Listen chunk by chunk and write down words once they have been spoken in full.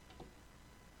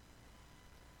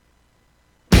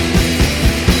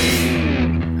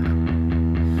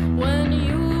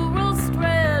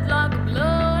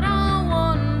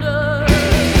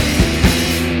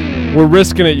We're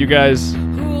risking it, you guys.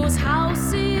 Whose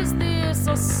house is this?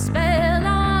 A spell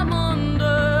I'm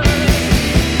under.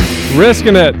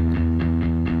 Risking it.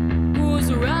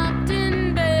 Who's wrapped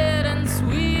in bed and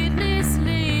sweetly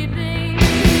sleeping?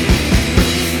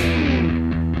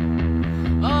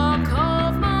 I'll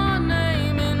carve my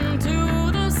name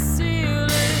into the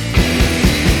ceiling.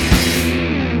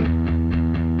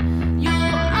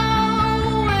 You'll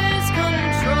always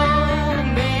control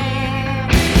me.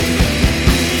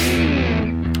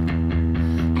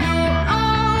 You'll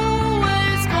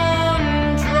always control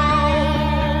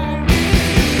me.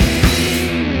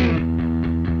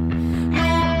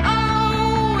 You'll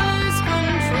always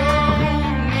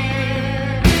control me.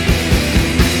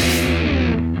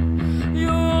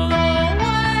 You'll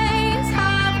always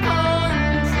have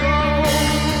control.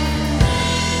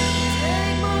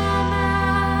 Take my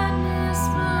madness,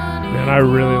 Man, I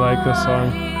really like this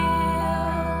song.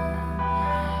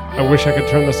 I wish I could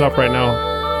turn this up right now.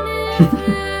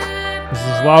 This is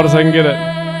as loud as I can get it.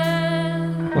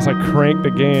 Unless I crank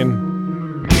the gain.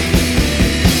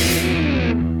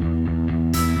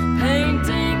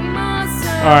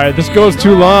 Alright, this goes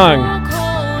too long.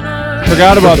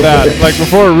 Forgot about that. Like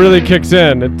before it really kicks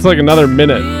in, it's like another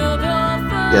minute.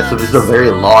 Yeah, so this is a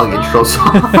very long intro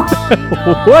song.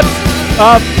 What's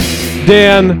up,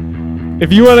 Dan?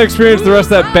 If you want to experience the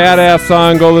rest of that badass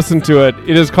song, go listen to it.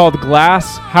 It is called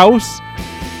Glass House.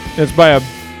 It's by a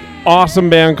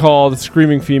awesome band called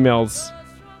Screaming Females.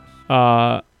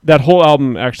 That whole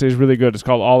album actually is really good. It's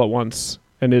called All at Once,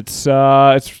 and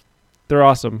they're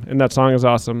awesome, and that song is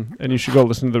awesome, and you should go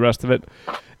listen to the rest of it.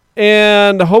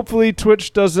 And hopefully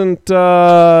Twitch doesn't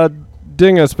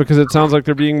ding us because it sounds like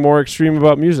they're being more extreme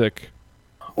about music.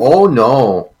 Oh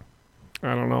no.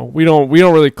 I don't know. We don't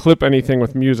really clip anything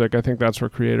with music. I think that's where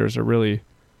creators are really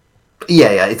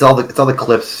Yeah, it's all the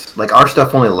clips. Like our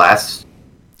stuff only lasts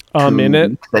in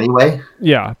it anyway.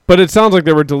 Yeah, but it sounds like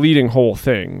they were deleting whole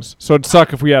things. So it'd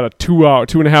suck if we had a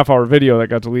 2.5 hour video that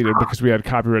got deleted because we had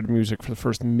copyrighted music for the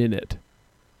first minute.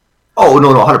 Oh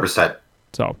no, 100%.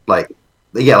 So Like,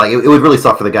 yeah, like it would really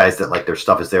suck for the guys that like their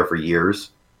stuff is there for years.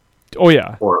 oh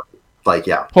yeah. Or like,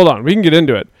 yeah. Hold on, we can get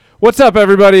into it. What's up,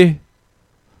 everybody?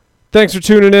 Thanks for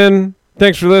tuning in.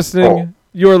 Thanks for listening. Oh.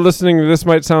 You're listening to This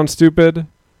Might Sound Stupid. It's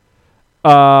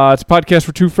a podcast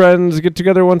where two friends get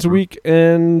together once a week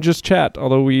and just chat,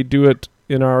 although we do it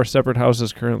in our separate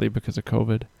houses currently because of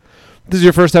COVID. If this is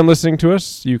your first time listening to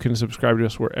us, you can subscribe to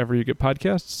us wherever you get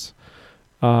podcasts.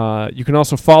 You can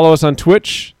also follow us on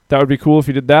Twitch. That would be cool if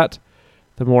you did that.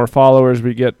 The more followers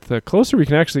we get, the closer we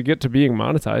can actually get to being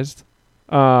monetized.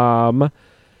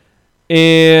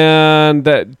 And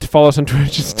to follow us on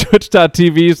Twitch is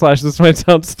twitch.tv/this might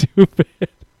sound stupid.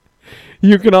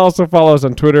 You can also follow us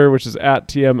on Twitter, which is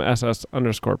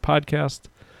 @TMSS_podcast.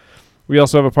 We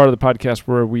also have a part of the podcast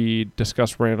where we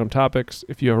discuss random topics.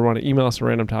 If you ever want to email us a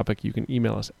random topic, you can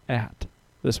email us at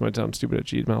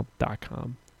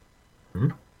thismightsoundstupid@gmail.com.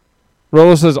 Mm-hmm.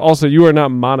 Rolo says also, you are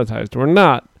not monetized. We're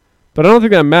not, but I don't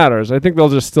think that matters. I think they'll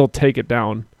just still take it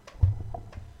down.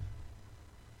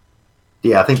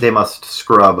 Yeah, I think they must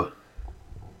scrub.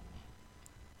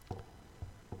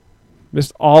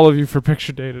 Missed all of you for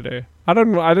picture day today. I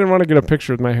didn't want to get a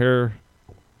picture with my hair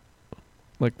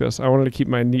like this. I wanted to keep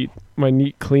my neat,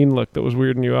 clean look that was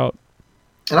weirding you out.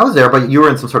 And I was there, but you were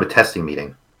in some sort of testing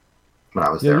meeting when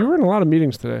I was there. Yeah, you were in a lot of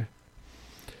meetings today.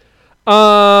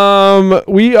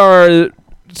 We are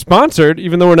sponsored,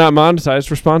 even though we're not monetized.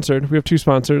 We're sponsored. We have 2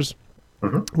 sponsors.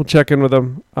 Mm-hmm. We'll check in with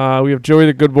them. We have Joey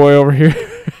the Good Boy over here,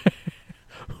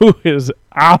 who is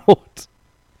out.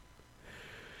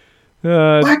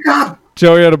 My God.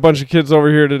 Joey had a bunch of kids over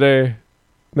here today.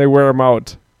 They wear him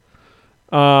out.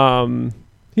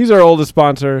 He's our oldest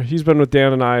sponsor. He's been with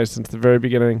Dan and I since the very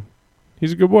beginning.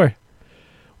 He's a good boy.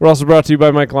 We're also brought to you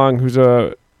by Mike Long, who's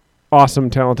a awesome,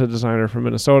 talented designer from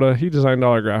Minnesota. He designed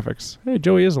all our graphics. Hey,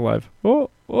 Joey is alive. Oh,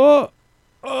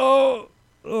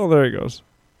 there he goes.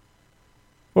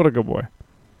 What a good boy.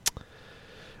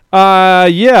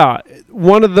 Yeah.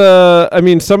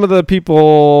 Some of the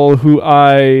people who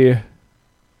I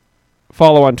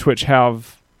follow on Twitch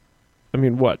have,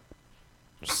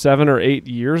 7 or 8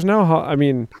 years now?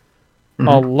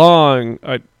 A long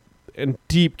and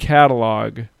deep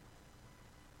catalog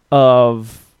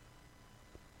of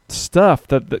stuff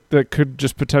that could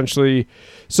just potentially...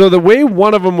 So the way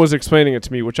one of them was explaining it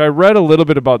to me, which I read a little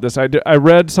bit about this, I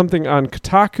read something on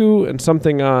Kotaku and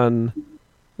something on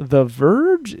The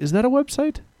Verge. Is that a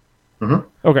website? Mm-hmm.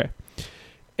 Okay.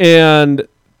 And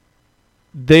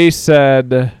they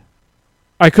said...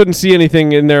 I couldn't see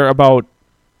anything in there about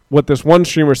what this one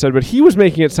streamer said, but he was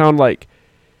making it sound like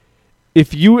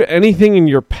if anything in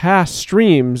your past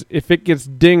streams, if it gets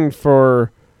dinged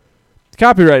for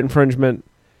copyright infringement,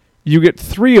 you get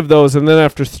 3 of those, and then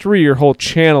after 3, your whole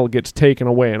channel gets taken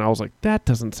away. And I was like, that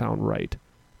doesn't sound right.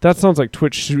 That sounds like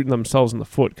Twitch shooting themselves in the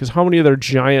foot. Because how many other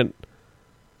giant,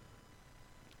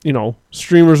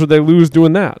 streamers would they lose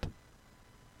doing that?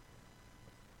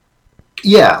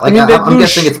 Yeah, like I'm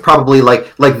guessing it's probably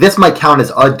like this might count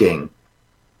as a ding.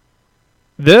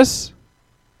 This?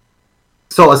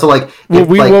 So like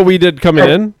what we did coming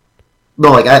in?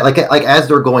 No, like as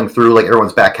they're going through like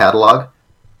everyone's back catalog.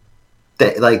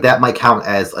 That might count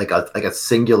as like a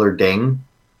singular ding.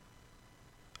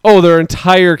 Oh, their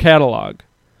entire catalog.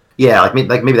 Yeah, like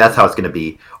maybe that's how it's going to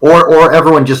be, or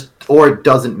everyone or it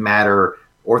doesn't matter,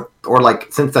 or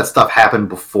like since that stuff happened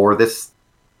before this,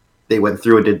 they went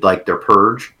through and did like their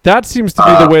purge. That seems to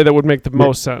be the way that would make the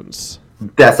most sense.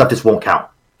 That stuff just won't count.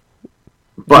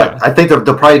 But yeah. I think they're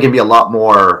probably going to be a lot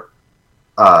more,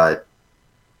 like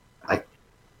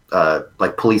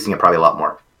policing it probably a lot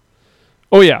more.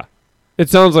 Oh yeah. It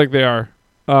sounds like they are.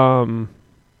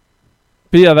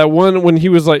 But yeah, that one when he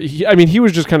was like, he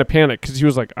was just kind of panicked because he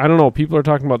was like, I don't know, people are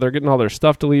talking about they're getting all their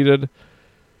stuff deleted.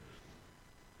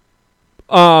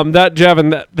 That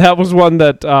Javin, that was one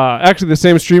that actually the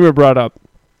same streamer brought up.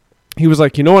 He was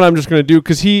like, you know what I'm just going to do?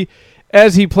 Because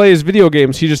as he plays video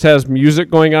games, he just has music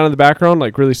going on in the background,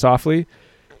 like really softly.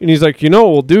 And he's like, what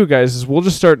we'll do, guys, is we'll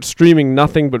just start streaming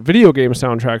nothing but video game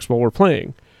soundtracks while we're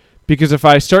playing. Because if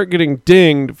I start getting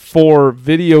dinged for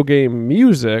video game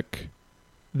music,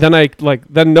 then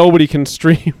then nobody can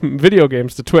stream video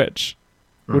games to Twitch,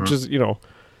 which is,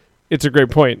 it's a great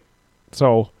point.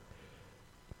 So,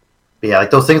 yeah,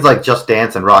 like those things like Just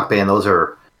Dance and Rock Band, those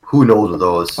are who knows with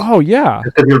those. Oh yeah,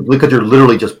 because you're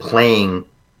literally just playing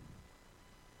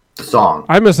the song.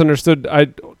 I misunderstood. I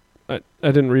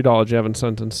didn't read all of Javin's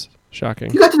sentence.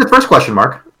 Shocking. You got to the first question,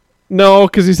 Mark. No,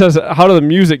 because he says, how do the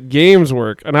music games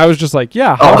work? And I was just like,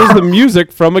 yeah, how does the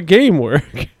music from a game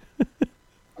work?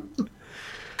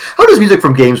 How does music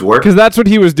from games work? Because that's what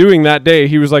he was doing that day.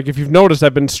 He was like, if you've noticed,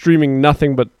 I've been streaming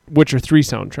nothing but Witcher 3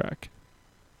 soundtrack.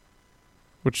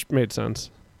 Which made sense.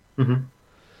 Mm-hmm.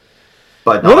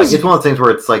 But no, it's one of the things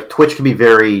where it's like Twitch can be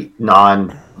very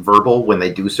non-verbal when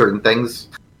they do certain things.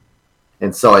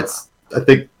 And so I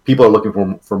think people are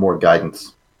looking for more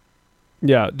guidance.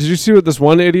 Yeah. Did you see what this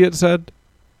one idiot said?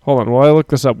 Hold on while I look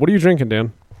this up. What are you drinking,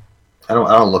 Dan? I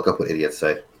don't look up what idiots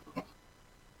say.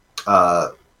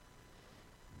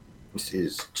 This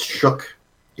is Shook.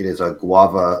 It is a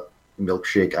guava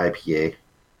milkshake IPA.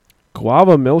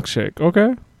 Guava milkshake.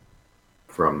 Okay.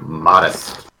 From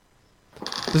Modest.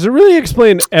 Does it really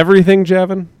explain everything,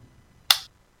 Javin?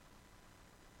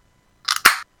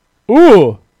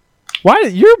 Ooh. Why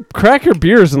you crack your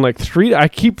beers in like 3?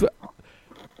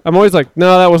 I'm always like,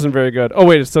 no, that wasn't very good. Oh,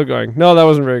 wait, it's still going. No, that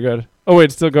wasn't very good. Oh, wait,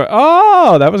 it's still going.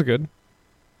 Oh, that was good.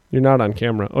 You're not on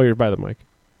camera. Oh, you're by the mic.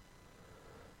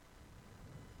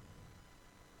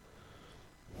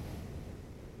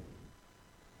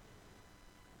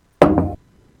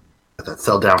 Let that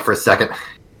settle down for a second.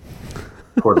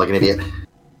 Poured like an idiot.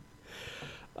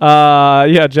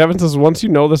 Yeah, Javin says, once you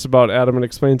know this about Adam, it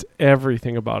explains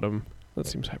everything about him. That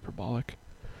seems hyperbolic.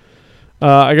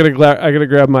 I gotta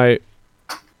grab my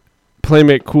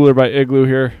Playmate Cooler by Igloo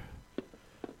here.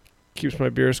 Keeps my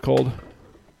beers cold.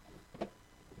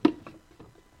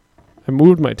 I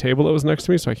moved my table that was next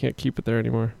to me, so I can't keep it there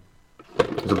anymore.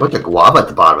 There's a bunch of guava at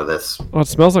the bottom of this. Oh, it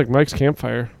smells like Mike's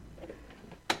campfire.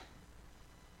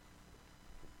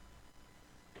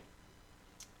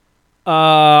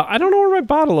 I don't know where my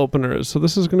bottle opener is, so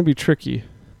this is going to be tricky.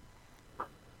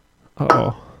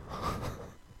 Uh-oh.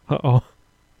 Uh-oh.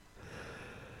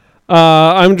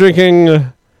 I'm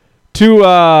drinking 2,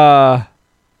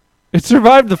 it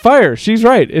survived the fire. She's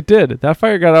right. It did. That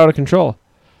fire got out of control.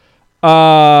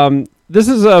 This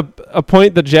is a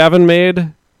point that Javin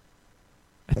made,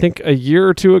 I think, a year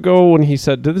or 2 ago when he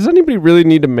said, does anybody really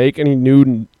need to make any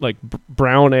new, like,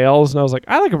 brown ales? And I was like,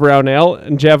 I like a brown ale.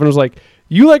 And Javin was like,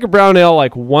 you like a brown ale,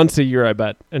 like, once a year, I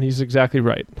bet. And he's exactly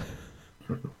right.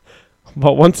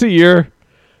 But once a year,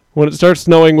 when it starts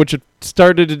snowing, which it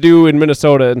started to do in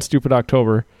Minnesota in stupid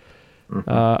October,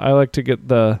 I like to get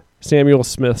the Samuel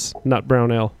Smith's nut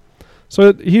brown ale.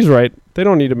 So he's right. They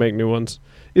don't need to make new ones.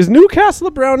 Is Newcastle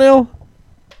a brown ale?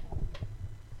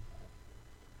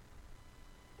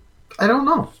 I don't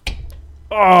know.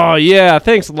 Oh, yeah.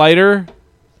 Thanks, Lighter.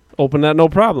 Open that, no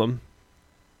problem.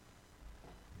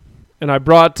 And I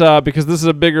brought, because this is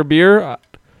a bigger beer, I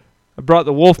brought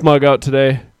the Wolf mug out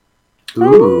today.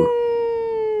 Ooh.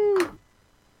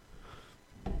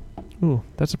 Ooh,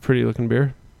 that's a pretty looking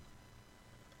beer.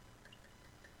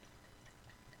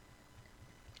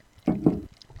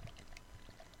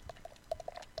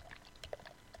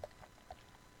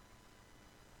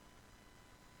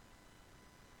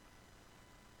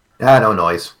 No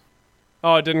noise.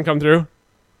 Oh, it didn't come through?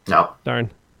 No.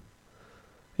 Darn.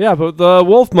 Yeah, but the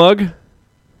wolf mug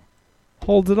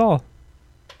holds it all.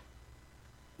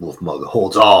 Wolf mug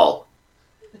holds all.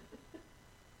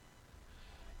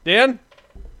 Dan?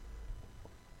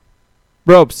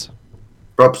 Ropes.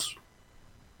 Ropes.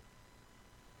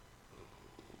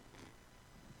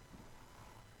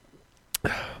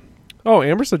 Oh,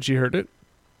 Amber said she heard it.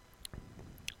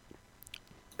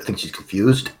 I think she's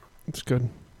confused. It's good.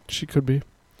 She could be.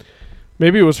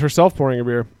 Maybe it was herself pouring a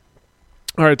beer.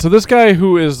 All right, so this guy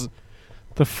who is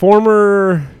the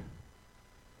former...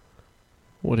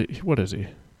 What is he?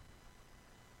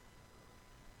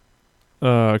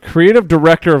 Creative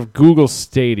director of Google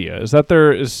Stadia.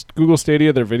 Is Google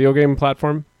Stadia their video game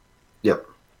platform? Yep.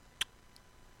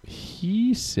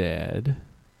 He said...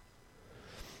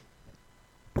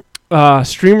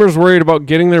 streamers worried about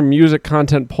getting their music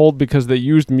content pulled because they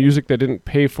used music they didn't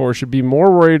pay for should be more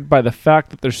worried by the fact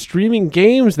that they're streaming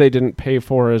games they didn't pay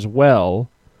for as well.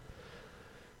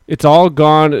 It's all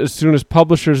gone as soon as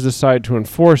publishers decide to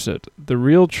enforce it. The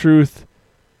real truth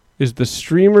is the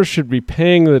streamers should be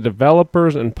paying the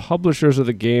developers and publishers of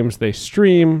the games they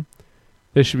stream.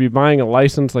 They should be buying a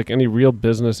license like any real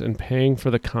business and paying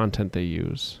for the content they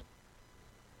use.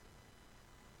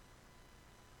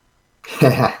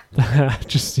 That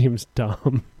just seems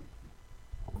dumb.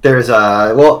 There's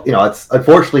it's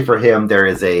unfortunately for him there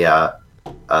is a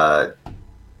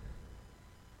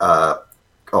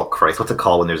oh Christ, what's it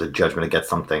called when there's a judgment against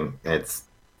something?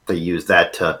 They use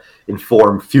that to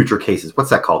inform future cases. What's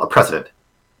that called? A precedent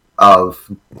of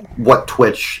what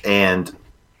Twitch and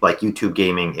like YouTube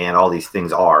gaming and all these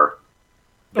things are.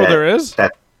 There is?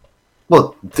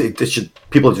 People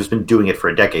have just been doing it for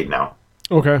a decade now.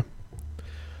 Okay.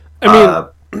 I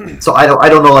mean, so I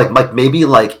don't know, like maybe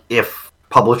like if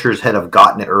publishers had have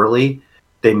gotten it early,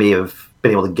 they may have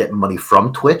been able to get money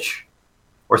from Twitch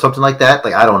or something like that.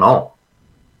 Like I don't know.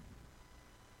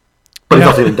 But he's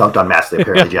also been dunked on massively,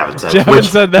 apparently. Javin said. Javin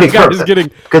said that guy is getting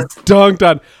dunked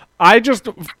on. I just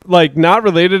like not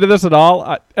related to this at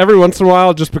all. Every once in a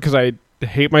while, just because I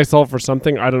hate myself for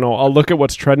something, I don't know. I'll look at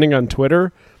what's trending on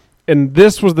Twitter, and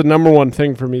this was the number one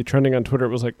thing for me trending on Twitter. It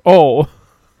was like, oh.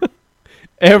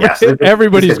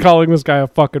 Everybody's calling this guy a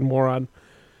fucking moron.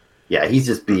 Yeah, he's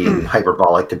just being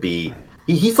hyperbolic to be...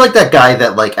 He's like that guy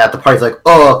that, like, at the party's like,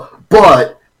 Well,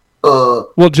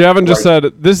 Javin just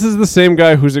said, this is the same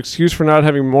guy whose excuse for not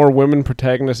having more women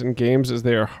protagonists in games is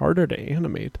they are harder to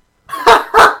animate.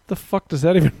 What the fuck does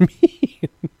that even mean?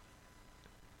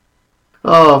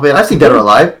 Oh, man, I've seen Dead or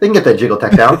Alive. They can get that jiggle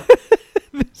tech down.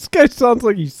 This guy sounds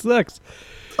like he sucks.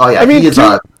 Oh, yeah, I mean,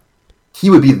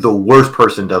 he would be the worst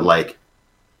person to, like...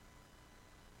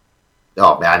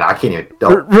 Oh man, I can't even.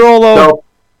 Rollo, no.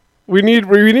 we need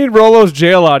Rollo's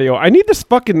jail audio. I need this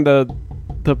fucking the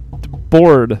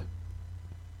board,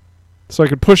 so I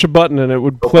could push a button and it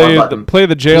would play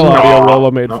the jail audio Rollo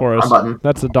made for us.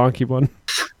 That's the donkey one.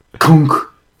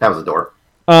 That was the door.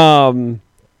 I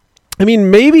mean,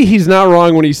 maybe he's not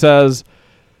wrong when he says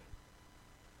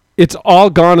it's all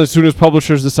gone as soon as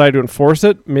publishers decide to enforce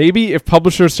it. Maybe if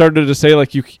publishers started to say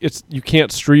like you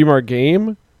can't stream our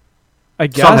game. I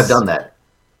guess some have done that.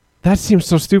 That seems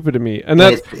so stupid to me, and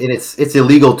it's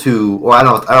illegal to. Well, I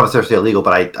don't know if it's illegal,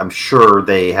 but I'm sure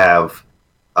they have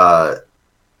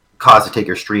cause to take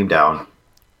your stream down.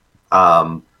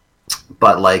 But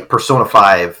like Persona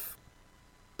 5,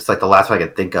 it's like the last one I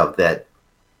could think of that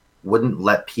wouldn't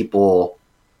let people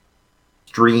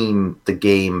stream the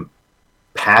game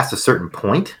past a certain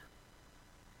point.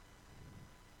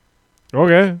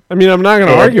 Okay, I mean, I'm not going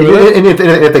to argue with it. And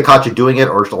if they caught you doing it,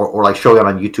 or like show it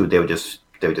on YouTube, they would just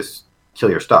kill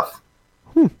your stuff.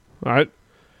 All right,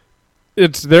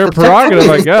 it's their prerogative,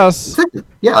 I guess.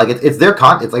 Yeah, like it's their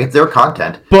content. It's their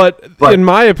content. But in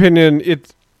my opinion,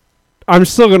 I'm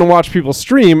still going to watch people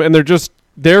stream, and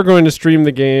they're going to stream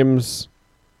the games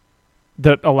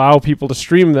that allow people to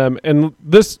stream them. And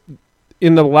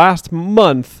in the last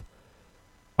month,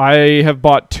 I have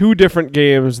bought 2 different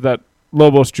games that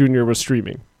Lobos Jr. was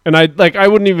streaming, and I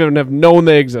wouldn't even have known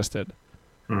they existed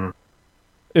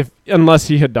unless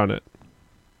he had done it.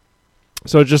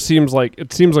 So it seems like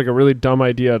a really dumb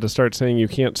idea to start saying you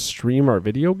can't stream our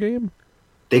video game.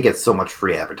 They get so much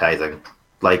free advertising,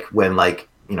 like when Tim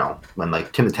the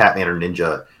Tatman or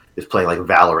Ninja is playing like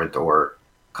Valorant or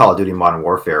Call of Duty Modern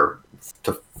Warfare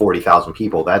to 40,000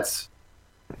 people. That's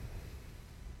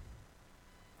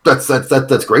great for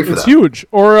them. It's huge.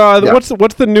 Or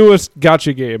what's the newest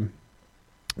gacha game?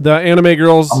 The anime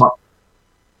girls.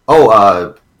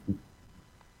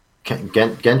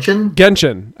 Genshin.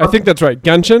 Genshin. I think that's right.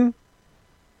 Genshin.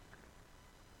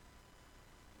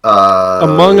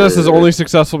 Among Us is only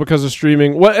successful because of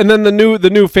streaming. What? And then the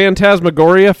new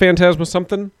Phantasmagoria, Phantasma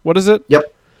something. What is it?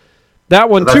 Yep. That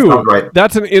one That too. sounds right.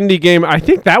 That's an indie game. I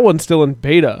think that one's still in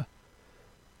beta.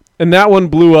 And that one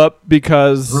blew up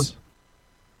because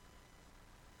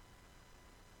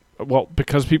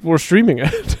because people were streaming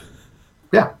it.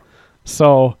 Yeah.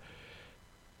 So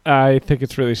I think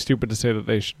it's really stupid to say that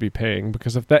they should be paying,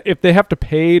 because if they have to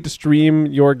pay to stream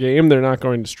your game, they're not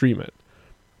going to stream it.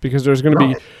 Because there's going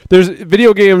to be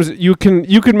video games you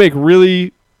can make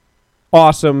really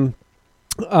awesome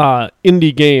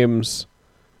indie games,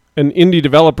 and indie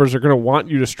developers are going to want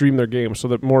you to stream their games so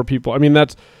that more people. I mean,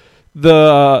 that's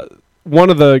one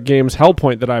of the games,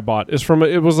 Hellpoint, that I bought is from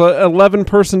it was a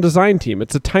 11-person design team.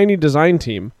 It's a tiny design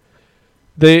team.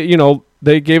 They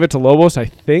gave it to Lobos, I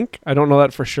think. I don't know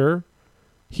that for sure.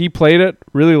 He played it,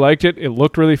 really liked it. It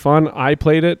looked really fun. I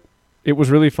played it. It was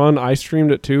really fun. I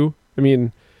streamed it too. I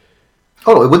mean,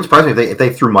 it wouldn't surprise me if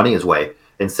they threw money his way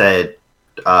and said,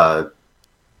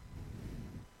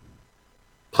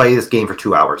 play this game for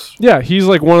 2 hours. Yeah, he's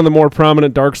like one of the more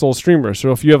prominent Dark Souls streamers.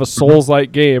 So if you have a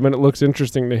Souls-like game and it looks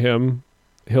interesting to him,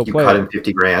 he'll play it. You cut him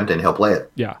 $50,000 and he'll play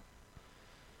it. Yeah.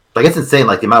 Like, it's insane,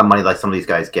 like the amount of money like some of these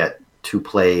guys get to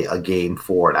play a game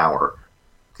for an hour.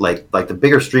 Like the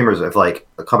bigger streamers, if like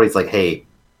a company's like, hey,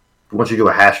 we want you to do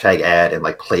a hashtag ad and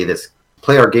like play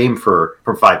our game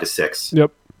from 5 to 6.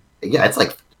 Yep. Yeah, it's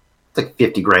like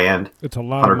 $50,000. It's a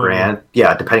lot of money. $100,000.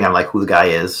 Yeah, depending on like who the guy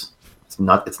is. It's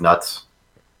nuts.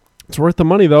 It's worth the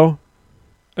money though.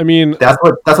 I mean, that's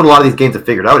what a lot of these games have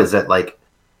figured out, is that like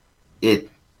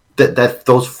that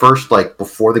those first, like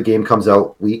before the game comes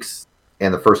out weeks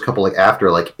and the first couple like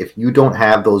after, like if you don't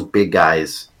have those big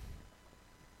guys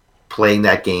playing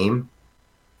that game,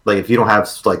 like if you don't have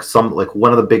like some like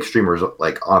one of the big streamers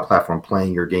like on a platform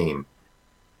playing your game,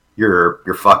 you're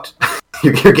fucked.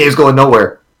 your game's going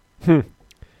nowhere.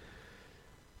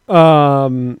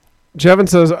 Jevin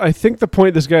says, I think the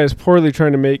point this guy is poorly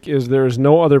trying to make is there is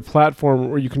no other platform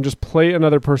where you can just play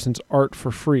another person's art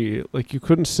for free. Like, you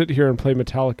couldn't sit here and play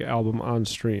Metallica album on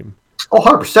stream. Oh,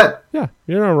 100%. Yeah,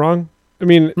 you're not wrong. I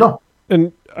mean, no.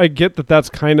 And I get that that's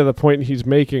kind of the point he's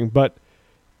making, but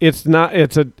it's not, I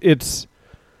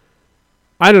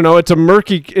don't know, it's a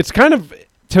murky, it's kind of,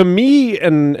 to me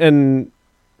and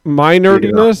my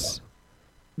nerdiness,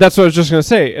 that's what I was just going to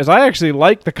say, is I actually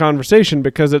like the conversation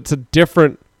because it's a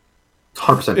different,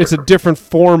 100% it's a different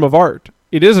form of art.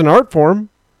 It is an art form,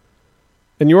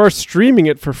 and you are streaming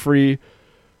it for free,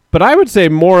 but I would say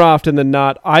more often than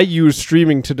not, I use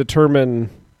streaming to determine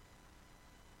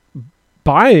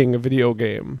buying a video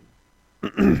game.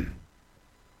 Oh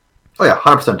yeah,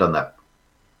 100% done that.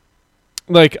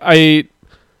 Like, I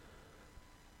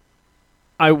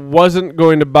wasn't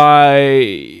going to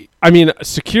buy. I mean,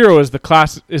 Sekiro is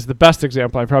the best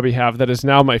example I probably have. That is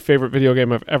now my favorite video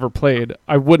game I've ever played.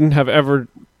 I wouldn't have ever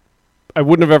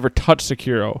touched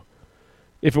Sekiro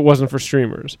if it wasn't for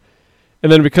streamers.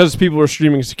 And then because people were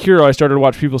streaming Sekiro, I started to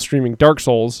watch people streaming Dark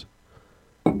Souls.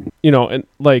 And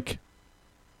like,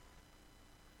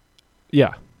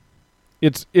 yeah,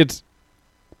 it's.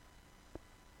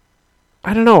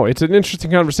 I don't know. It's an interesting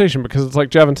conversation because it's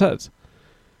like Javin says.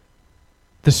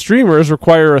 The streamers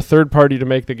require a third party to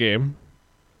make the game,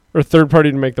 or a third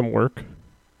party to make them work.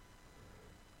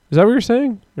 Is that what you're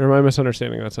saying? Or am I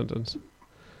misunderstanding that sentence?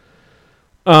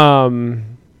 But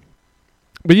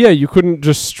yeah, you couldn't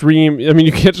just stream. I mean,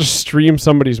 you can't just stream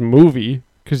somebody's movie,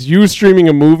 because you streaming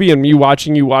a movie and me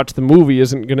watching you watch the movie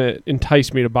isn't going to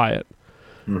entice me to buy it.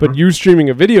 Mm-hmm. But you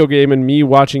streaming a video game and me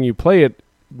watching you play it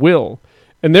will.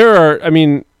 And there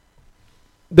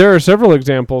are several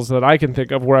examples that I can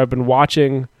think of where I've been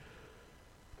watching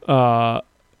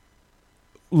Lobos,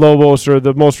 or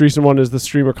the most recent one is the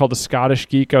streamer called The Scottish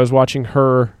Geek. I was watching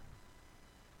her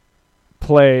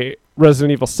play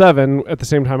Resident Evil 7 at the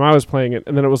same time I was playing it,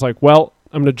 and then it was like, well,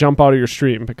 I'm going to jump out of your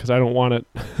stream because I don't want it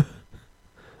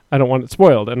I don't want it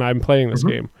spoiled, and I'm playing this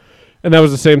game. And that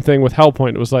was the same thing with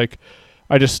Hellpoint. It was like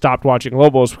I just stopped watching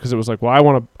Lobos because it was like, well, I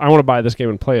want to buy this game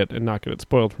and play it and not get it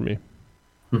spoiled for me.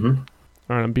 Mm-hmm.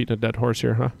 All right, I'm beating a dead horse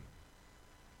here, huh?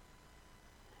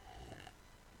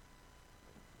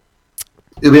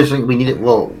 It'll be interesting. We need it.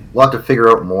 We'll have to figure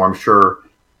out more. I'm sure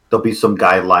there'll be some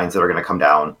guidelines that are going to come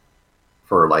down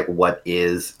for like what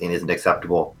is and isn't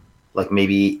acceptable. Like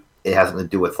maybe it has something to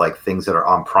do with like things that are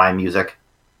on Prime Music,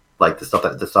 like the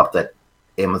stuff that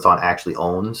Amazon actually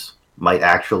owns might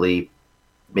actually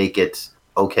make it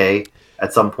okay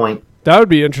at some point. That would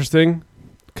be interesting.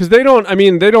 Because they don't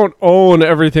own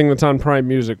everything that's on Prime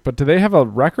Music, but do they have a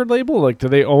record label? Like, do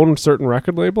they own certain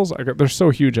record labels? They're so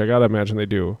huge, I gotta imagine they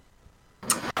do.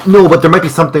 No, but there might be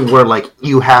something where like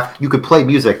you could play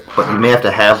music, but you may have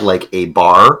to have like a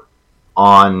bar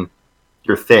on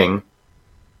your thing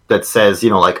that says,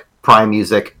 like Prime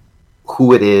Music,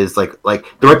 who it is, like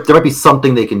there might be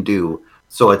something they can do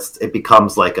so it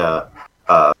becomes like or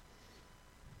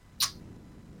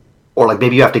like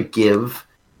maybe you have to give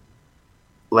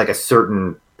like a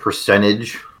certain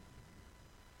percentage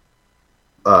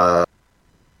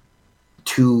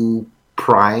to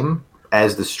Prime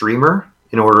as the streamer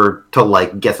in order to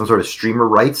like get some sort of streamer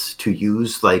rights to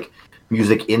use like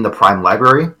music in the Prime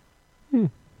library.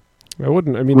 I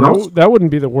wouldn't. I mean, that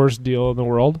wouldn't be the worst deal in the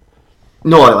world.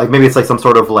 No, like maybe it's like some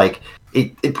sort of like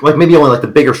it like maybe only like the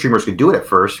bigger streamers could do it at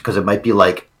first because it might be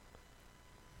like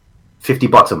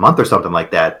 $50 a month or something like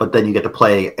that. But then you get to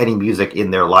play any music in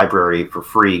their library for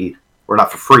free, or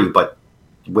not for free, but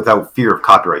without fear of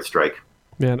copyright strike.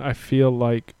 Man, I feel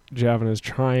like Javin is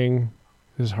trying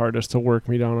his hardest to work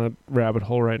me down a rabbit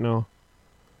hole right now.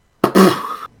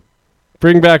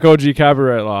 Bring back OG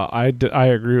copyright law. I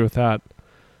agree with that.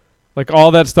 Like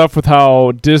all that stuff with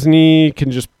how Disney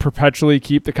can just perpetually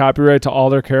keep the copyright to all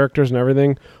their characters and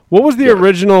everything. What was the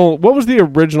original? What was the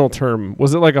original term?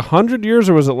 Was it like 100 years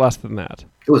or was it less than that?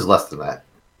 It was less than that.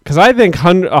 Because I think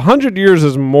 100 years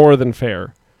is more than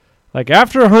fair. Like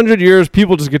after 100 years,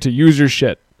 people just get to use your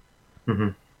shit.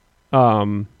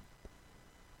 Mm-hmm.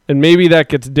 And maybe that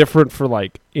gets different for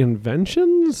like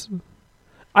inventions.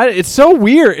 It's so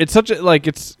weird. It's such a like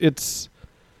it's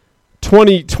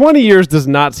 20 years does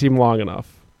not seem long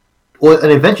enough. Well, an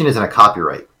invention isn't a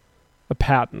copyright. A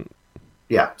patent.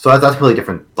 Yeah, so that's really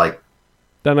different. Like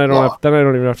then I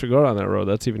don't even have to go down that road.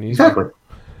 That's even easier. Exactly.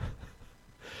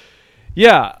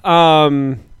 Yeah.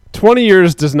 20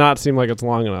 years does not seem like it's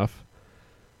long enough.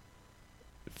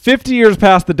 50 years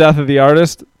past the death of the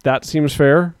artist, that seems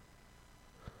fair.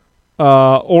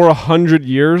 Or 100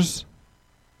 years.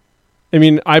 I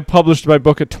mean, I published my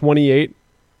book at 28.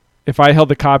 If I held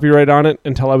the copyright on it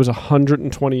until I was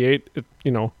 128,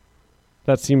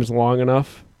 that seems long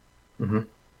enough. Mm-hmm.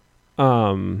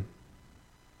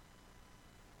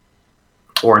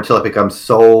 Or until it becomes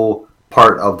so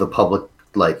part of the public,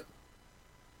 like,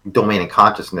 domain and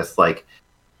consciousness, like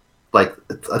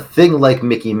a thing like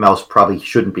Mickey Mouse probably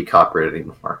shouldn't be copyrighted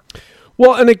anymore.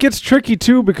 Well, and it gets tricky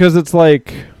too because it's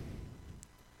like,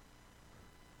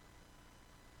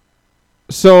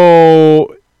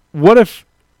 so what if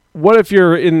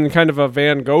you're in kind of a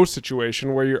Van Gogh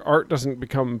situation where your art doesn't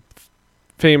become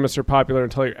famous or popular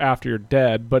until after you're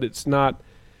dead, but it's not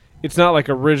like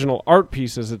original art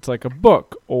pieces. It's like a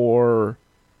book or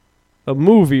a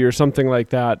movie or something like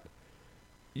that.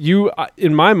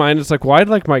 In my mind, it's like, well, I'd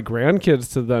like my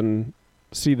grandkids to then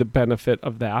see the benefit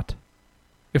of that.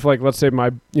 If like, let's say my,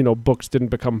 books didn't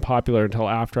become popular until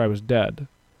after I was dead.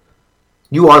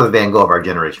 You are the Van Gogh of our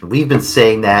generation. We've been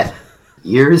saying that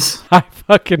years.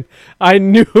 I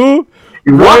knew. You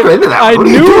walked into that. I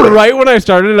knew right when I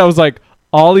started. I was like,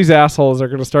 all these assholes are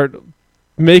going to start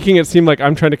making it seem like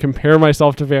I'm trying to compare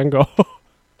myself to Van Gogh.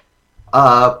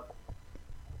 I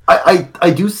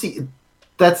do see.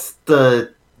 That's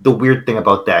the weird thing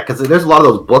about that, because there's a lot of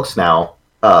those books now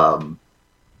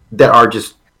that are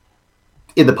just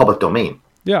in the public domain.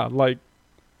 Yeah, like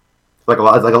a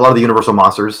lot of the Universal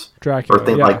monsters, Dracula, or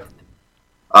things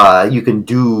yeah. You can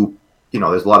do.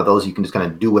 There's a lot of those you can just kind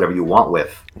of do whatever you want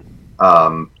with.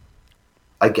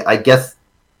 I guess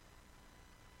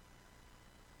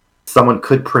someone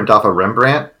could print off a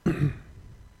Rembrandt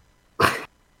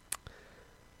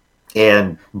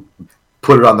and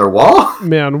put it on their wall.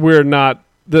 Man, we're not.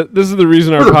 This is the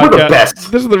reason our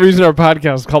podcast. This is the reason our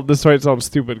podcast is called "This Might Sound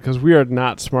Stupid," because we are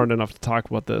not smart enough to talk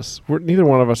about this. Neither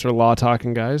one of us are law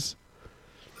talking guys.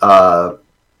 But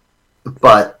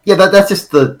yeah, that's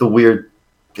just the weird.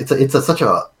 It's such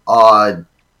a odd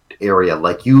area.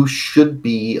 Like, you should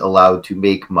be allowed to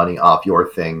make money off your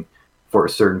thing for a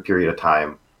certain period of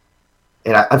time.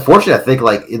 And unfortunately, I think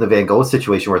like in the Van Gogh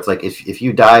situation, where it's like if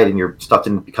you died and your stuff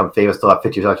didn't become famous till after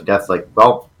 50 years after death, it's like,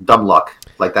 well, dumb luck.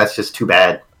 Like, that's just too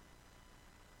bad.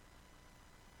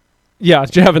 Yeah,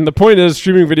 Javin, the point is,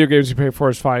 streaming video games you pay for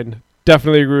is fine.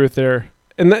 Definitely agree with there.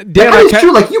 And Dan, that is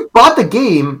true. Like, you bought the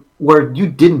game where you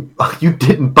didn't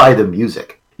buy the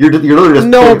music. You're literally just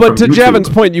no, but to Javin's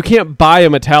point, you can't buy a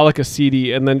Metallica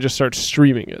CD and then just start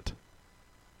streaming it.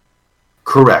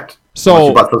 Correct. So unless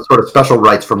you bought some sort of special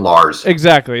rights from Lars.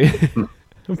 Exactly.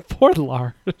 Poor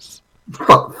Lars.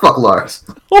 Fuck Lars.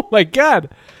 Oh my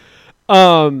god.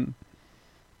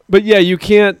 But yeah, you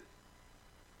can't.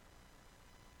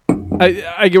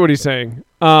 I get what he's saying.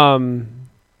 But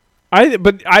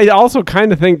I also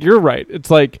kind of think you're right. It's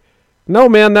like No,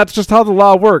 man, that's just how the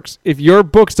law works. If your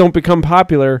books don't become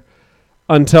popular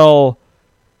until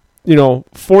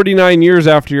 49 years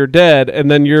after you're dead, and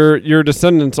then your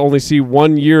descendants only see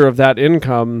 1 year of that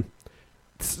income,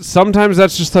 sometimes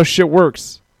that's just how shit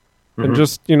works. Mm-hmm. And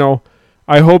just,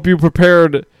 I hope you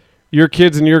prepared your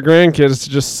kids and your grandkids to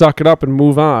just suck it up and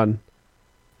move on.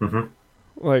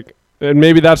 Mm-hmm. And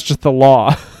maybe that's just the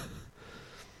law.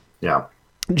 Yeah.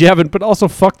 But also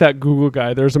fuck that Google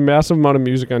guy. There's a massive amount of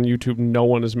music on YouTube no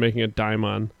one is making a dime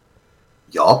on.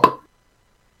 Yup.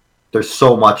 There's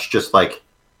so much just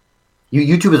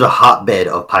YouTube is a hotbed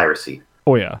of piracy.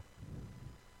 Oh, yeah.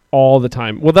 All the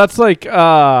time. Well, that's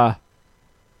that's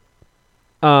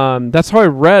how I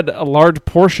read a large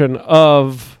portion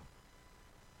of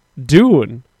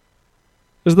Dune.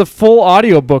 Is the full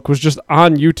audiobook was just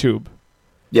on YouTube.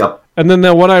 Yep. And then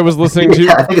the one I was listening to...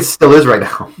 Yeah, I think it still is right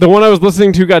now. The one I was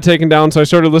listening to got taken down, so I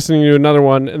started listening to another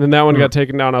one, and then that one got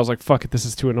taken down. I was like, fuck it, this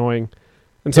is too annoying.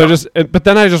 And so but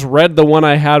then I just read the one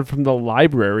I had from the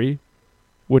library,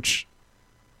 which,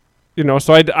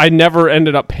 so I never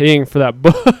ended up paying for that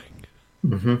book.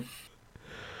 Mm-hmm.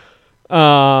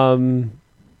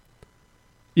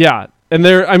 Yeah. And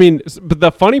but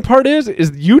the funny part is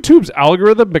YouTube's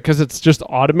algorithm, because it's just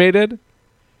automated,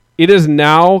 it is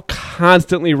now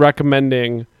constantly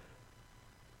recommending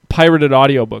pirated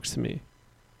audiobooks to me.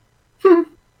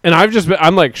 And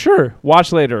I'm like, sure,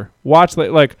 watch later.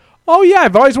 Like, oh yeah,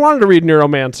 I've always wanted to read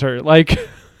Neuromancer. Like,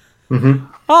 mm-hmm.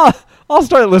 I'll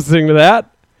start listening to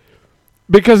that.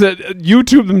 Because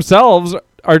YouTube themselves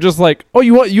are just like, oh,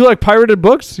 you like pirated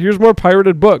books? Here's more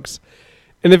pirated books.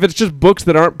 And if it's just books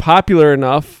that aren't popular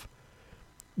enough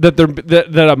that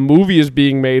a movie is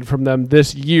being made from them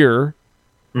this year,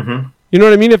 mm-hmm. You know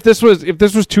what I mean? If this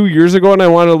was 2 years ago and I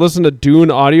wanted to listen to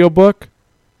Dune audiobook,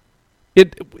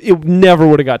 it never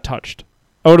would have got touched.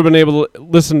 I would have been able to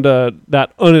listen to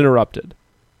that uninterrupted.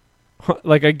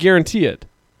 Like, I guarantee it.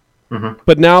 Mm-hmm.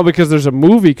 But now, because there's a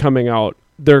movie coming out,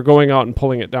 they're going out and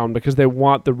pulling it down because they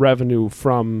want the revenue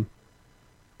from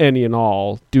any and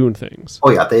all Dune things. Oh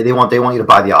yeah, they want you to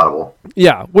buy the Audible.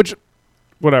 Yeah, which,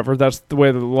 whatever, that's the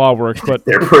way the law works. But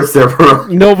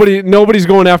nobody's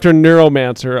going after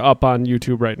Neuromancer up on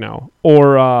YouTube right now,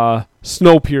 or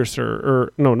Snowpiercer,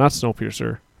 or no, not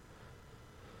Snowpiercer.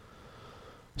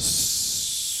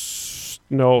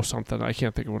 No, something I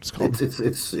can't think of what it's called. It's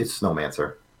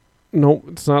Snowmancer. No,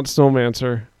 it's not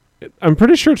Snowmancer. I'm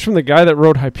pretty sure it's from the guy that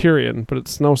wrote Hyperion, but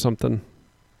it's Snow something.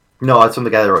 No, it's from the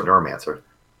guy that wrote Neuromancer.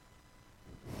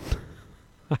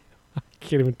 I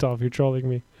can't even tell if you're trolling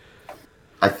me.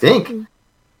 I think.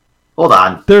 Hold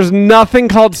on. There's nothing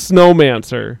called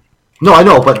Snowmancer. No, I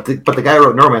know, but the guy who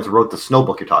wrote Neuromancer wrote the Snow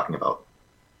book you're talking about.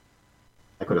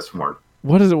 I could have sworn.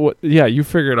 What is it? Yeah, you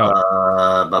figure it out.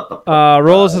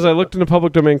 Rolla says, I looked into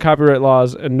public domain copyright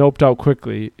laws and noped out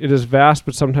quickly. It is vast,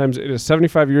 but sometimes it is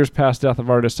 75 years past death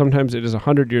of artist. Sometimes it is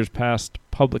 100 years past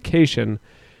publication.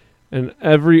 And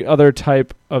every other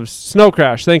type of snow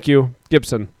crash. Thank you,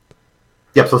 Gibson.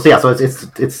 Yep. So it's okay.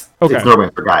 It's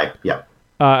Neuromancer guy. Yeah.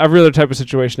 Every other type of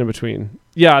situation in between.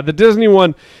 Yeah, the Disney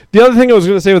one. The other thing I was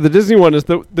going to say with the Disney one is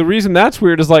the reason that's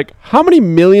weird is, like, how many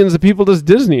millions of people does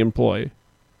Disney employ?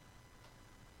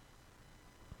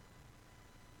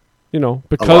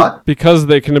 Because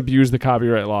they can abuse the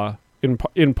copyright law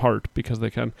in part because they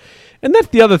can. And that's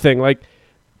the other thing. Like,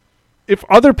 if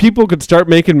other people could start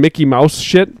making Mickey Mouse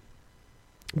shit,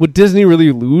 would Disney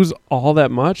really lose all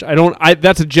that much?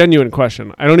 That's a genuine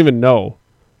question. I don't even know.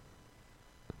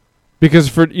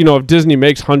 Because if Disney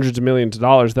makes hundreds of millions of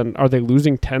dollars, then are they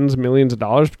losing tens of millions of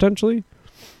dollars potentially?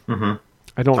 Mm-hmm.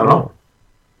 I don't know.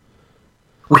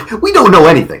 We don't know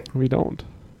anything. We don't.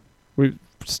 We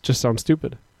just sound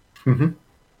stupid. Mm-hmm.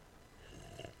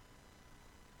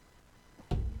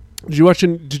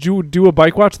 Did you do a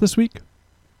bike watch this week?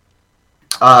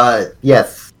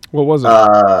 Yes. What was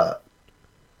it?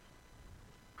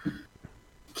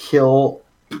 Kill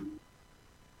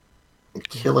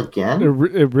again?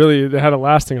 It really had a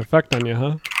lasting effect on you,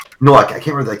 huh? No, I can't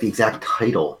remember the exact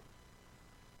title.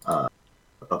 Is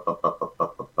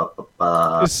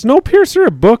Snowpiercer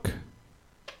a book?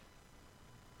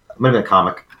 It might have been a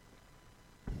comic.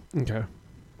 Okay.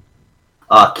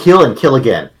 Kill and Kill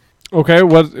Again. Okay,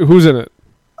 who's in it?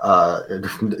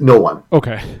 No one.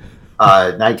 Okay.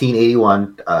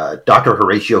 1981, Dr.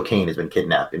 Horatio Kane has been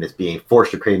kidnapped and is being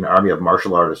forced to create an army of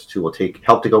martial artists who will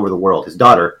help take over the world. His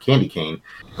daughter, Candy Kane,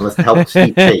 enlists help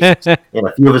Steve Chase and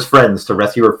a few of his friends to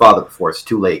rescue her father before it's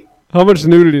too late. How much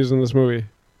nudity is in this movie?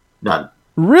 None.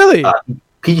 Really?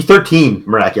 PG-13,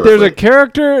 miraculously. There's a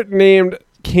character named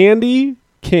Candy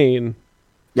Kane.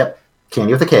 Yep.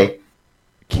 Candy with a K.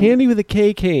 Candy with a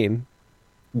K Kane.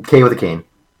 K with a cane.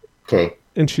 K.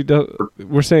 And she does.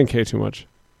 We're saying K too much.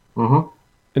 Mm-hmm.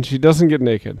 And she doesn't get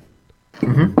naked.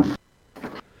 Mm-hmm.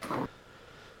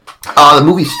 The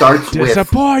movie starts with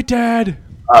disappointed.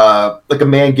 Like a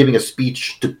man giving a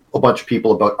speech to a bunch of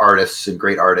people about artists and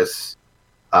great artists.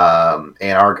 And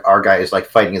our guy is like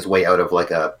fighting his way out of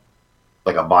like a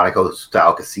Monaco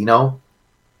style casino,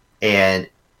 and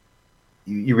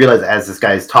you realize as this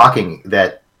guy is talking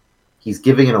that he's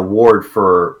giving an award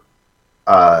for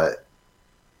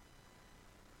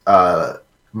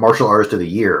martial artist of the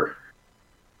year.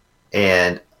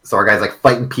 And so our guy's like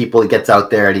fighting people. He gets out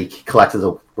there and he collects his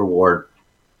reward.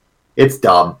 It's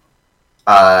dumb.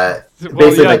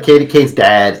 Basically, like Katie Kane's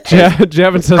dad.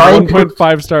 Javin says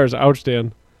 1.5 stars. Ouch,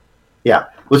 Dan. Yeah,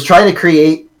 was trying to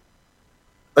create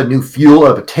a new fuel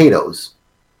out of potatoes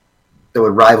that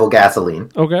would rival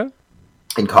gasoline. Okay.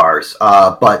 In cars,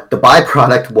 but the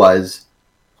byproduct was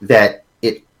that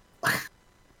it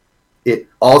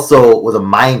also was a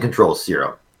mind control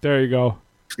serum. There you go.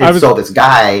 So this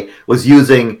guy was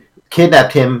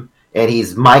kidnapped him, and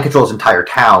he's mind controls his entire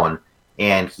town,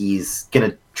 and he's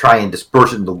gonna try and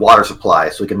disperse it in the water supply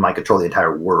so he can mind control the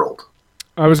entire world.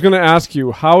 I was gonna ask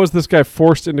you, how is this guy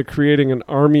forced into creating an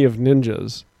army of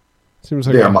ninjas? Seems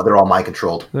like they're all mind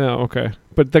controlled. Yeah, okay.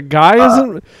 But the guy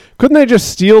isn't. Couldn't they just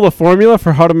steal the formula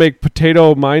for how to make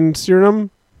potato mind serum?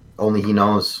 Only he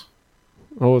knows.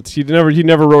 Oh, he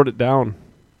never wrote it down.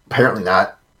 Apparently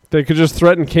not. They could just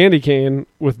threaten Candy Cane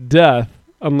with death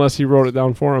unless he wrote it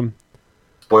down for him.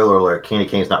 Spoiler alert: Candy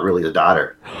Cane's not really the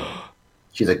daughter.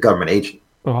 She's a government agent.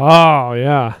 Oh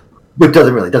yeah. But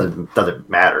doesn't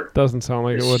matter. Doesn't sound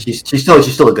like it would. She's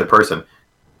still a good person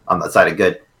on the side of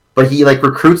good. But he like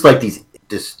recruits like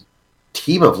this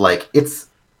team of like it's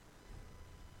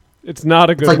not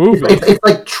a good movie. It's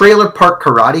like Trailer Park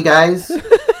Karate guys.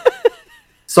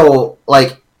 So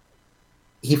like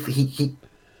he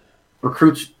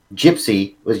recruits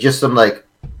Gypsy, was just some like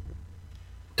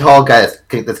tall guy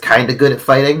that's kind of good at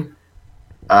fighting.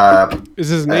 Is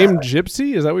his name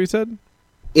Gypsy? Is that what you said?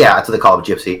 Yeah, that's what they call him,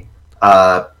 Gypsy.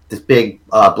 This big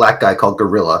black guy called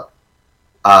Gorilla.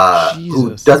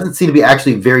 Who doesn't seem to be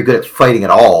actually very good at fighting at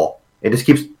all. It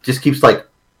just keeps like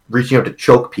reaching out to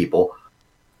choke people.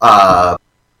 The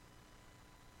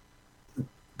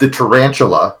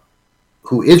Tarantula,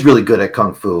 who is really good at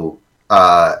kung fu,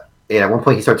 and at one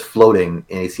point he starts floating,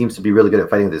 and he seems to be really good at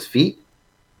fighting with his feet.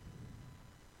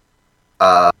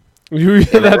 That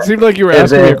seemed like you were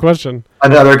asking me a question.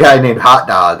 Another guy named Hot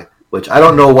Dog, which I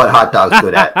don't know what Hot Dog's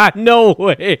good at. No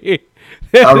way.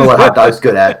 I don't know what Hot Dog's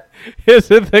good at. Is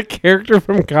it the character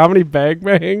from Comedy Bang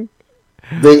Bang?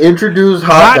 They introduce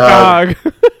Hot Dog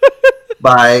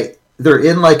they're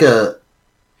in like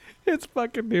its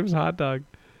fucking name's Hot Dog.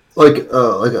 Like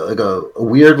a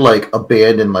weird like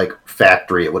abandoned like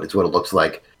factory. It's what it looks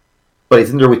like. But he's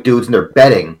in there with dudes and they're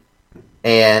betting,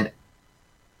 and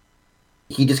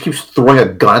he just keeps throwing a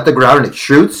gun at the ground and it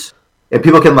shoots, and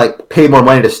people can like pay more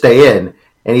money to stay in.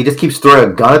 And he just keeps throwing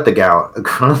a gun at the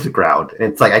ground.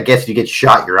 And it's like, I guess if you get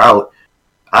shot, you're out.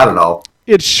 I don't know.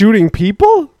 It's shooting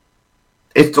people?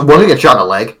 It's one to get shot in the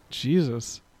leg.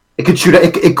 Jesus. It could shoot.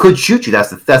 It could shoot you.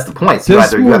 That's the point. So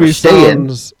this movie you have to stay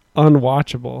sounds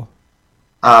unwatchable.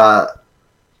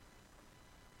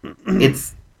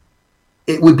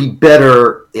 It would be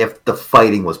better if the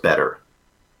fighting was better.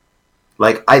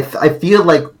 Like I feel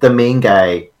like the main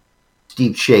guy,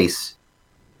 Steve Chase,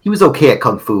 he was okay at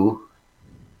kung fu.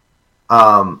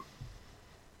 But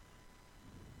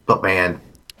man,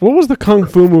 what was the kung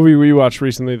fu movie we watched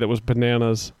recently that was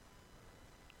bananas?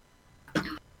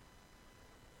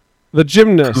 The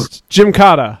Gymnast,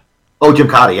 Gymkata. Oh,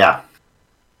 Gymkata, yeah.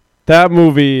 That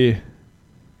movie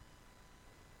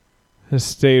has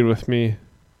stayed with me.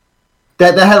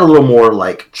 That had a little more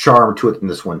like charm to it than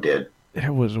this one did.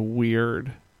 It was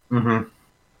weird. Mm-hmm.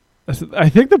 I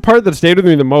think the part that stayed with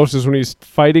me the most is when he's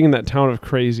fighting in that town of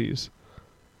crazies.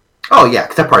 Oh, yeah,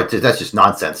 because that part, that's just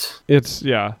nonsense.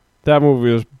 That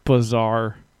movie was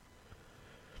bizarre.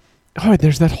 Oh,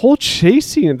 there's that whole chase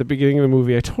scene at the beginning of the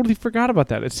movie. I totally forgot about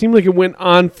that. It seemed like it went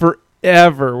on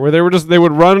forever, where they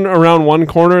would run around one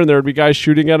corner and there would be guys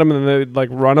shooting at them, and then they'd like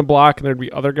run a block and there'd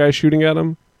be other guys shooting at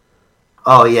them.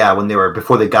 Oh, yeah,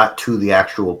 before they got to the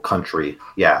actual country.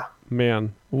 Yeah.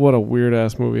 Man, what a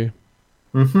weird-ass movie.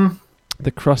 Mm-hmm.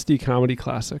 The Krusty comedy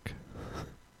classic.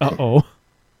 Uh-oh.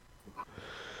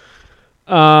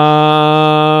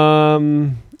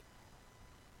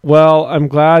 Well, I'm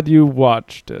glad you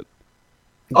watched it.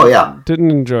 Oh, yeah.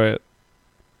 Didn't enjoy it.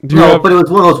 But it was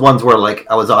one of those ones where, like,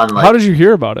 I was on, like... How did you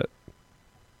hear about it?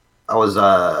 I was,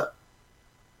 I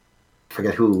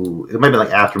forget who... It might have been, like,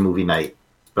 after movie night.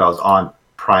 But I was on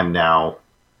Prime Now.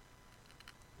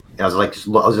 And I was like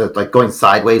going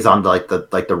sideways on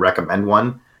the recommend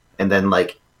one, and then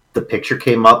like the picture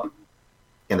came up,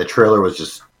 and the trailer was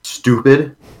just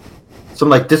stupid. So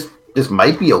I'm like, this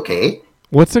might be okay.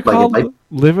 What's it called?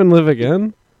 Live and Live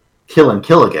Again? Kill and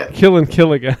Kill Again. Kill and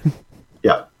Kill Again.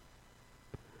 Yeah.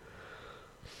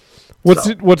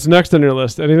 What's next on your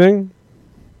list? Anything?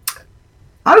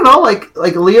 I don't know. Like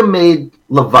Liam made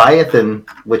Leviathan,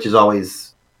 which is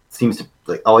always seems to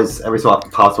like always every so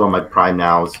often pops on my Prime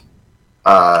Nows.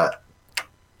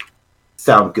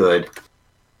 Sound good.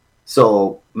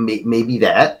 So maybe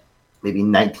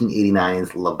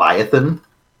 1989's Leviathan.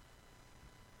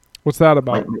 What's that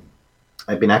about?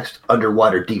 Might be next.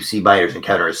 Underwater deep sea miners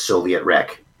encounter a Soviet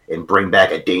wreck and bring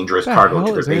back a dangerous cargo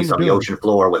to their base on the ocean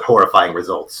floor with horrifying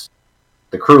results.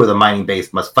 The crew of the mining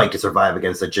base must fight to survive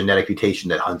against a genetic mutation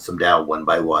that hunts them down one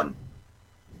by one.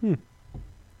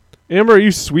 Amber, are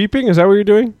you sweeping? Is that what you're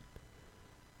doing?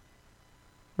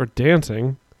 Or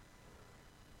dancing?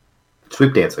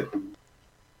 Sweep dancing.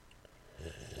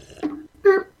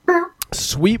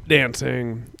 Sweep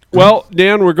dancing. Well,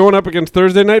 Dan, we're going up against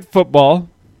Thursday Night Football.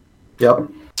 Yep.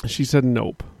 She said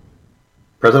nope.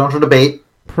 Presidential debate,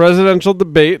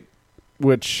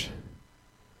 which...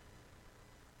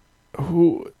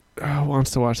 Who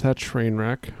wants to watch that train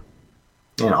wreck?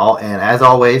 And as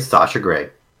always, Sasha Grey.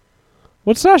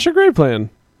 What's Sasha Grey playing?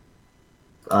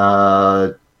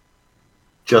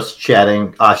 Just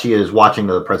chatting. She is watching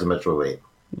the presidential debate.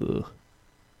 Ugh.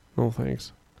 No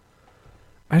thanks.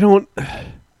 I don't...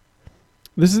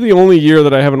 This is the only year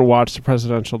that I haven't watched a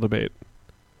presidential debate.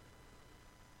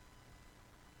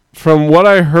 From what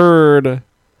I heard,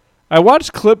 I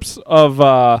watched clips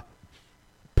of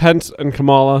Pence and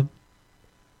Kamala.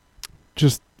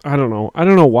 Just, I don't know. I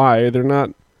don't know why. They're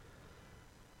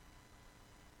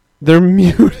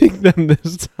muting them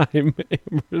this time,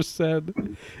 Amber said.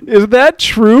 Is that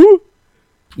true?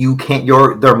 You can't,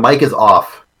 their mic is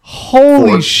off.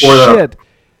 Holy shit.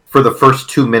 For the first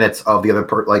 2 minutes of the other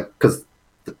part, because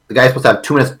the guy's supposed to have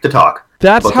 2 minutes to talk.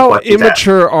 That's how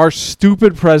immature our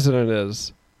stupid president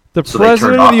is. The So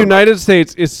president of the United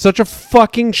States is such a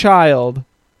fucking child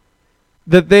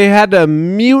that they had to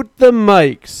mute the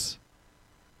mics.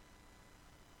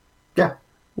 Yeah.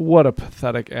 What a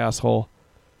pathetic asshole.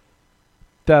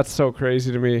 That's so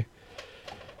crazy to me.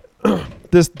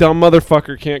 This dumb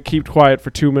motherfucker can't keep quiet for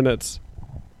 2 minutes.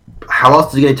 How else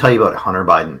is he going to tell you about Hunter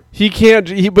Biden? He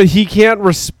can't, but he can't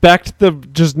respect the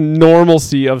just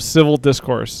normalcy of civil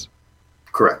discourse.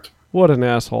 Correct. What an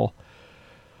asshole.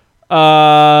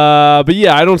 But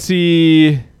yeah, I don't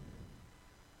see...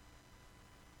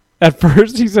 At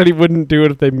first, he said he wouldn't do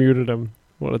it if they muted him.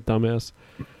 What a dumbass.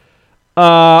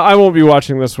 I won't be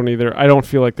watching this one either. I don't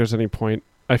feel like there's any point.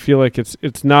 I feel like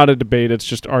it's not a debate. It's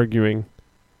just arguing.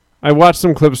 I watched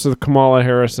some clips of Kamala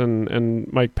Harris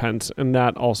and Mike Pence, and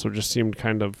that also just seemed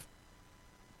kind of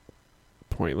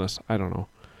pointless. I don't know.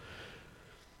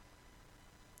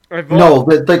 No,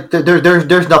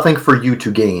 there's nothing for you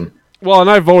to gain. Well, and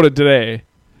I voted today.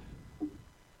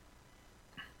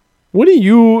 When are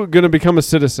you going to become a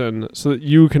citizen so that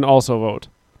you can also vote?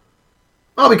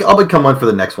 I'll become one for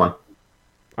the next one.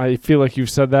 I feel like you've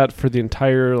said that for the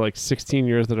entire 16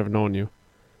 years that I've known you.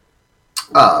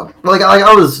 I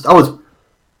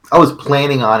was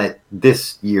planning on it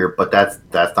this year, but that's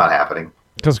not happening.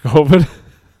 Because COVID.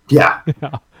 Yeah.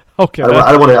 Yeah. Okay.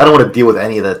 I don't want to deal with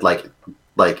any of that like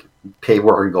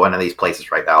paperwork going to these places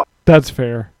right now. That's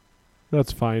fair.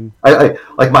 That's fine. I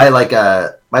my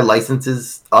license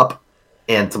is up,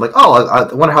 and so I'm like,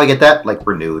 I wonder how I get that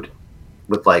renewed.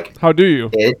 With how do you?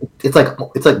 It's like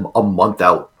a month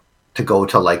out to go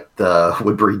to the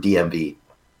Woodbury DMV.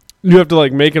 You have to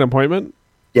make an appointment.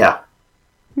 Yeah.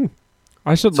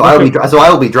 I should. So I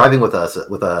will be driving with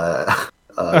a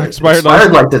expired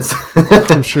license.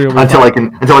 I'm sure you'll be until I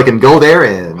can go there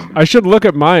and. I should look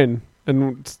at mine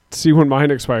and see when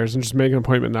mine expires and just make an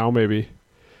appointment now, maybe.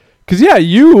 Because yeah,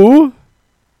 you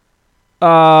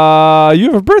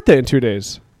have a birthday in 2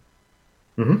 days.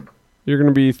 Mm-hmm. You're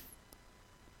gonna be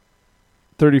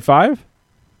 35.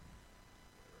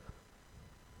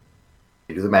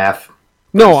 You do the math.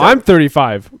 No, I'm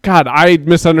 35. God, I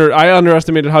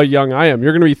underestimated how young I am.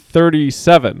 You're going to be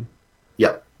 37.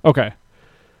 Yep. Okay.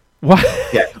 Why?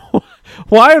 Yeah.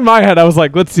 Why in my head I was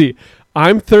like, let's see.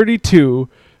 I'm 32,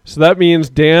 so that means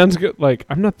Dan's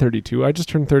I'm not 32. I just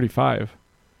turned 35.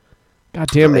 God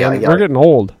damn, man, we're getting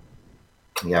old.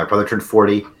 Yeah, my brother turned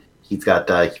 40. He's got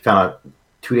he found out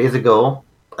 2 days ago.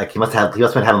 He must have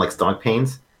been having stomach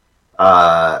pains. He's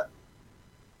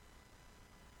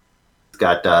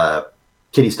got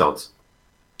kidney stones.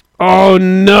 Oh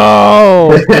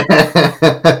no!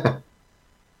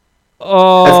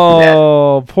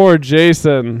 Oh, poor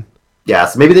Jason. Yeah,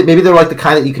 so maybe they're like the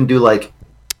kind that you can do like.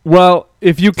 Well,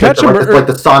 if you catch them, like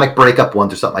the Sonic breakup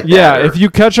ones or something like that. Yeah, if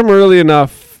you catch them early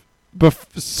enough,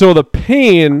 so the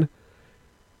pain,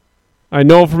 I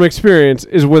know from experience,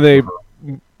 is when they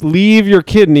leave your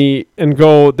kidney and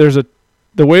go.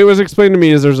 The way it was explained to me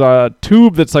is there's a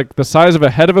tube that's like the size of a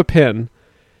head of a pin,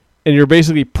 and you're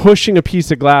basically pushing a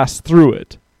piece of glass through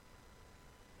it,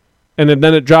 and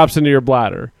then it drops into your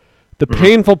bladder. The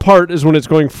painful part is when it's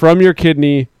going from your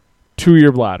kidney to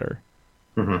your bladder.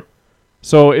 Mm-hmm.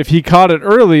 So if he caught it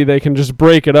early, they can just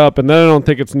break it up, and then I don't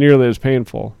think it's nearly as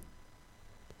painful.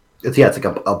 It's like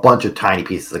a bunch of tiny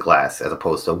pieces of glass as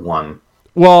opposed to one.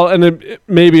 Well, and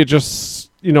maybe it just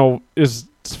is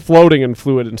floating in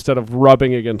fluid instead of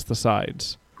rubbing against the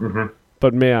sides. Mm-hmm.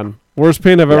 But man, worst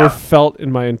pain I've ever felt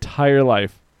in my entire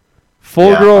life.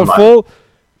 Full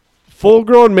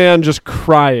grown man just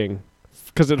crying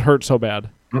because it hurt so bad.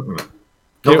 Mm-mm.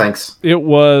 No thanks. It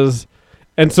was,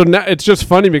 and so now it's just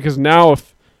funny because now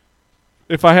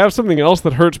if I have something else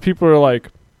that hurts, people are like,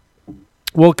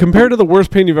 "Well, compared to the worst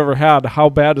pain you've ever had, how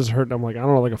bad does it hurt?" And I'm like, I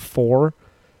don't know, like a 4,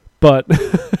 but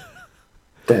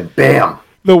then bam.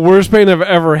 The worst pain I've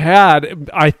ever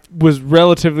had, I was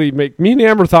relatively... Me and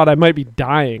Amber thought I might be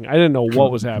dying. I didn't know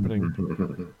what was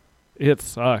happening. It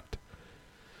sucked.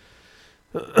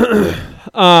 Yeah,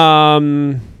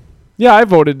 I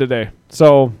voted today.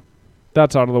 So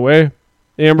that's out of the way.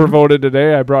 Amber voted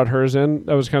today. I brought hers in.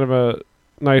 That was kind of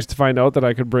nice to find out that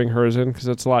I could bring hers in because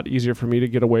it's a lot easier for me to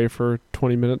get away for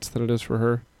 20 minutes than it is for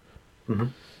her. Mm-hmm.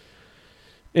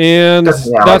 And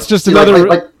that's just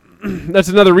another... That's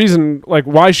another reason, like,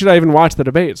 why should I even watch the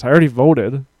debates? I already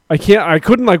voted. I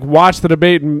couldn't, like, watch the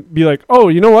debate and be like, oh,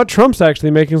 you know what? Trump's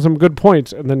actually making some good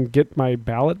points, and then get my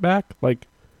ballot back. Like,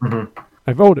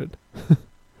 I voted.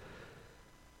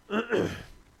 What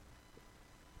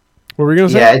were we going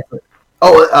to say?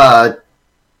 Yeah.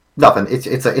 Nothing.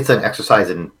 It's an exercise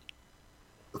in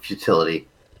futility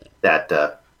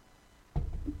that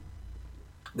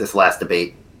this last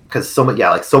debate, because so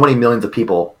many millions of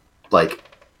people, like,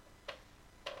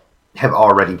 have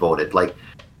already voted. Like,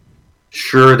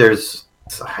 sure,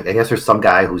 I guess there's some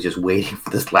guy who's just waiting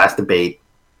for this last debate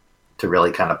to really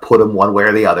kind of put him one way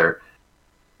or the other.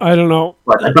 I don't know,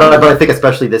 but I think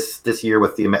especially this year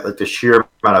with the sheer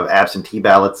amount of absentee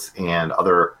ballots and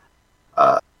other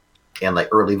and like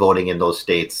early voting in those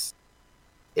states,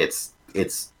 it's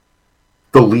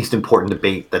the least important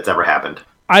debate that's ever happened.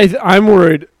 I'm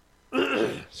worried.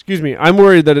 Excuse me. I'm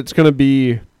worried that it's going to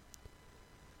be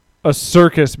a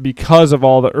circus because of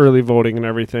all the early voting and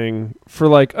everything for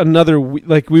like another week.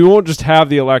 Like, we won't just have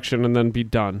the election and then be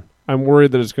done. I'm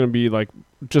worried that it's going to be like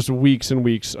just weeks and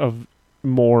weeks of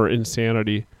more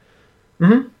insanity.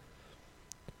 Mm-hmm.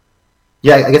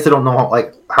 Yeah, I guess I don't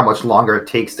know how much longer it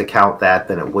takes to count that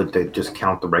than it would to just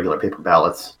count the regular paper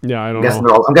ballots. Yeah, I don't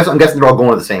know. I'm guessing they're all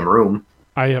going to the same room.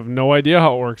 I have no idea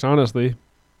how it works, honestly.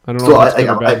 I don't know. So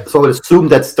I would assume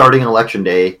that starting election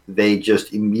day, they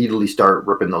just immediately start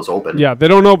ripping those open. Yeah, they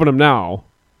don't open them now.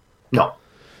 No.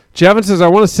 Javin says, I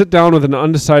want to sit down with an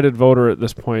undecided voter at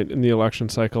this point in the election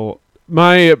cycle.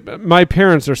 My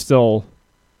parents are still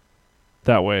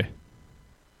that way.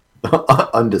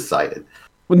 Undecided.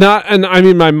 And I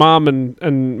mean my mom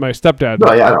and my stepdad.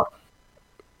 No, yeah,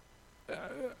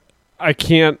 I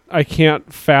know. I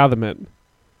can't fathom it.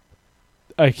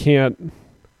 I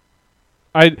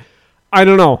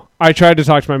don't know. I tried to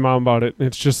talk to my mom about it, and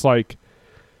it's just like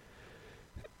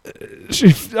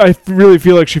I really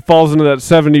feel like she falls into that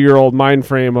 70-year-old mind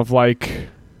frame of like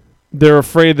they're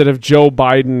afraid that if Joe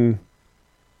Biden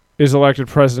is elected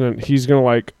president, he's going to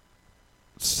like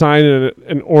sign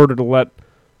an order to let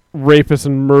rapists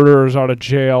and murderers out of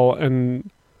jail, and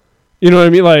you know what I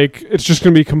mean? Like, it's just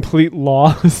going to be complete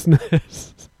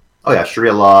lawlessness. Oh yeah,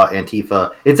 Sharia law,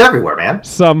 Antifa, it's everywhere, man.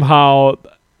 Somehow,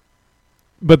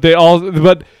 but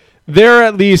they're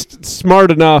at least smart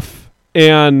enough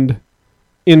and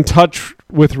in touch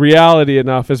with reality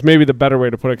enough is maybe the better way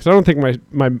to put it. Because I don't think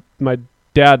my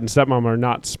dad and stepmom are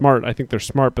not smart. I think they're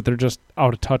smart, but they're just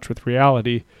out of touch with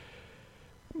reality.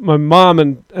 My mom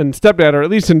and stepdad are at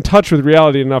least in touch with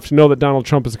reality enough to know that Donald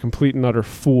Trump is a complete and utter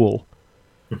fool.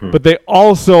 Mm-hmm. But they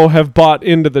also have bought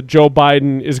into that Joe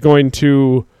Biden is going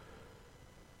to...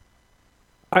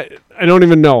 I don't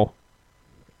even know.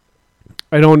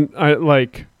 I don't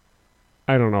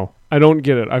know. I don't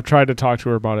get it. I've tried to talk to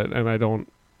her about it, and I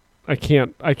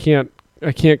can't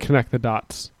connect the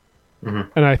dots. Mm-hmm.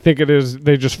 And I think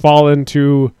they just fall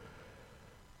into,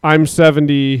 I'm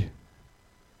 70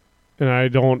 and I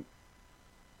don't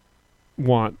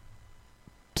want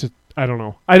to. I don't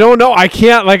know. I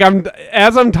can't. Like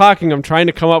as I'm talking, I'm trying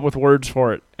to come up with words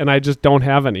for it, and I just don't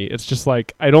have any. It's just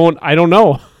like I don't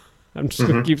know. I'm just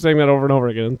gonna keep saying that over and over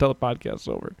again until the podcast's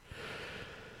over.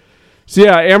 So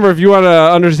yeah, Amber, if you want to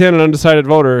understand an undecided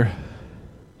voter,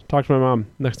 talk to my mom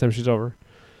next time she's over.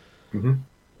 Mm-hmm.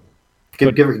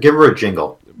 Give her a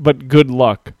jingle. But good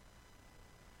luck.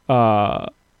 I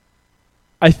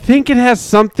think it has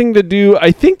something to do.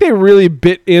 I think they really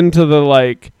bit into the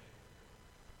like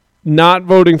not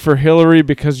voting for Hillary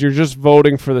because you're just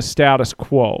voting for the status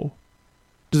quo.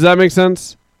 Does that make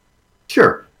sense?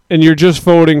 Sure. And you're just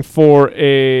voting for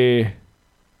a...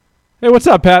 Hey, what's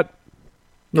up, Pat?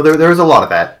 No, there's a lot of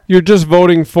that. You're just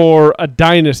voting for a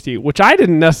dynasty, which I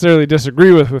didn't necessarily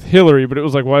disagree with Hillary, but it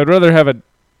was like, well, I'd rather have a...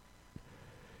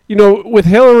 You know, with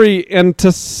Hillary and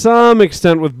to some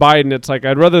extent with Biden, it's like,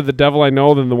 I'd rather the devil I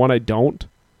know than the one I don't.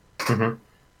 Mm-hmm.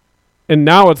 And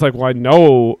now it's like, well, I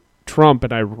know Trump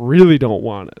and I really don't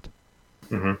want it.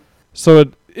 Mm-hmm. So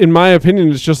in my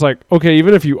opinion, it's just like, okay,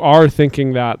 even if you are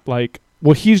thinking that, like,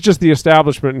 well, he's just the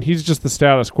establishment and he's just the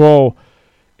status quo.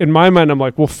 In my mind, I'm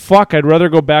like, well, fuck, I'd rather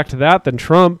go back to that than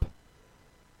Trump.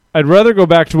 I'd rather go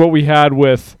back to what we had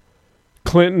with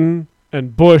Clinton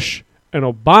and Bush and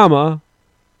Obama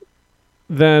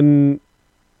than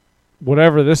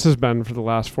whatever this has been for the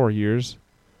last 4 years.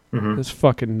 Mm-hmm. This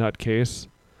fucking nutcase.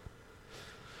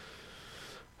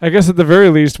 I guess at the very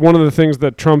least, one of the things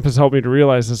that Trump has helped me to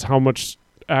realize is how much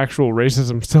actual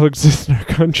racism still exists in our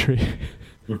country.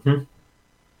 Mm-hmm.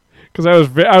 Because I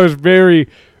was very,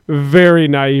 very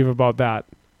naive about that.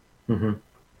 Mm-hmm.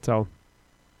 So,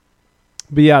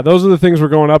 but yeah, those are the things we're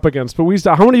going up against. But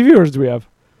how many viewers do we have?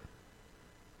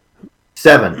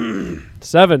 7.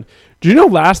 7. Do you know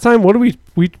last time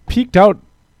we peaked out?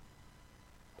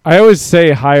 I always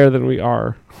say higher than we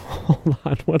are. Hold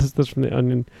on, what is this from The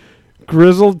Onion?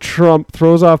 Grizzled Trump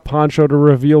throws off poncho to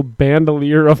reveal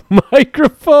bandolier of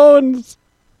microphones.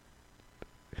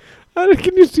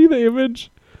 Can you see the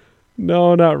image?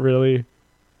 No, not really.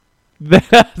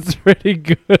 That's pretty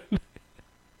good.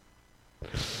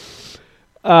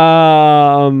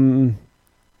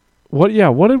 What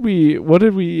did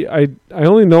we I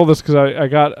only know this because I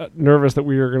got nervous that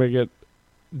we were going to get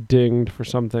dinged for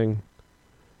something.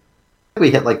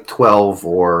 We hit like 12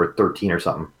 or 13 or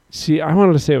something. See, I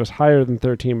wanted to say it was higher than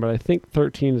 13, but I think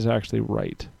 13 is actually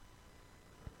right.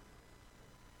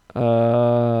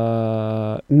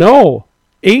 No,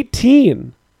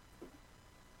 18.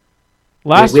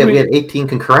 Last week we had 18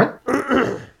 concurrent?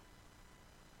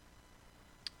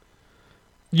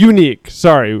 Unique.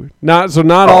 Sorry. Not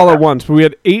all at once, but we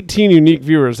had 18 unique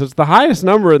viewers. It's the highest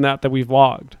number in that we've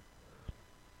logged.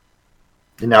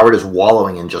 And now we're just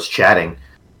wallowing and just chatting.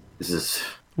 This is...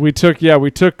 We took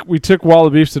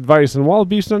Wallabeef's advice, and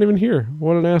Wallabeef's not even here.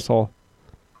 What an asshole.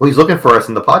 Well, he's looking for us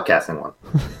in the podcasting one.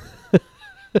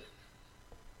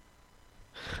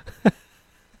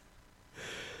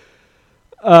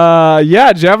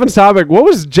 Javin's topic. What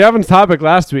was Javin's topic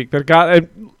last week? That got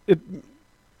it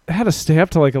had to stay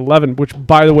up to like 11, which,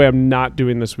 by the way, I'm not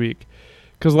doing this week.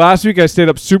 Because last week I stayed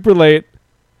up super late,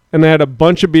 and I had a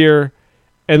bunch of beer,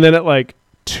 and then at like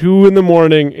 2 in the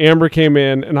morning, Amber came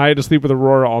in, and I had to sleep with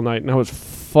Aurora all night, and I was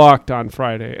fucked on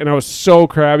Friday. And I was so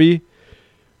crabby.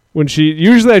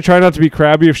 Usually I try not to be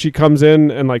crabby if she comes in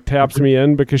and like taps me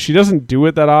in, because she doesn't do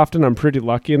it that often. I'm pretty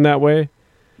lucky in that way.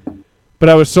 But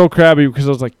I was so crabby because I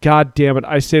was like, God damn it,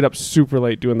 I stayed up super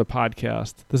late doing the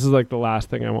podcast. This is like the last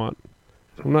thing I want.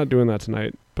 I'm not doing that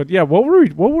tonight. But yeah, what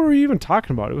were we even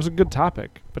talking about? It was a good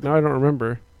topic, but now I don't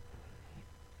remember.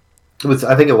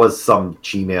 I think it was some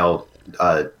Gmail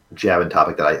Javin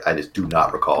topic that I just do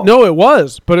not recall. No, it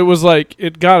was, but it was like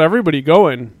it got everybody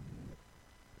going.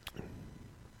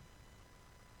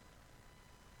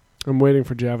 I'm waiting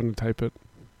for Javin to type it.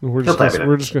 We're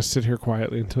just gonna sit here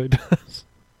quietly until he does.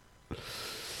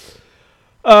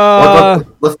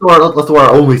 Let's do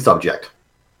our only subject.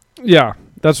 Yeah,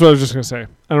 that's what I was just gonna say.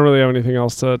 I don't really have anything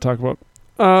else to talk about.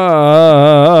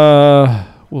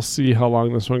 We'll see how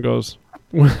long this one goes.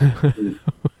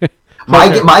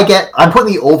 My get. I'm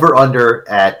putting the over under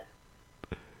at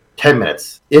 10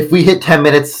 minutes. If we hit 10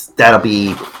 minutes, that'll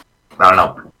be. I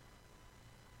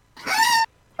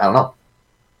don't know.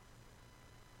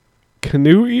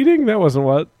 Canoe eating? That wasn't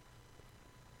what.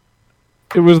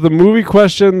 It was the movie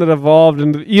question that evolved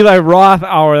into the Eli Roth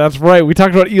hour. That's right. We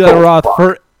talked about Eli Roth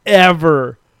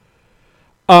forever.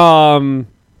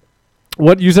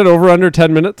 What you said, over under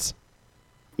 10 minutes?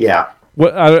 Yeah.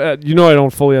 What I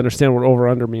don't fully understand what over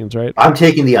under means, right? I'm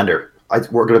taking the under.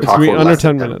 We're going to talk for under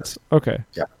 10 minutes. Okay.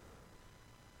 Yeah.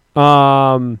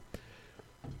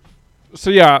 So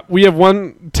yeah, we have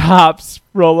one tops.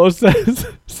 Rolo says.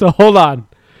 So hold on.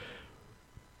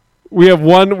 We have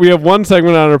one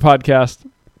segment on our podcast.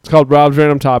 It's called Rob's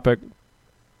Random Topic.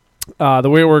 The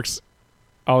way it works,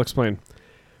 I'll explain.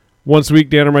 Once a week,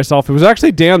 Dan or myself. It was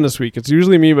actually Dan this week. It's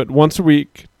usually me, but once a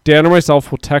week, Dan or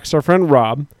myself will text our friend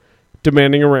Rob,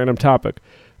 demanding a random topic.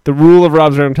 The rule of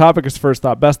Rob's Random Topic is first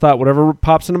thought, best thought. Whatever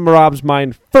pops into Rob's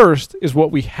mind first is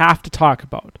what we have to talk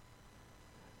about.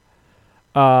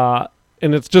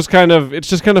 And it's just kind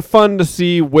of fun to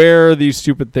see where these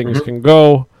stupid things can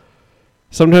go.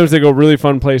 Sometimes they go really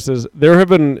fun places. There have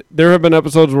been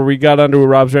episodes where we got onto a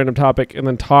Rob's Random Topic and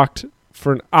then talked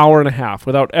for an hour and a half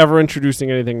without ever introducing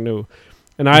anything new.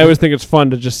 And I always think it's fun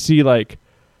to just see, like,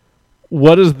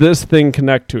 what does this thing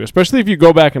connect to? Especially if you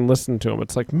go back and listen to them.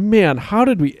 It's like, man, how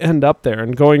did we end up there?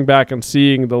 And going back and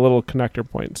seeing the little connector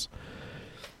points.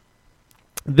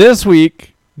 This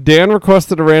week, Dan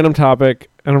requested a random topic,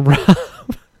 and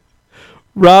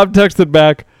Rob texted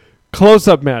back,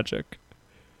 close-up magic.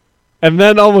 And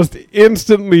then almost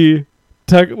instantly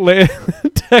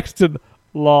texted,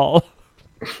 lol.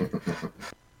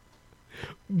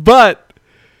 But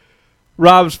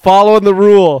Rob's following the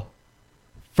rule.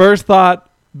 First thought,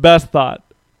 best thought.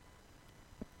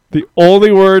 The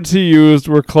only words he used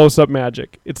were close-up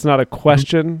magic. It's not a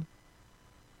question,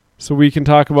 so we can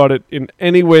talk about it in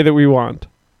any way that we want.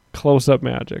 Close-up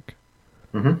magic.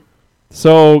 Mm-hmm.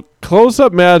 So,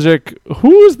 close-up magic,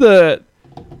 who was the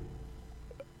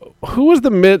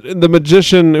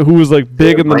magician who was like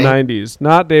big in the 90s?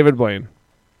 Not David Blaine.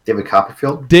 David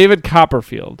Copperfield? David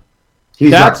Copperfield.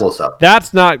 He's not close-up.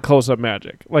 That's not close-up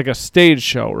magic. Like a stage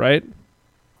show, right?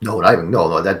 No, not even.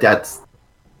 No. That's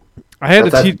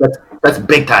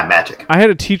big time magic. I had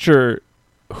a teacher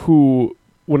who,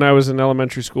 when I was in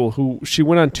elementary school, she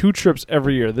went on 2 trips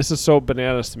every year. This is so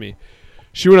bananas to me.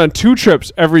 She went on 2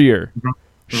 trips every year. Mm-hmm.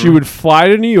 She would fly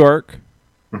to New York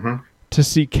to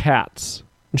see Cats.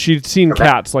 And she'd seen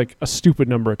Cats like a stupid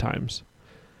number of times.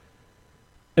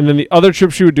 And then the other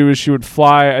trip she would do is she would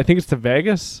fly, I think it's to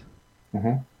Vegas,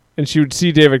 and she would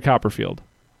see David Copperfield.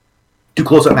 Do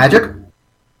close-up magic?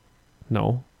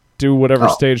 No. Do whatever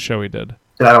stage show he did.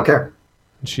 Then I don't care.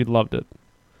 And she loved it.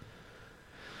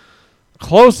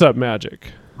 Close-up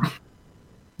magic.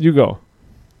 You go.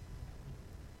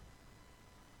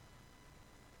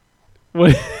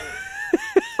 What?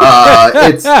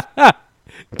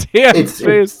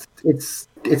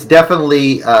 It's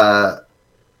definitely a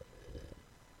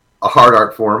hard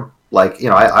art form. Like,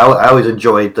 I always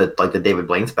enjoyed the David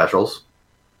Blaine specials.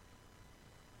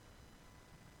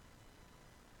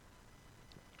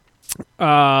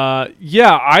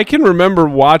 Yeah, I can remember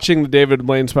watching the David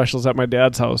Blaine specials at my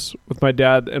dad's house with my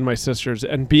dad and my sisters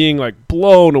and being like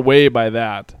blown away by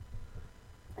that.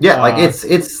 Yeah, like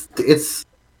it's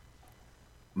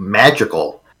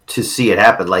magical to see it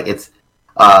happen. Like it's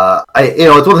it's one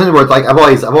of the things where it's like I've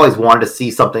always wanted to see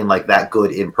something like that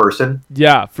good in person.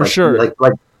 Yeah, for sure.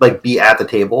 Like be at the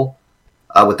table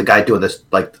with the guy doing this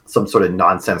like some sort of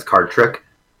nonsense card trick.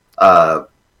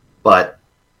 But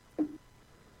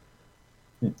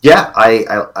yeah,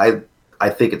 I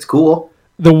think it's cool.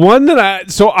 The one that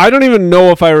I don't even know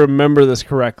if I remember this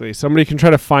correctly. Somebody can try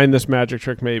to find this magic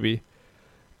trick maybe.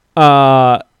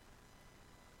 Was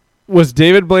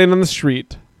David Blaine on the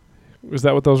street? Was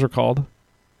that what those were called?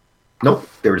 Nope.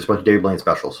 They were just a bunch of David Blaine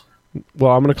specials.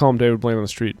 Well, I'm going to call him David Blaine on the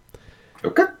street.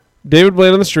 Okay. David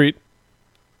Blaine on the street.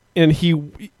 And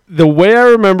the way I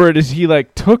remember it is he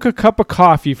like took a cup of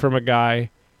coffee from a guy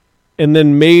and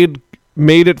then made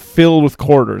it filled with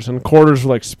quarters, and quarters were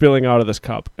like spilling out of this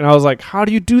cup. And I was like, how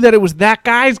do you do that? It was that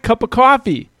guy's cup of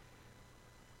coffee.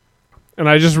 And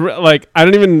I just I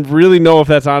don't even really know if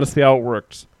that's honestly how it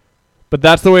works. But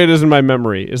that's the way it is in my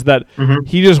memory, is that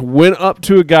he just went up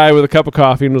to a guy with a cup of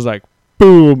coffee and was like,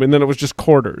 boom, and then it was just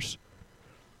quarters.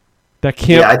 That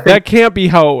can't be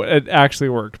how it actually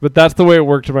worked, but that's the way it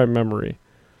worked in my memory.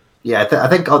 Yeah, I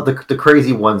think the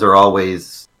crazy ones are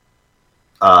always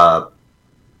like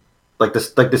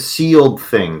the sealed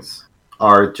things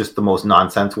are just the most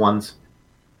nonsense ones,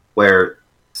 where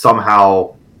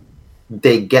somehow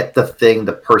they get the thing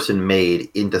the person made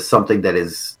into something that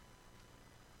is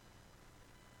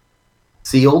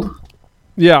sealed.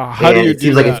 Yeah, how do you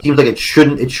do that? It seems like it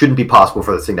shouldn't be possible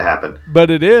for this thing to happen.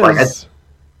 But it is. Like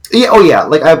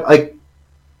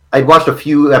I'd watched a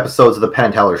few episodes of the Penn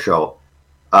and Teller show,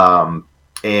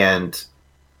 and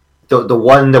the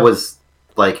one that was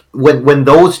like when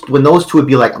those two would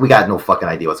be like, we got no fucking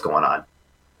idea what's going on.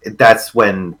 That's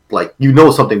when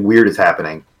something weird is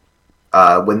happening.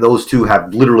 When those two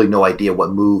have literally no idea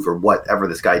what move or whatever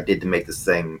this guy did to make this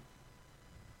thing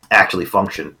actually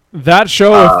function. That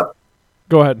show.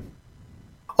 Go ahead.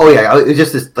 Oh yeah, it was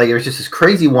just this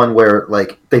crazy one where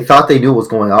like they thought they knew what was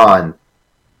going on,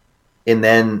 and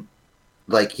then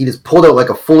like he just pulled out like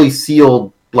a fully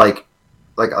sealed like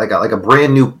a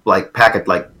brand new like packet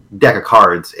like deck of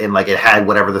cards, and like it had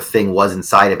whatever the thing was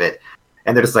inside of it,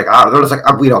 and they're just like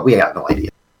we got no idea,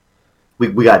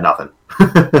 we got nothing.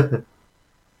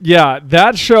 Yeah,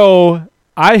 that show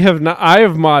I have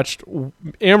watched.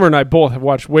 Amber and I both have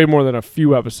watched way more than a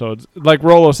few episodes. Like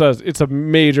Rolo says, it's a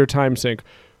major time sink.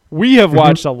 We have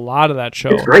watched a lot of that show.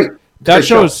 It's great. That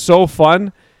show is so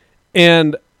fun,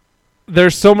 and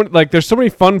there's so many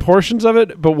fun portions of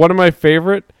it. But one of my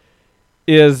favorite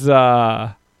is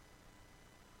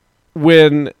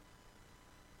when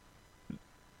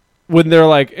they're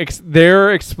like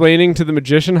they're explaining to the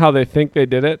magician how they think they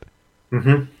did it.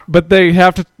 Mm-hmm. But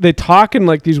they talk in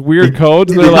like these weird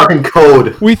codes. And they're like, in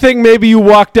code. We think maybe you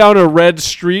walk down a red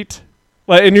street,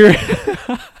 like, and you're.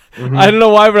 Mm-hmm. I don't know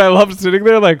why, but I love sitting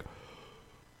there like,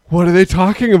 what are they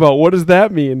talking about? What does that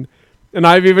mean? And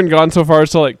I've even gone so far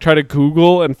as to like try to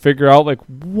Google and figure out like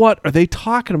what are they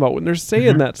talking about when they're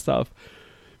saying that stuff.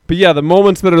 But yeah, the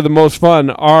moments that are the most fun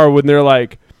are when they're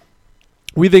like,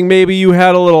 we think maybe you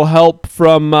had a little help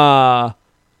from I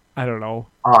don't know,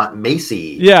 Aunt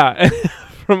Macy. Yeah,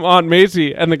 from Aunt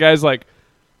Macy, and the guy's like,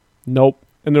 nope,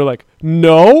 and they're like,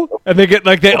 no, and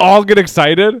they all get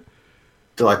excited.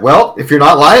 They're like, well, if you're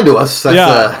not lying to us,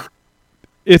 that's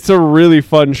it's a really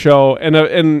fun show,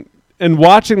 and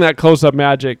watching that close-up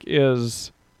magic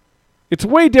it's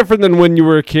way different than when you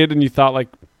were a kid and you thought like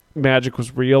magic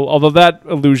was real. Although that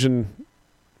illusion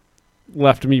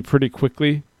left me pretty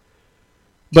quickly.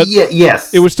 But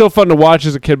yes, it was still fun to watch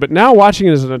as a kid. But now watching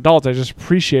it as an adult, I just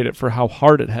appreciate it for how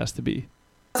hard it has to be.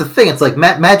 That's the thing. It's like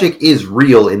magic is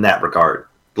real in that regard.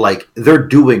 Like they're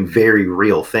doing very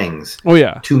real things. Oh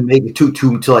yeah. To make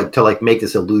to make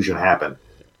this illusion happen.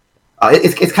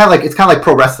 It's kind of like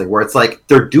pro wrestling, where it's like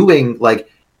they're doing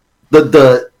like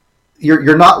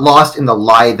you're not lost in the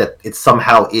lie that it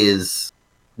somehow is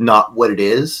not what it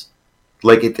is.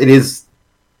 Like it is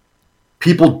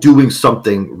people doing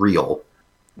something real.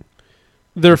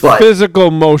 Their physical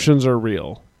motions are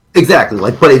real.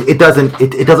 Exactly. But it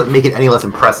doesn't make it any less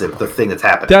impressive, the thing that's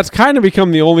happening. That's kind of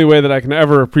become the only way that I can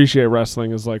ever appreciate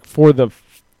wrestling is like for the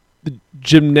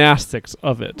gymnastics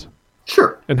of it.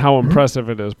 Sure. And how impressive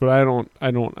it is. But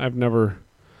I've never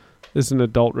as an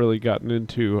adult really gotten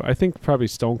into. I think probably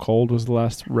Stone Cold was the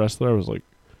last wrestler I was like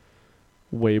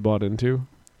way bought into.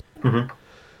 Mm-hmm.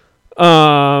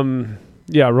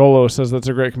 Yeah, Rolo says that's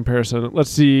a great comparison. Let's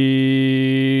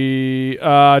see.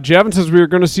 Javin says we were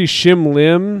going to see Shin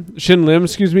Lim,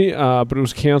 but it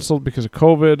was canceled because of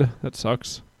COVID. That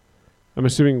sucks. I'm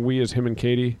assuming we is him and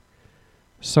Katie.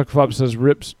 Suckflop says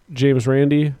rips James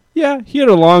Randi. Yeah, he had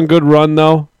a long, good run,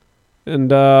 though.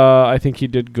 And I think he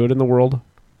did good in the world.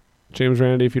 James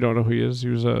Randi, if you don't know who he is, he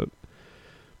was a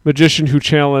magician who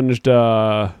challenged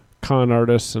con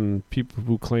artists and people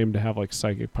who claimed to have like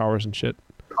psychic powers and shit.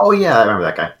 Oh yeah, I remember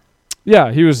that guy.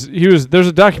 Yeah, he was. There's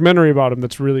a documentary about him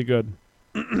that's really good.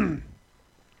 Jeff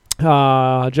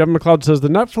McLeod says the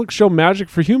Netflix show Magic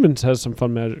for Humans has some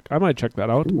fun magic. I might check that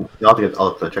out. Ooh, I'll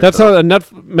have to check that's how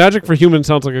Magic for Humans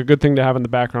sounds like a good thing to have in the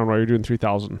background while you're doing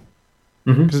 3000.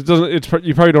 Because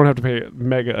you probably don't have to pay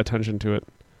mega attention to it.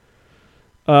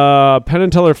 Penn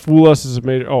and Teller Fool Us is a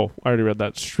major. Oh, I already read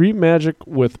that. Street Magic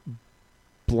with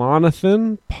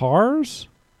Blonathan Pars.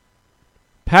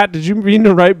 Pat, did you mean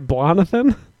to write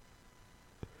Blonathan?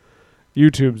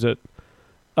 YouTube's it.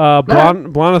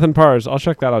 Blonathan Pars. I'll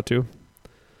check that out too.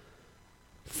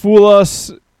 Fool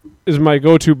Us is my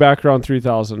go-to background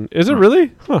 3000. Is it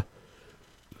really? Huh.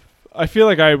 I feel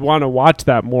like I want to watch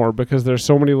that more because there's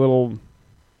so many little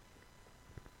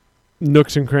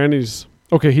nooks and crannies.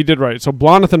 Okay, he did right. So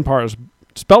Blonathan Pars.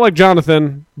 Spelled like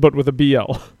Jonathan, but with a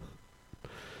BL.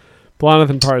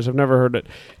 Blonathan Pars. I've never heard it.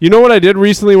 You know what I did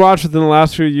recently watch within the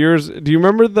last few years? Do you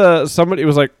remember it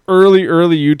was like early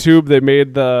YouTube. They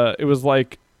made it was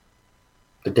like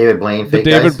the David Blaine fake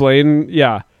David guys? Blaine,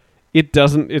 yeah.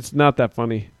 It's not that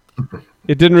funny.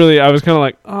 It didn't really, I was kind of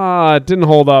like, it didn't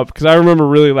hold up because I remember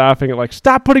really laughing at like,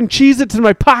 stop putting Cheez-Its in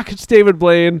my pockets, David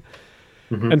Blaine,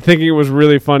 and thinking it was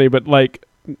really funny. But like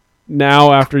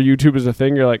now after YouTube is a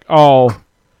thing, you're like, oh,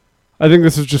 I think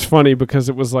this is just funny because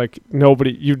it was like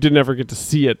you didn't ever get to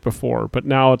see it before, but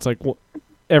now it's like, well,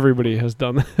 everybody has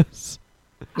done this.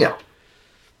 Yeah.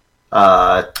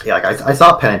 Like I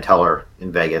saw Penn and Teller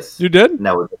in Vegas. You did? And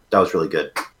that was really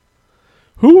good.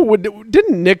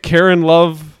 Didn't Nick Cannon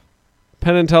love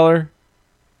Penn and Teller?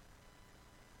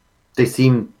 They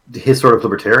seem his sort of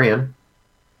libertarian.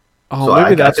 Oh, So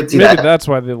maybe I could see maybe that. that's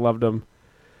why they loved him.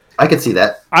 I could see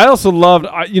that. I also loved.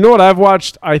 You know what I've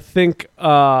watched? I think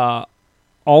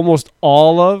almost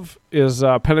all of is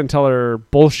Penn and Teller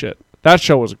Bullshit. That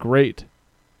show was great.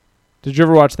 Did you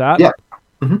ever watch that? Yeah.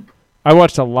 Mm-hmm. I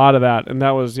watched a lot of that, and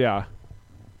that was that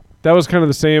was kind of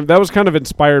the same. That was kind of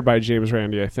inspired by James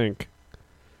Randi, I think.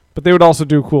 But they would also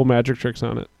do cool magic tricks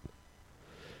on it.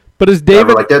 But is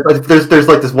David Like there's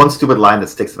like this one stupid line that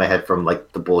sticks in my head from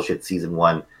like the Bullshit season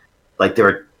 1. Like they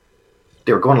were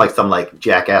going to like some like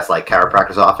jackass like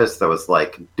chiropractor's office that was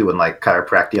like doing like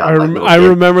chiropractic on like I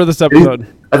remember this episode.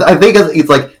 I think it's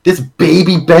like this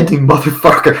baby bending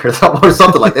motherfucker or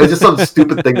something like that. It was just some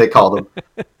stupid thing they called him.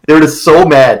 They were just so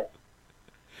mad.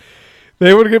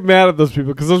 They would get mad at those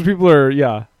people because those people are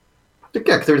Yeah,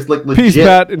 because they're just like legit. Peace,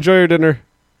 Pat. Enjoy your dinner.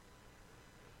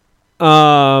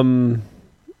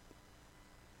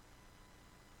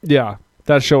 Yeah,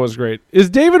 that show was great. Is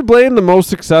David Blaine the most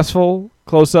successful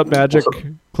close-up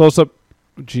magician?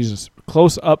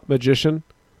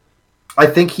 I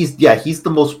think he's the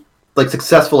most like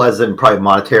successful as in probably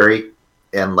monetary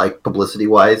and like publicity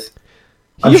wise.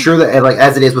 I'm sure that and, like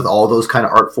as it is with all those kind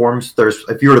of art forms, there's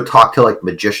if you were to talk to like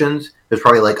magicians, there's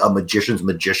probably like a magician's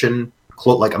magician,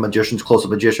 like a magician's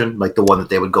close-up magician, like the one that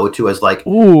they would go to as like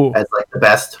the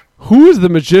best. Who is the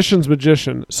magician's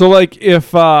magician? So like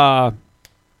if I'm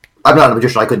not a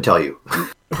magician, I couldn't tell you.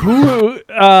 who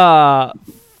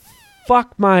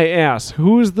fuck my ass.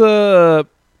 Who's the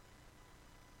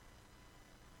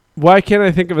why can't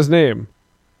I think of his name?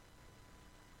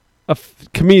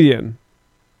 Comedian.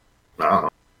 I don't know.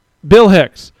 Bill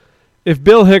Hicks. If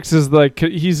Bill Hicks is like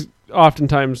he's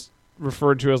oftentimes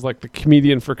referred to as like the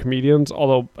comedian for comedians,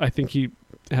 although I think he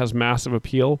has massive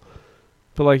appeal.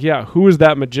 But like, yeah, who is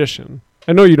that magician?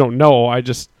 I know you don't know. I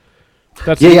just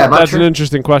that's an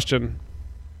interesting question.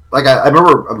 Like I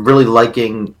remember really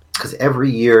liking because every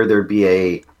year there'd be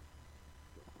a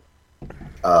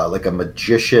like a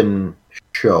magician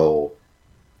show.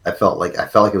 I felt like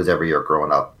it was every year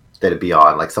growing up. That'd be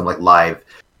on like some like live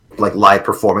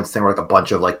performance thing where like a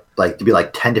bunch of like to be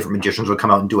like 10 different magicians would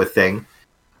come out and do a thing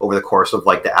over the course of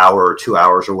like the hour or 2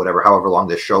 hours or whatever, however long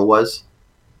this show was.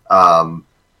 I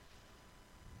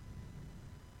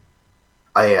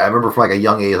remember from like a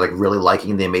young age, like really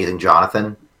liking The Amazing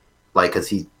Jonathan, like because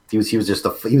he was just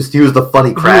he was the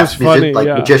funny craftsman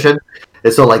magician,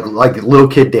 and so like little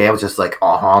kid Dan was just like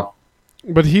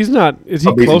But he's not. Is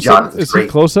he close up? Is he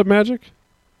close up magic?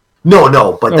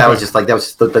 No, but that was just like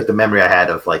the memory I had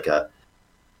of like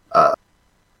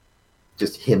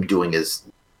just him doing his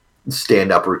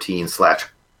stand up routine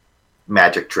 /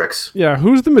 magic tricks. Yeah,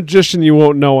 who's the magician you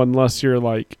won't know unless you're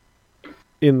like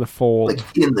in the fold,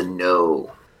 like in the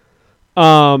know.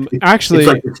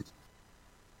 Actually,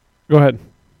 go ahead.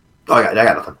 Oh, I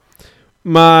got nothing.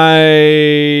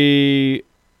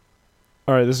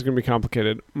 All right, this is gonna be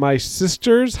complicated. My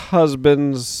sister's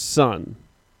husband's son.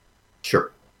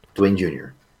 Sure, Dwayne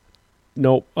Jr.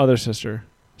 Nope, other sister.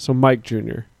 So Mike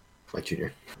Jr. Mike Jr.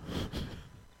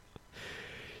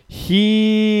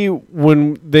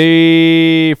 When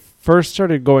they first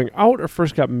started going out or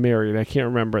first got married, I can't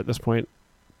remember at this point.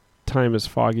 Time is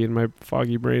foggy in my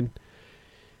foggy brain.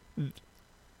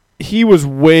 He was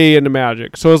way into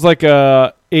magic. So it was like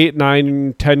a 8,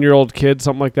 9, 10-year-old kid,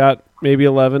 something like that. Maybe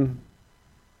 11,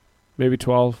 maybe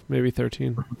 12, maybe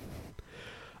 13.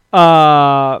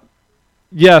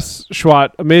 Yes,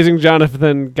 Schwat. Amazing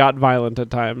Jonathan got violent at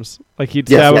times. Like he'd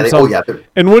stab himself.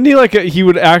 And wouldn't he he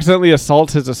would accidentally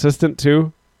assault his assistant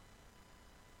too?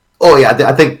 Oh yeah,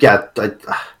 I think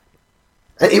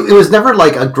It was never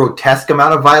like a grotesque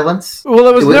amount of violence. Well,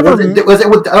 it was never. I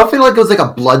don't feel like it was like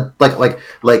a blood it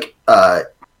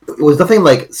was nothing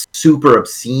like super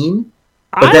obscene.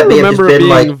 But I remember it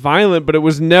being violent, but it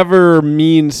was never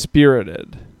mean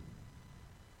spirited.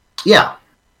 Yeah.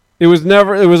 It was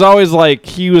never. It was always like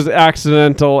he was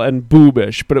accidental and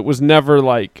boobish, but it was never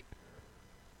like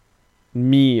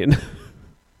mean.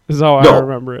 Is how I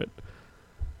remember it.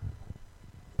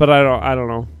 But I don't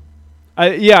know.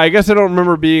 I guess I don't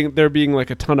remember there being like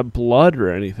a ton of blood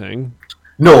or anything.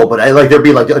 No, but there'd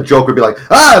be like a joke would be like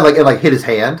and hit his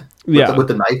hand with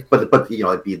the knife, but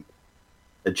it'd be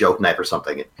a joke knife or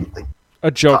something. A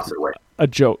joke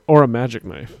or a magic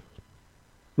knife.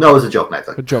 No, it was a joke knife.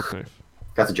 A joke knife.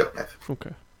 That's a joke knife.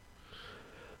 Okay.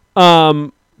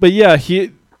 But yeah,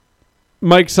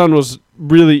 Mike's son was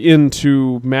really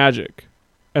into magic,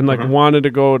 and wanted to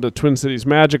go to Twin Cities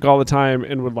Magic all the time,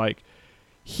 and would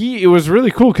it was really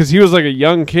cool because he was like a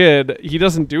young kid. He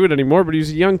doesn't do it anymore, but he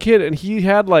was a young kid, and he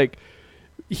had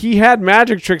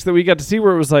magic tricks that we got to see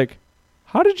where it was like,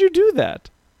 how did you do that?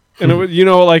 And it was,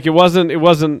 it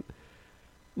wasn't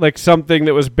like something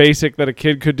that was basic that a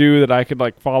kid could do that I could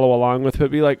like follow along with,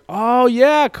 but be like, oh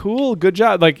yeah, cool, good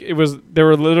job. Like there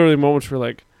were literally moments where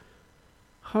like,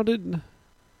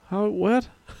 what?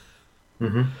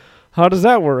 Mm-hmm. How does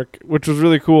that work? Which was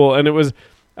really cool. And it was,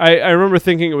 I remember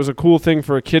thinking it was a cool thing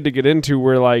for a kid to get into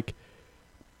where like,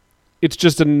 it's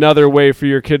just another way for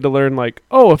your kid to learn like,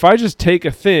 oh, if I just take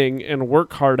a thing and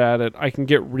work hard at it, I can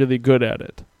get really good at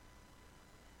it.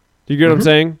 Do you get what I'm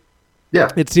saying? Yeah.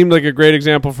 It seemed like a great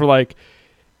example for like,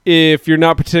 if you're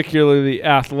not particularly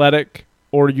athletic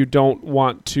or you don't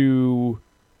want to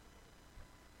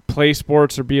play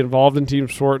sports or be involved in team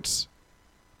sports,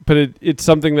 but it's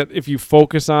something that if you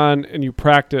focus on and you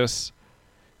practice,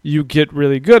 you get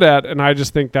really good at. And I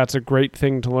just think that's a great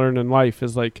thing to learn in life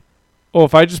is like, oh,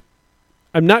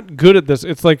 I'm not good at this.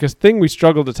 It's like a thing we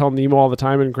struggle to tell Nemo all the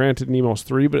time, and granted Nemo's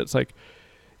 3, but it's like,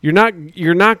 you're not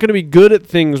going to be good at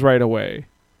things right away.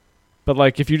 But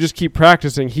like if you just keep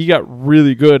practicing, he got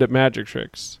really good at magic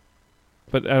tricks.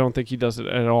 But I don't think he does it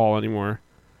at all anymore.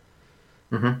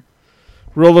 Mm-hmm.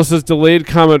 Rolo says delayed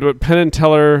comment, but Penn and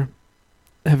Teller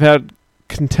have had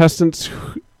contestants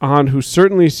on who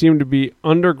certainly seem to be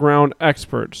underground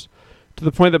experts, to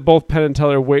the point that both Penn and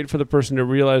Teller wait for the person to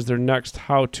realize their next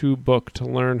how-to book to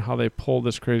learn how they pull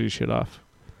this crazy shit off.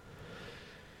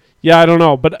 Yeah, I don't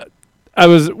know, but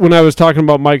when I was talking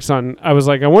about Mike's son, I was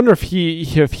like, I wonder if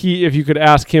you could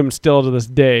ask him still to this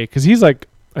day, because he's like,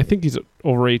 I think he's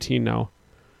over 18 now.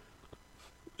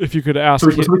 If you could ask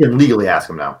him, we can legally ask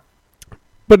him now.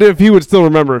 But if he would still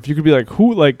remember, if you could be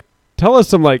like, tell us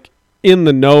some like in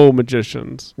the know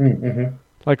magicians,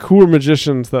 like who are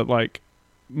magicians that like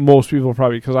most people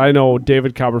probably, because I know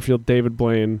David Copperfield, David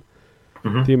Blaine,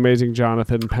 the Amazing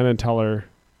Jonathan, Penn and Teller.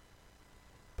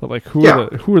 But like who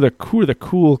are the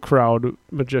cool crowd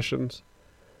magicians?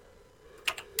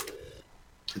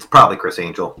 It's probably Chris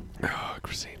Angel. Oh,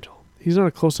 Chris Angel. He's not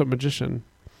a close-up magician.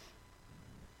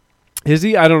 Is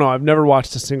he? I don't know. I've never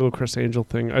watched a single Chris Angel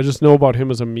thing. I just know about him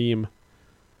as a meme.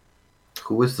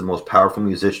 Who is the most powerful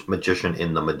magician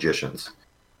in The Magicians?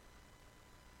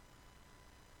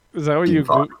 Is that what you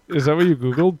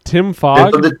Googled? Tim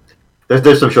Fogg?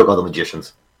 There's some show called The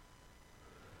Magicians.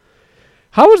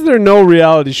 How is there no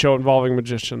reality show involving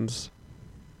magicians?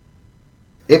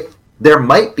 If there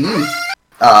might be,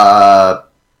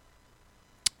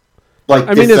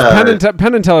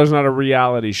 Penn and Teller's not a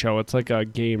reality show. It's like a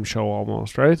game show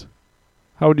almost, right?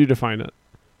 How would you define it?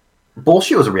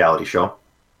 Bullshit was a reality show.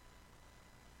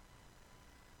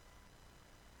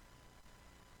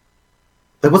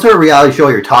 Like, what's a reality show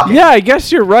you're talking? Yeah, I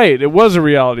guess you're right. It was a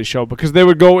reality show because they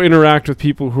would go interact with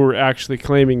people who were actually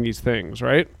claiming these things,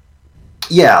 right?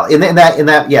 Yeah, in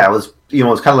that, yeah, it was,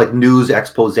 it's kind of like news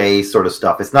expose sort of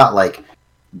stuff. It's not like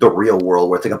the real world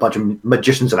where it's like a bunch of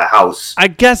magicians in a house. I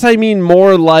guess I mean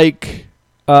more like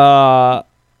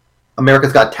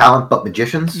America's Got Talent, but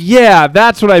magicians. Yeah,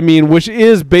 that's what I mean, which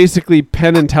is basically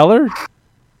Penn and Teller.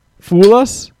 Fool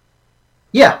Us.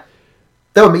 Yeah.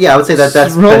 I would say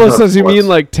that's... Rolo says you mean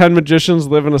like 10 magicians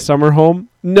live in a summer home?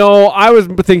 No, I was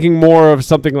thinking more of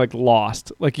something like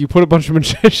Lost. Like you put a bunch of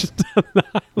magicians on the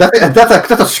island. That's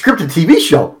a scripted TV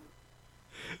show.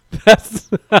 That's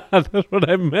what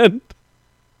I meant.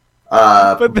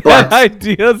 But that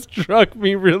idea struck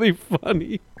me really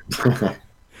funny.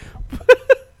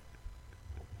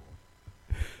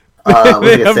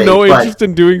 They have no interest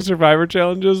in doing Survivor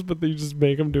challenges, but they just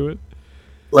make them do it.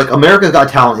 Like, America's Got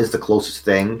Talent is the closest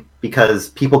thing because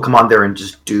people come on there and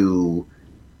just do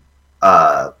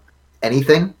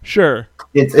anything. Sure.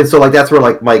 And so, like, that's where,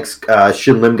 like, Mike's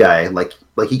Shin Lim guy, like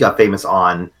he got famous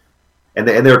on. And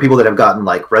there are people that have gotten,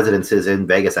 like, residences in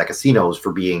Vegas at casinos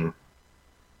for being...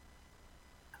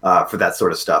 for that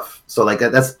sort of stuff. So, like,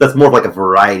 that's more of, like, a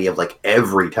variety of, like,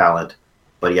 every talent.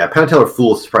 But, yeah, Penn and Teller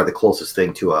Fools is probably the closest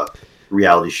thing to a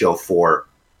reality show for...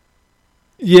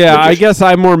 Yeah, magicians. I guess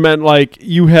I more meant like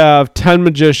you have 10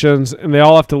 magicians and they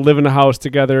all have to live in a house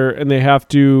together and they have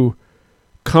to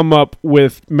come up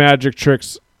with magic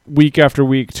tricks week after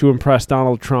week to impress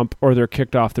Donald Trump or they're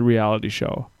kicked off the reality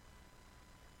show.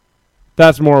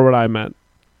 That's more what I meant.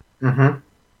 Mm-hmm.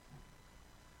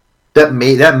 That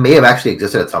may have actually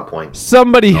existed at some point.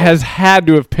 Somebody has had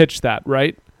to have pitched that,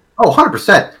 right? Oh,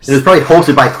 100%. It was probably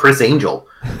hosted by Chris Angel.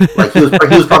 Like, he was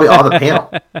probably on the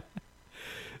panel.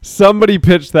 Somebody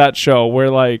pitched that show where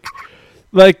you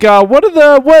guys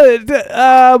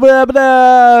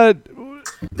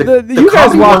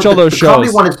watch all those shows. The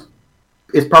comedy one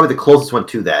is probably the closest one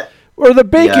to that. Or the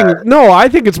baking. Yeah. No, I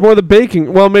think it's more the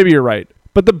baking. Well, maybe you're right.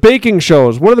 But the baking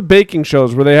shows. What are the baking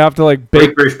shows where they have to like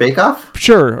bake? British Bake Off?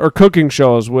 Sure. Or cooking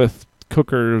shows with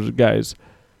cookers guys.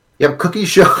 Yep, cookie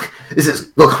show. This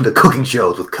is welcome to Cooking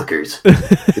Shows with Cookers.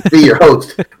 Be your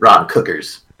host, Ron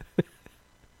Cookers.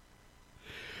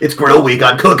 It's Grill Week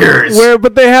on Cookers.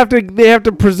 But they have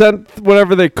to present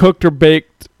whatever they cooked or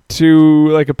baked to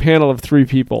like a panel of 3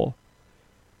 people.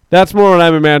 That's more what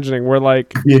I'm imagining. Where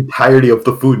like the entirety of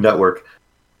the Food Network.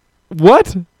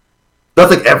 What?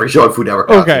 That's like every show on Food Network.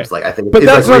 Okay, like, I think but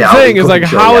that's like what I'm saying is like,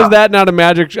 show, how is that not a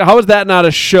magic? How is that not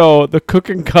a show? The Cook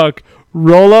and Cuck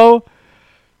Rolo.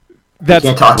 That's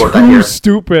can't talk about that too here.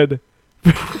 stupid.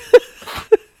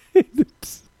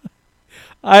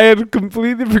 I had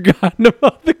completely forgotten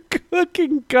about the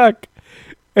Cooking Cuck,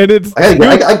 and it's I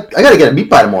gotta get a meat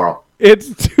pie tomorrow.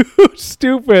 It's too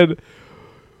stupid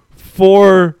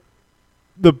for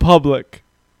the public.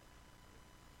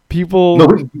 People. No,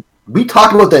 we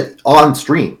talked about that on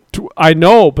stream. I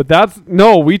know, but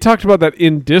we talked about that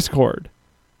in Discord.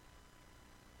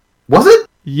 Was it?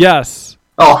 Yes.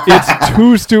 Oh, It's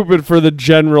too stupid for the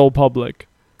general public.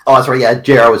 Oh, that's right. Yeah,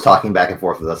 JR was talking back and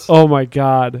forth with us. Oh my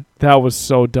god, that was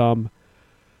so dumb.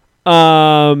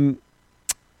 But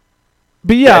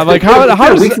yeah, like how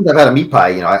does weeks since I've had a meat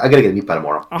pie, I gotta get a meat pie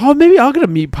tomorrow. Oh, maybe I'll get a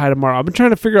meat pie tomorrow. I've been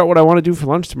trying to figure out what I want to do for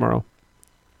lunch tomorrow.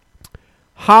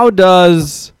 How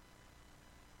does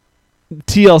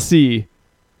TLC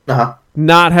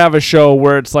not have a show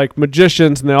where it's like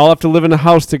magicians and they all have to live in a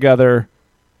house together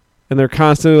and they're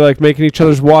constantly like making each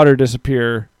other's water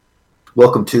disappear?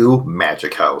 Welcome to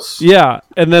Magic House. Yeah,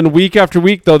 and then week after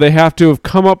week, though, they have to have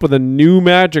come up with a new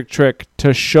magic trick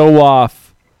to show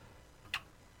off.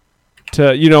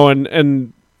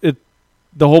 And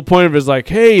the whole point of it is like,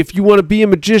 hey, if you want to be a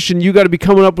magician, you got to be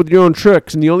coming up with your own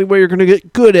tricks, and the only way you're going to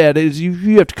get good at it is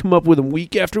you have to come up with them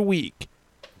week after week.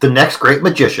 The Next Great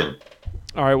Magician.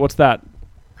 All right, what's that?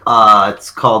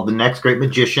 It's called The Next Great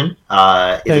Magician.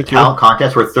 It's a talent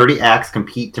contest where 30 acts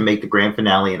compete to make the grand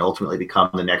finale and ultimately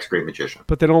become the next great magician.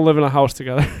 But they don't live in a house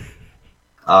together.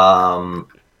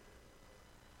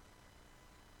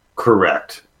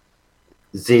 Correct.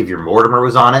 Xavier Mortimer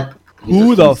was on it.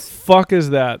 Who the fuck is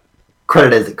that?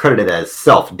 Credited as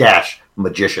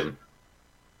self-magician.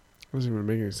 Doesn't even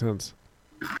make any sense.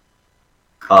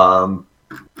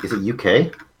 Is it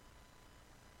UK?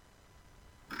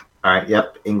 All right,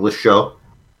 yep, English show.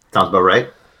 Sounds about right.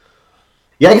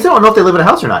 Yeah, I guess I don't know if they live in a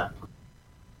house or not.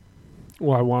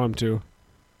 Well, I want them to.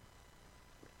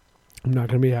 I'm not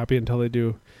going to be happy until they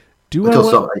do. Do I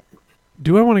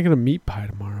want to get a meat pie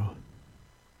tomorrow?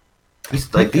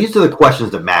 These are the questions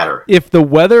that matter. If the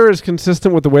weather is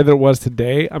consistent with the way that it was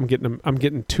today, I'm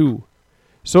getting 2.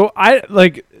 So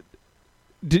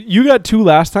you got 2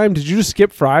 last time. Did you just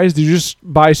skip fries? Did you just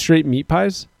buy straight meat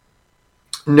pies?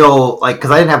 No, because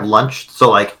I didn't have lunch,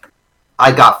 so I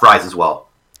got fries as well.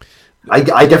 I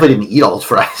definitely didn't eat all those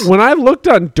fries. When I looked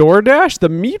on DoorDash, the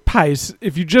meat pies,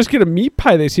 if you just get a meat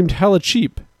pie, they seemed hella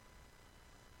cheap.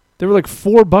 They were like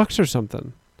 $4 or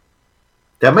something.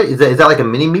 Is that like a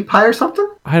mini meat pie or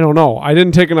something? I don't know. I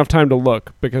didn't take enough time to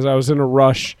look because I was in a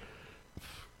rush,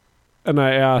 and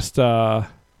I asked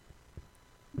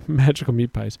Magical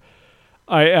Meat Pies.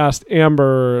 I asked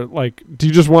Amber, do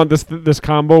you just want this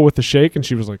combo with the shake? And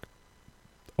she was like,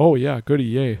 oh, yeah, goody,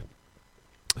 yay.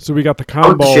 So we got the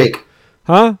combo. Oh, the shake.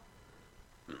 Huh?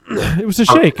 It was a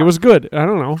shake. It was good. I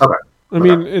don't know. Okay. I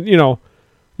mean,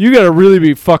 you got to really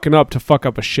be fucking up to fuck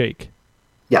up a shake.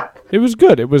 Yeah. It was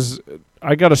good.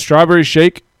 I got a strawberry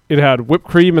shake. It had whipped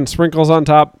cream and sprinkles on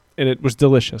top, and it was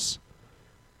delicious.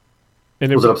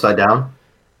 And was it upside down?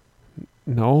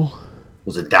 No.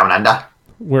 Was it down under?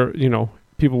 Where,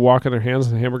 people walk on their hands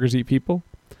and hamburgers eat people?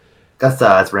 That's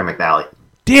Rand McNally.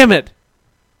 Damn it!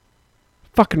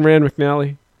 Fucking Rand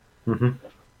McNally. Mm-hmm.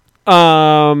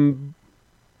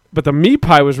 But the meat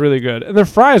pie was really good. And their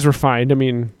fries were fine. I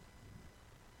mean,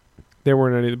 they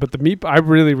weren't any... But the meat pie, I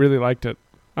really, really liked it.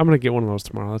 I'm going to get one of those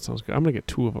tomorrow. That sounds good. I'm going to get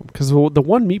 2 of them. Because the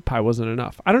one meat pie wasn't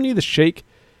enough. I don't need the shake.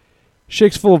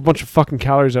 Shake's full of a bunch of fucking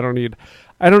calories I don't need.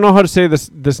 I don't know how to say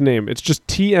this name. It's just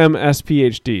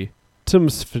TMSPHD. Tim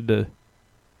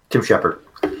Shepard.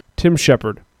 Tim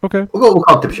Shepard. Okay. We'll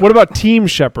call it Tim Shepard. What about Team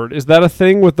Shepard? Is that a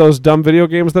thing with those dumb video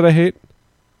games that I hate?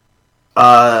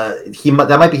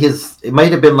 That might be his. It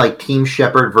might have been like Team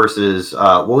Shepard versus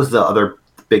what was the other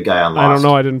big guy on Lost? I don't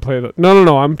know. I didn't play that.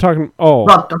 No. I'm talking. Oh,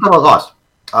 no, I'm talking about Lost.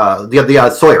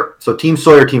 The Sawyer. So Team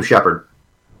Sawyer, Team Shepard.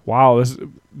 Wow,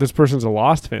 this person's a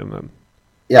Lost fan then.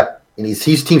 Yeah, and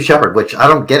he's Team Shepard, which I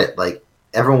don't get it. Like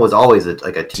everyone was always a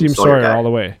Team Sawyer guy. all the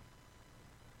way.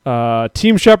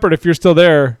 Team Shepard, if you're still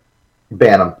there,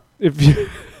 ban him. If you,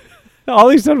 all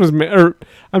he said was,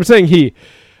 I'm saying he.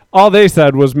 All they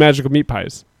said was magical meat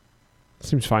pies.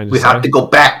 Seems fine. We have to go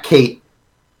back, Kate.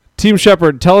 Team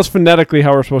Shepherd, tell us phonetically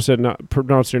how we're supposed to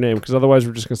pronounce your name, because otherwise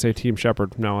we're just going to say Team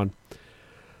Shepherd from now on.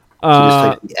 Just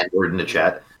type the N-word in the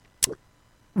chat.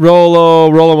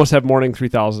 Rollo must have Morning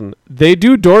 3000. They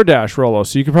do DoorDash, Rollo,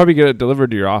 so you can probably get it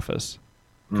delivered to your office.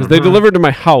 Because they delivered to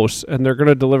my house, and they're going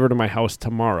to deliver to my house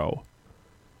tomorrow.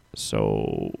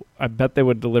 So I bet they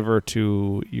would deliver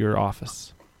to your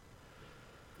office.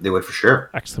 They would for sure.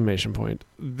 Exclamation point.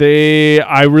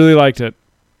 I really liked it.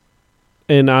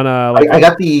 And on a I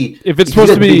got the. If it's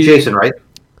supposed to be beef Jason, right?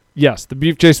 Yes, the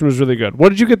beef Jason was really good. What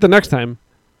did you get the next time?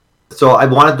 So I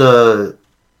wanted the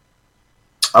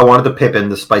Pippin,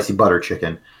 the spicy butter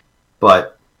chicken,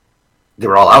 but they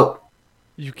were all out.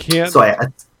 You can't. So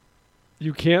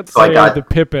you can't say the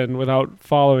Pippin without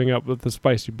following up with the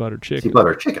spicy butter chicken. Spicy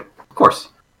butter chicken, of course.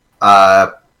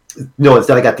 No,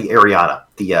 instead I got the Ariana,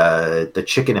 the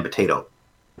chicken and potato.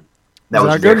 That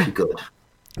was very good.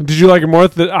 Did you like it more?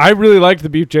 I really liked the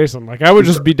beef Jason. Like, I would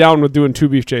just be down with doing 2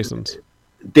 beef Jasons.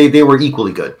 They were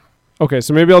equally good. Okay,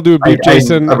 so maybe I'll do a beef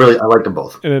Jason. I liked them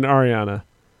both. And an Ariana.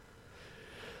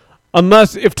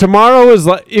 Unless if tomorrow is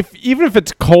even if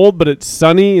it's cold but it's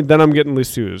sunny, then I'm getting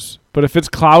Lissus. But if it's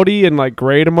cloudy and like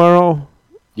gray tomorrow,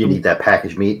 you need that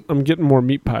packaged meat. I'm getting more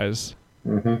meat pies.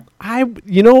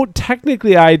 Mm-hmm.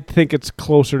 Technically, I think it's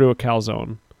closer to a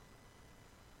calzone.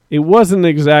 It wasn't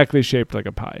exactly shaped like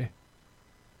a pie.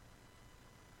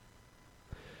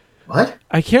 What?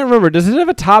 I can't remember. Does it have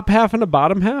a top half and a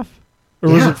bottom half? Or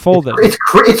was it folded? It's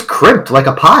crimped like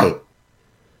a pie.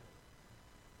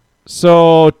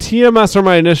 So, TMS are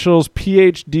my initials.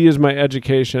 PhD is my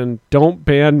education. Don't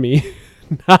ban me.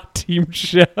 Not Team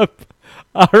Shep.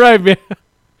 All right, man.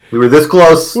 We were this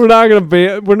close. We're not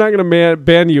gonna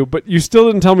ban you, but you still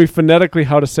didn't tell me phonetically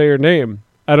how to say your name.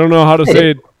 I don't know how to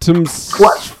say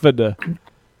Tumsfida.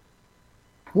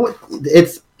 What?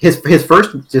 It's his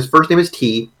first name is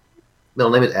T,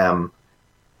 middle name is M,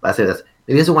 last name is S.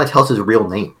 He doesn't want to tell us his real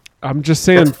name. I'm just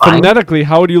saying phonetically.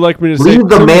 How would you like me to say? Leave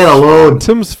the man alone.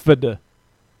 Tumsfida.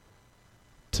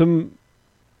 Can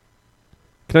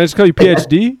I just call you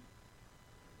PhD?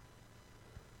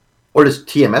 Or just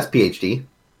TMS PhD?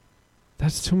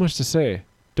 That's too much to say.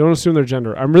 Don't assume their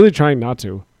gender. I'm really trying not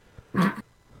to.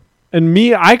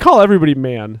 And I call everybody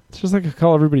man. It's just like I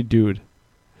call everybody dude.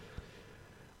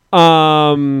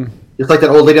 Just like that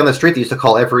old lady on the street that used to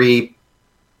call every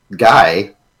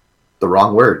guy the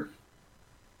wrong word.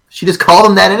 She just called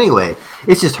him that anyway.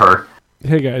 It's just her.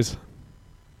 Hey, guys.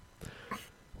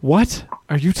 What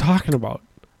are you talking about?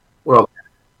 Well,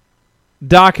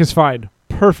 Doc is fine.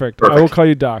 Perfect. I will call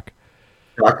you Doc.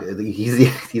 Doc, he's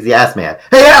the ass man.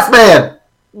 Hey, ass man!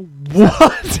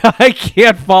 What? I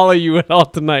can't follow you at all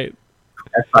tonight.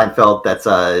 That's Seinfeld. That's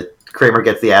Kramer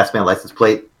gets the ass man license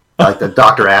plate, like the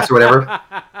Dr. Ass or whatever.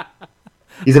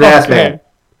 He's an ass man.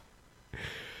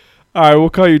 All right, we'll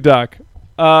call you Doc.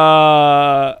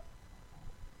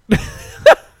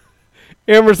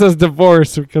 Amber says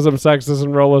divorce because I'm sexist,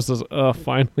 and Rollo says,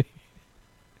 finally.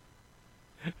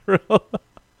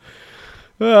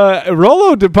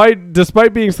 Rollo,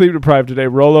 despite being sleep deprived today,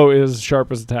 Rollo is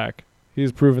sharp as a tack.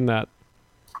 He's proven that.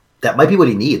 That might be what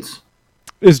he needs.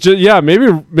 It's just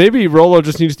maybe Rollo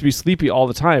just needs to be sleepy all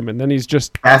the time, and then he's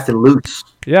just fast and loose.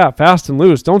 Yeah, fast and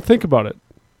loose. Don't think about it.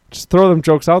 Just throw them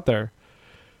jokes out there.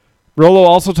 Rollo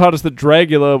also taught us that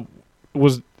Dragula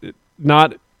was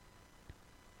not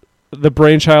the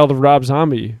brainchild of Rob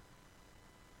Zombie.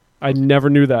 I never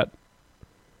knew that.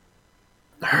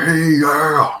 Hey,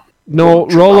 yeah. No,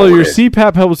 Rollo, your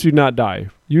CPAP helps you not die.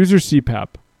 Use your CPAP.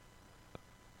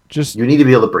 You need to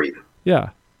be able to breathe.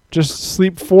 Yeah. Just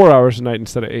sleep 4 hours a night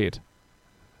instead of 8.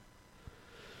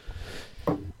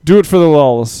 Do it for the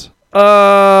lulz.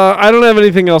 I don't have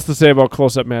anything else to say about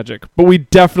close-up magic, but we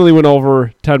definitely went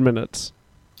over 10 minutes.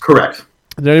 Correct.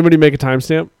 Did anybody make a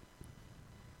timestamp?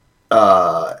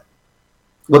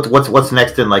 What's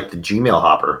next in like the Gmail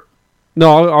hopper?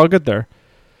 No, I'll get there.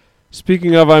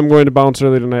 Speaking of, I'm going to bounce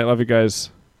early tonight. Love you guys.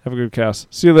 Have a good cast.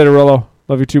 See you later, Rollo.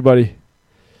 Love you too, buddy.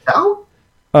 How?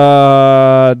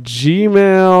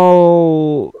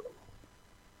 Gmail.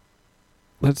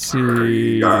 Let's see.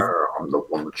 Hey, yeah, I'm the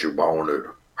one that you wanted.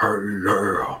 Hey,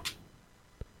 yeah.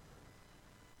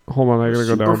 Hold on, I gotta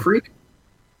go down. Freak?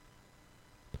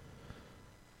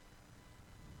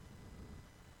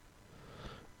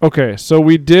 Okay, so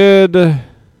we did.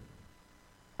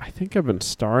 I think I've been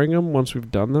starring them once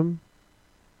we've done them.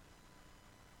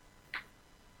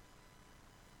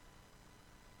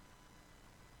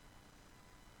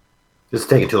 This is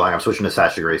taking too long. I'm switching to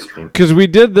Sasha Gray's stream. Because we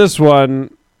did this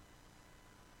one.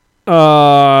 You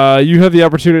have the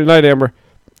opportunity tonight, Amber.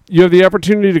 You have the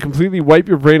opportunity to completely wipe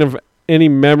your brain of any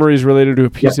memories related to a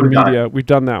piece of we've done media. We've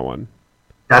done that one.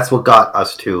 That's what got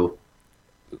us to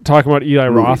Talking about Eli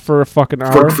Movie. Roth for a fucking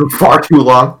hour. for far too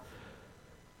long.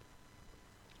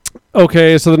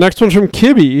 Okay, so the next one's from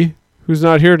Kibby, who's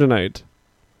not here tonight.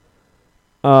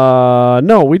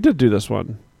 No, we did do this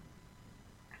one.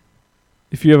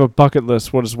 If you have a bucket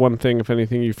list, what is one thing, if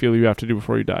anything, you feel you have to do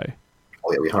before you die?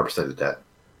 Oh yeah, we 100% did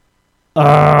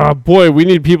that. Boy, we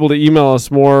need people to email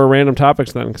us more random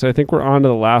topics then, because I think we're on to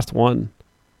the last one.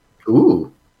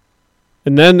 Ooh.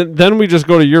 And then we just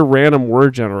go to your random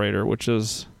word generator, which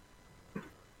is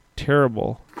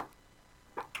terrible.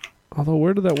 Although,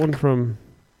 where did that one from?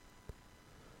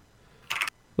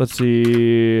 Let's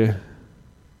see.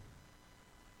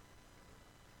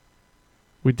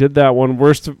 We did that one.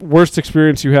 Worst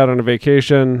experience you had on a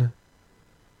vacation.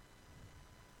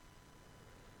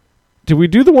 Did we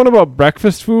do the one about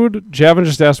breakfast food? Javin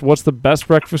just asked, what's the best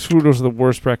breakfast food or was the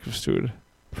worst breakfast food?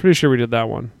 Pretty sure we did that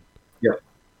one. Yeah.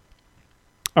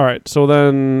 All right, so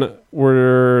then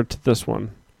we're to this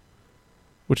one,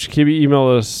 which Kibby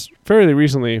emailed us fairly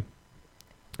recently.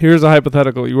 Here's a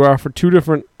hypothetical. You are offered 2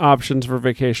 different options for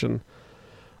vacation.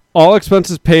 All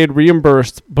expenses paid,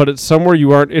 reimbursed, but it's somewhere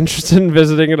you aren't interested in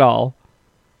visiting at all.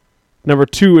 Number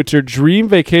 2, it's your dream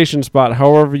vacation spot.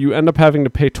 However, you end up having to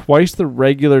pay twice the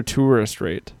regular tourist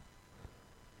rate.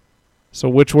 So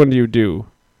which one do you do?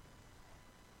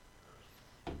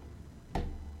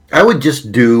 I would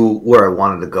just do where I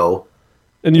wanted to go.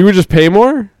 And you would just pay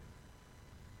more?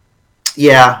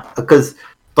 Yeah, because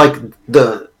like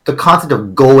the concept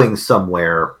of going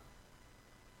somewhere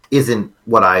isn't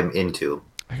what I'm into.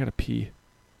 I gotta pee.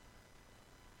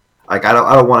 Like I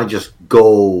don't want to just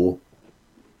go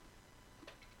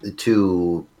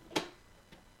to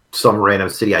some random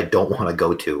city I don't want to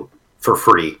go to for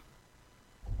free.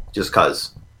 Just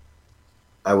cause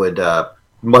I would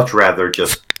much rather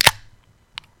just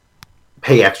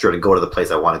pay extra to go to the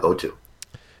place I want to go to.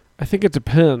 I think it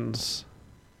depends.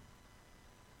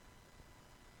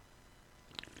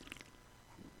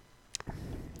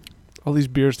 All these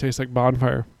beers taste like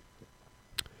Bonfire.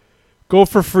 Go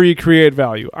for free, create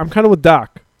value. I'm kind of with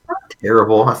Doc.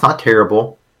 Terrible. That's not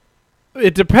terrible.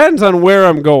 It depends on where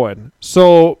I'm going.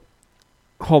 So,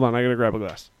 hold on. I gotta grab a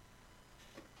glass.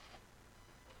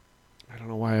 I don't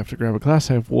know why I have to grab a glass.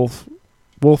 I have Wolf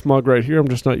mug right here. I'm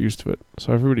just not used to it.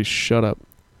 So everybody shut up.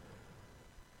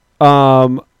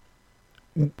 Amber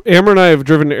and I have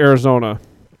driven to Arizona.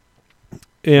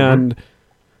 And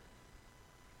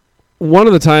one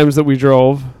of the times that we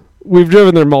drove, we've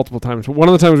driven there multiple times, but one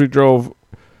of the times we drove,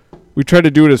 we tried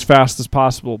to do it as fast as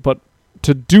possible. But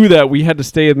to do that, we had to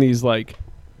stay in these like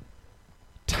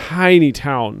tiny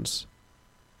towns,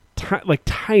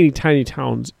 tiny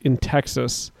towns in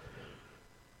Texas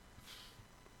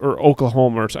or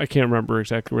Oklahoma, or I can't remember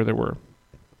exactly where they were.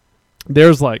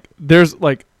 There's like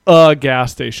a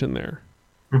gas station there.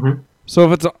 Mm-hmm.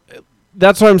 So if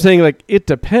that's what I'm saying. Like it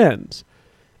depends.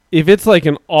 If it's like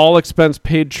an all expense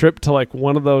paid trip to like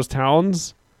one of those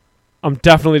towns, I'm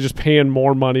definitely just paying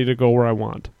more money to go where I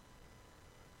want.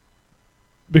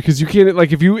 Because you can't,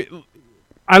 like,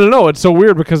 I don't know, it's so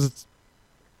weird because it's,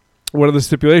 what are the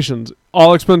stipulations?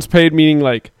 All expense paid meaning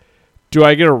like, do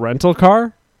I get a rental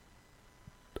car?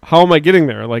 How am I getting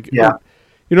there? Like, yeah.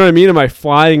 You know what I mean? Am I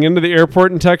flying into the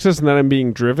airport in Texas and then I'm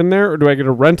being driven there? Or do I get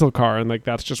a rental car and like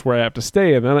that's just where I have to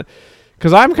stay? And then,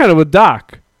 because I'm kind of with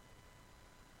Doc.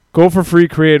 Go for free,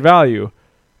 create value.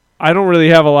 I don't really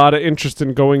have a lot of interest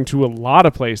in going to a lot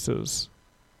of places.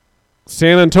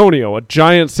 San Antonio, a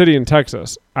giant city in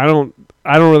Texas. I don't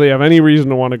really have any reason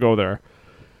to want to go there.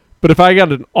 But if I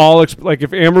got an like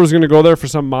if Amber was going to go there for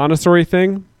some Montessori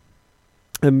thing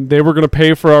and they were going to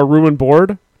pay for our room and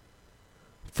board,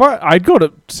 I'd go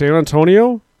to San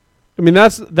Antonio. I mean,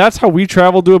 that's how we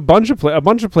traveled to a bunch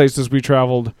of places we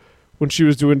traveled when she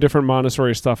was doing different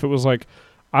Montessori stuff. It was like,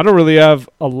 I don't really have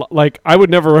I would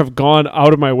never have gone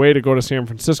out of my way to go to San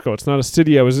Francisco. It's not a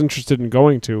city I was interested in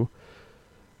going to.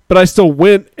 But I still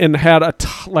went and had a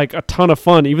ton of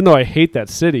fun, even though I hate that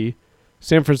city.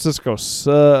 San Francisco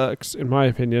sucks, in my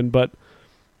opinion. But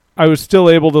I was still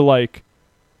able to like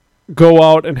go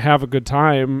out and have a good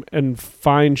time and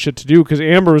find shit to do because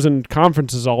Amber was in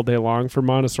conferences all day long for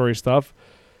Montessori stuff.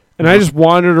 And I just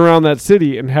wandered around that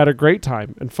city and had a great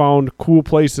time and found cool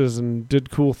places and did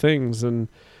cool things.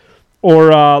 Or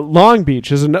Long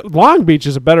Beach is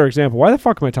a better example. Why the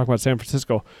fuck am I talking about San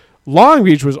Francisco? Long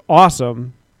Beach was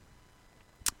awesome.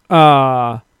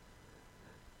 And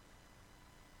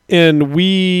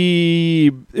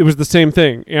it was the same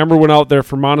thing. Amber went out there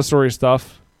for Montessori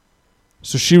stuff.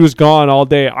 So she was gone all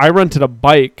day. I rented a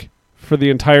bike for the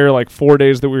entire like 4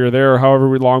 days that we were there, or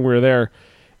however long we were there,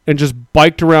 and just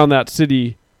biked around that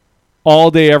city all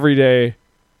day, every day,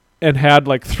 and had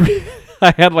like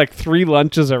I had like 3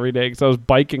 lunches every day because I was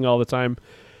biking all the time.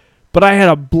 But I had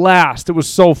a blast. It was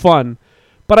so fun.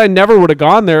 But I never would have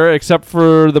gone there except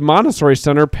for the Montessori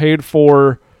Center paid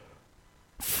for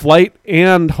flight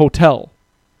and hotel.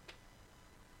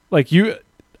 Like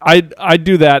I'd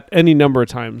do that any number of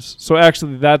times. So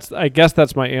actually I guess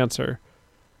that's my answer.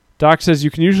 Doc says you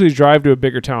can usually drive to a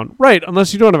bigger town. Right,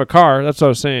 unless you don't have a car. That's what I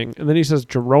was saying. And then he says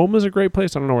Jerome is a great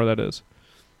place. I don't know where that is.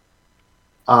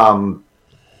 Why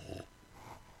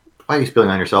are you spilling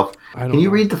on yourself? Can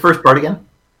you read the first part again?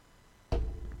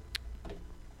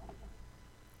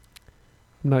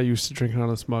 I'm not used to drinking on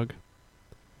this mug.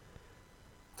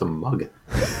 It's a mug.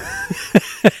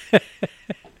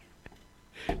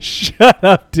 Shut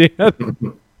up,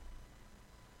 Dan.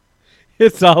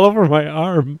 It's all over my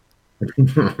arm.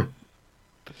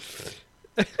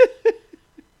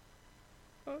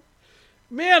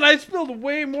 Man, I spilled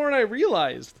way more than I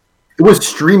realized. It was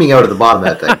streaming out of the bottom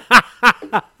of that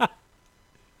thing.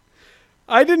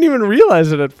 I didn't even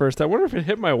realize it at first. I wonder if it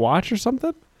hit my watch or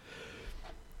something.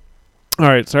 All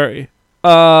right, sorry.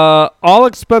 All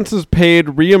expenses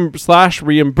paid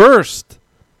reimbursed,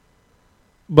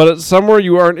 but it's somewhere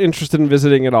you aren't interested in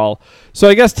visiting at all. So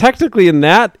I guess technically in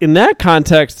that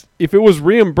context, if it was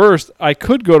reimbursed, I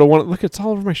could go to one. Look, it's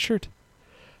all over my shirt.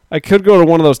 I could go to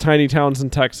one of those tiny towns in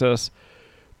Texas,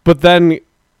 but then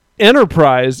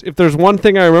Enterprise. If there's one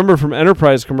thing I remember from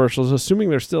Enterprise commercials, assuming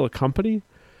they're still a company,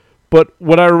 but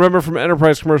what I remember from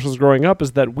Enterprise commercials growing up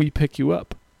is that we pick you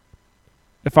up.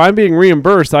 If I'm being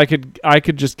reimbursed, I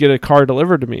could just get a car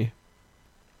delivered to me,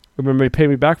 and then they pay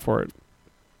me back for it.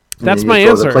 That's my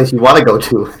answer. The place you want to go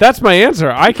to. That's my answer.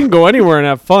 I can go anywhere and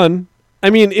have fun. I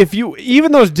mean,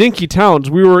 even those dinky towns,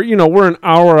 we're an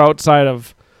hour outside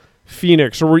of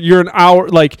Phoenix, or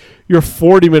you're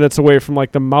 40 minutes away from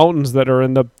like the mountains that are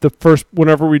in the first.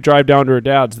 Whenever we drive down to her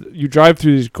dad's, you drive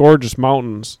through these gorgeous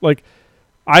mountains. Like,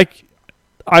 I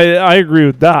agree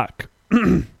with Doc.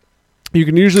 You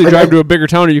can usually drive to a bigger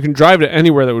town, or you can drive to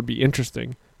anywhere that would be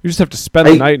interesting. You just have to spend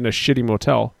the night in a shitty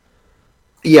motel.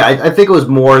 Yeah, I think it was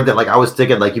more that like I was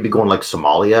thinking like you'd be going like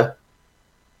Somalia,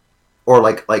 or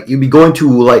like you'd be going to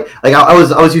like I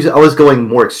was going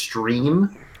more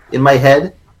extreme in my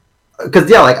head, because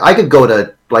yeah, like I could go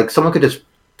to like someone could just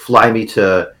fly me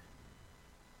to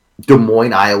Des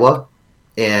Moines, Iowa,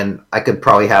 and I could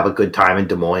probably have a good time in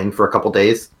Des Moines for a couple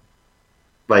days.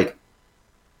 Like,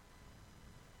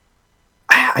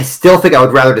 I still think I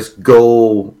would rather just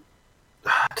go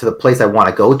to the place I want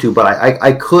to go to, but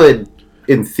I could,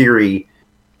 in theory,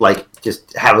 like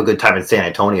just have a good time in San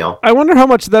Antonio. I wonder how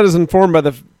much that is informed by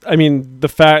the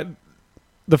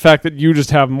fact that you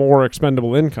just have more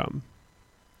expendable income.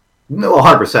 No,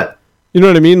 100%. You know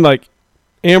what I mean? Like,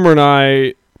 Amber and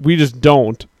I, we just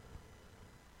don't.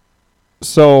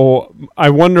 So I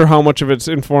wonder how much of it's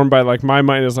informed by like my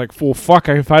mind is like, well, fuck,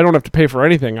 if I don't have to pay for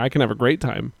anything, I can have a great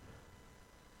time.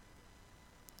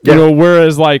 Yeah. You know,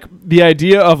 whereas like the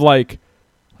idea of like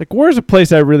where's a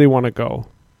place I really want to go?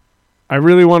 I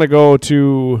really want to go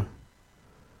to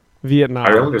Vietnam.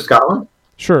 Ireland or Scotland?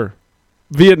 Sure.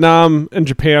 Vietnam and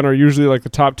Japan are usually like the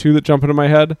top 2 that jump into my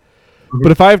head. Mm-hmm.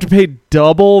 But if I have to pay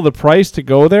double the price to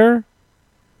go there,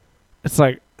 it's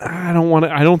like, I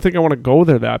don't think I want to go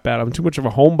there that bad. I'm too much of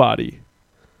a homebody.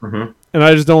 Mm-hmm. And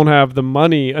I just don't have the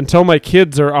money. Until my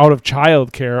kids are out of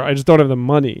childcare, I just don't have the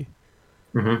money.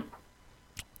 Mm-hmm.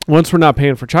 Once we're not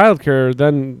paying for childcare,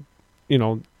 then, you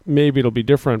know, maybe it'll be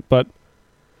different. But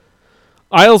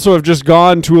I also have just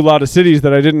gone to a lot of cities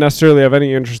that I didn't necessarily have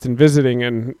any interest in visiting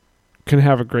and can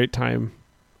have a great time.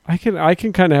 I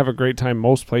can kind of have a great time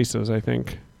most places, I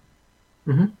think.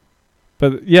 Mm-hmm.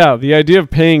 But yeah, the idea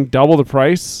of paying double the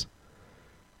price,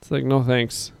 it's like, no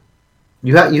thanks.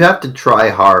 You have to try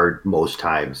hard most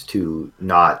times to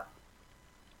not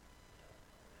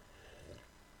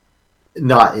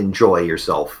enjoy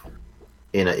yourself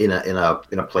in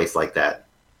a place like that.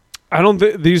 I don't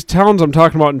think these towns I'm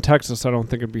talking about in Texas, I don't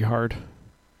think it'd be hard.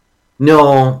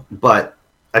 No, but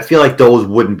I feel like those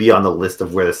wouldn't be on the list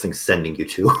of where this thing's sending you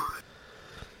to.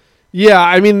 Yeah,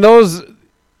 I mean those.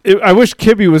 I wish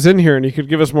Kibby was in here and he could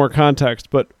give us more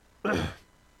context, but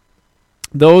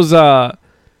those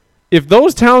if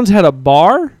those towns had a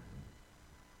bar,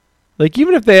 like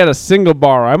even if they had a single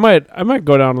bar, I might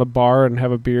go down to the bar and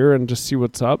have a beer and just see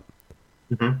what's up.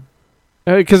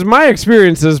 Because my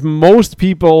experience is most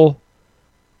people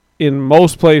in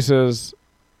most places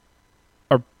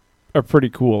are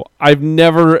pretty cool.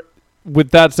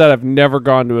 With that said, I've never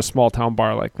gone to a small town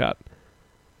bar like that.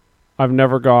 I've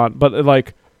never gone, but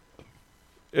like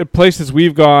at places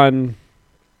we've gone,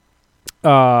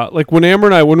 like when Amber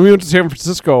and I, when we went to San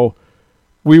Francisco,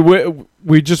 we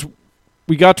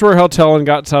got to our hotel and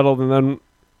got settled, and then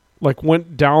like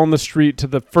went down the street to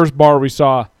the first bar we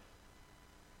saw,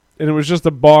 and it was just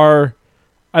a bar.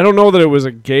 I don't know that it was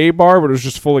a gay bar, but it was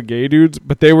just full of gay dudes.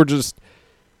 But they were just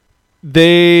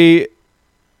the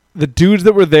dudes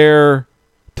that were there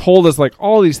told us like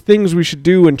all these things we should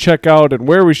do and check out and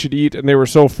where we should eat, and they were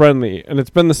so friendly. And it's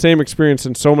been the same experience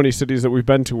in so many cities that we've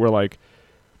been to, where like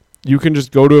you can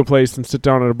just go to a place and sit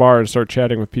down at a bar and start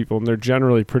chatting with people, and they're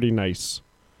generally pretty nice.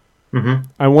 Mm-hmm.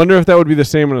 I wonder if that would be the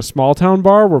same in a small town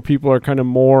bar where people are kind of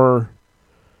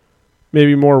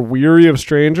maybe more weary of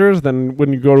strangers than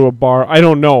when you go to a bar. I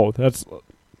don't know. That's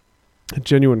a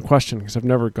genuine question, because I've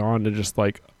never gone to just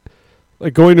like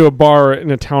going to a bar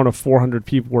in a town of 400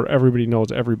 people where everybody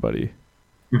knows everybody.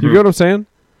 Mm-hmm. Do you get what I'm saying?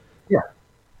 Yeah.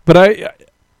 But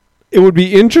it would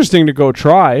be interesting to go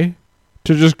try,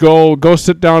 to just go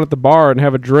sit down at the bar and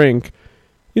have a drink,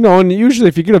 and usually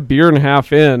if you get a beer and a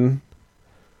half in,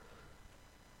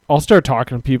 I'll start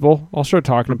talking to people. I'll start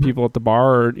talking to people at the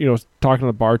bar, or, talking to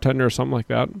the bartender or something like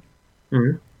that.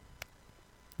 Mm-hmm.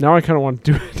 Now I kind of want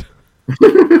to do it.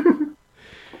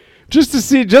 Just to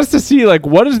see like,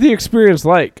 what is the experience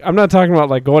like? I'm not talking about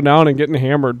like going down and getting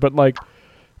hammered, but like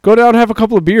go down and have a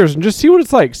couple of beers and just see what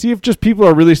it's like. See if just people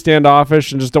are really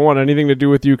standoffish and just don't want anything to do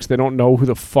with you because they don't know who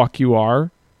the fuck you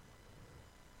are.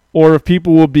 Or if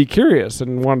people will be curious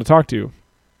and want to talk to you.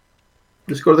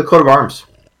 Just go to the Coat of Arms.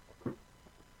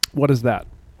 What is that?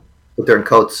 But they're in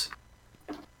coats.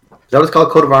 Is that what it's called,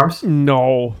 Coat of Arms?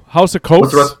 No. House of Coats?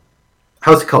 What's the rest?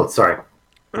 House of Coats, sorry.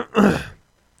 I've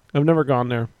never gone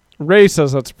there. Ray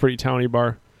says that's a pretty towny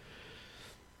bar.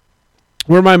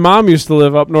 Where my mom used to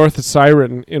live up north of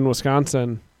Siren in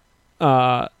Wisconsin,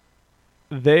 they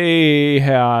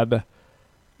had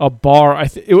a bar.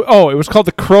 It was called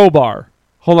the Crow Bar.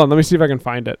 Hold on, let me see if I can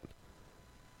find it.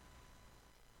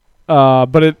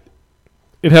 But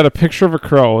it had a picture of a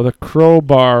crow. The Crow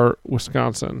Bar,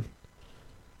 Wisconsin.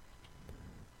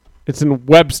 It's in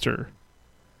Webster.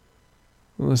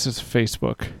 Well, this is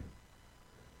Facebook.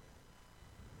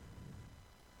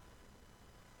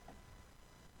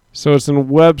 So it's in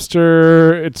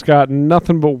Webster. It's got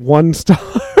nothing but 1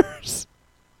 stars.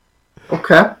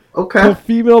 Okay. The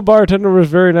female bartender was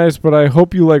very nice, but I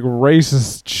hope you like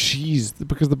racist cheese,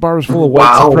 because the bar was full of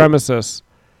white supremacists.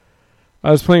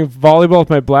 I was playing volleyball with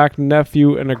my black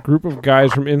nephew, and a group of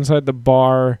guys from inside the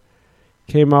bar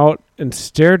came out and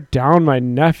stared down my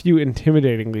nephew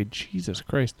intimidatingly. Jesus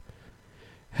Christ.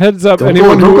 Heads up, don't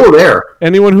go there.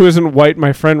 Anyone who isn't white,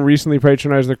 my friend recently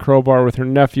patronized the Crow Bar with her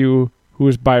nephew, who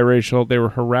was biracial. They were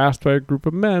harassed by a group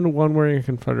of men, one wearing a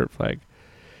Confederate flag.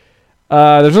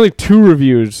 There's only 2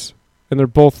 reviews, and they're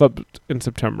both up in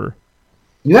September.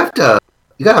 You gotta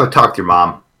have a talk with your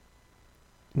mom.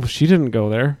 Well, she didn't go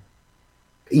there.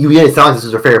 You made it sound like this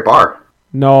was her favorite bar.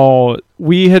 No,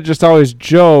 we had just always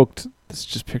joked. This is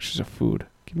just pictures of food.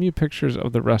 Give me pictures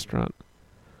of the restaurant.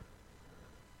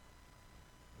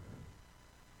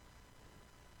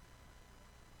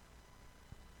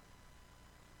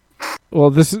 Well,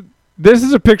 this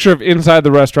is a picture of inside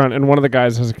the restaurant, and one of the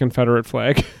guys has a Confederate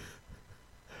flag.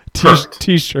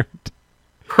 T-shirt.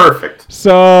 Perfect.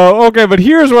 So, okay, but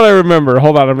here's what I remember.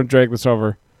 Hold on, I'm going to drag this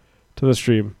over to the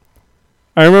stream.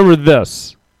 I remember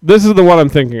this. This is the one I'm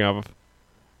thinking of.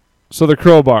 So the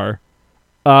Crow Bar.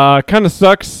 Kind of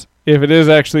sucks if it is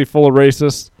actually full of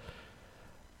racists.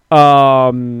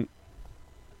 And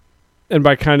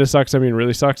by kind of sucks, I mean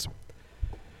really sucks.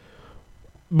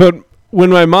 But when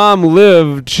my mom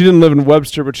lived, she didn't live in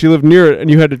Webster, but she lived near it, and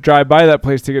you had to drive by that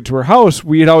place to get to her house.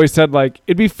 We had always said, like,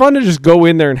 it'd be fun to just go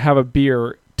in there and have a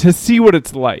beer to see what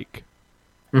it's like.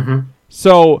 Mm-hmm.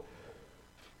 So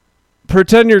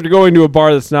pretend you're going to a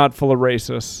bar that's not full of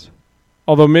racists.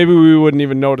 Although maybe we wouldn't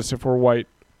even notice if we're white.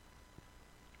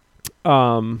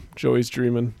 Joey's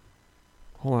dreaming.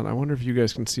 Hold on, I wonder if you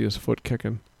guys can see his foot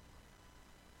kicking.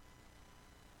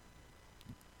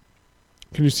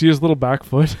 Can you see his little back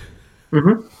foot?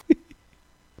 Mm-hmm.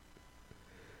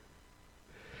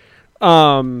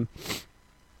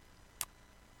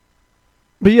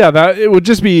 But yeah, that it would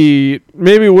just be,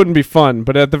 maybe it wouldn't be fun,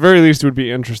 but at the very least it would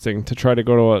be interesting to try to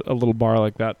go to a little bar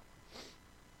like that.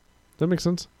 Does that make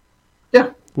sense?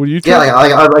 Yeah. Would you try? Yeah,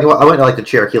 I went to like the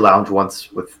Cherokee Lounge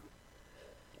once with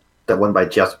that one by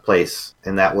Jeff's Place,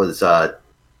 and that was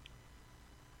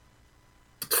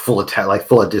full of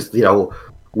just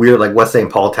weird like West St.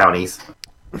 Paul townies.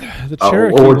 The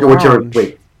Cherokee Lounge.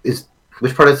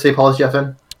 Which part of St. Paul is Jeff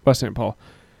in? West St. Paul.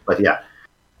 But yeah,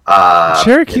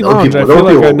 Cherokee Lounge. I feel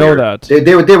like I know that.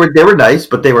 They were nice,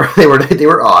 but they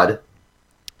were odd.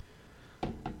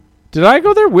 Did I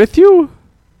go there with you?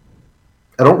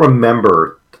 I don't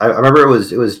remember. I remember it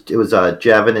was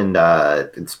Javin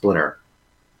and Splinter,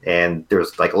 and there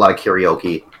was like a lot of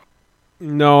karaoke.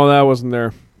 No, that wasn't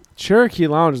there. Cherokee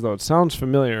Lounge, though, it sounds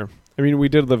familiar. I mean, we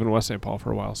did live in West St. Paul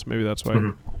for a while, so maybe that's why.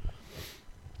 Mm-hmm.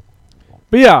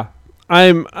 But yeah,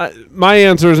 my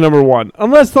answer is number one.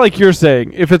 Unless, like you're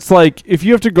saying, if it's like if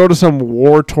you have to go to some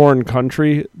war-torn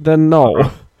country, then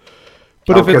no.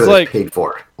 But if it's like paid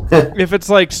for, if it's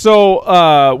like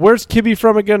so, where's Kibby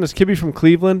from again? Is Kibby from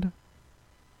Cleveland?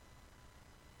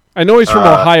 I know he's from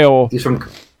Ohio. He's from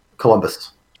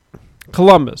Columbus.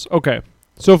 Columbus. Okay.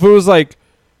 So if it was like,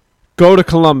 go to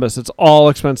Columbus, it's all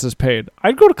expenses paid.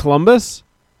 I'd go to Columbus.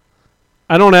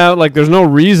 I don't have, like, there's no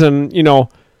reason,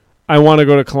 I want to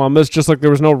go to Columbus, just like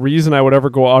there was no reason I would ever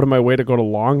go out of my way to go to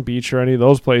Long Beach or any of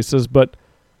those places. But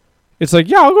it's like,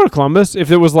 yeah, I'll go to Columbus.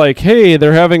 If it was like, hey,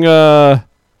 they're having a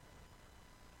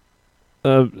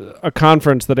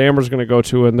conference that Amber's going to go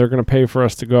to and they're going to pay for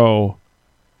us to go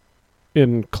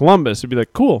in Columbus, it'd be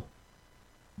like, cool.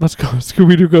 Let's go.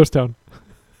 Scooby-Doo Ghost Town.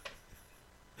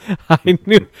 I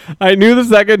knew the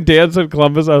second Dan said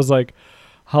Columbus, I was like,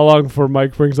 how long before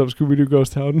Mike brings up Scooby-Doo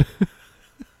Ghost Town?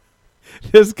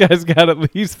 This guy's got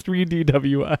at least 3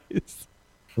 DWIs.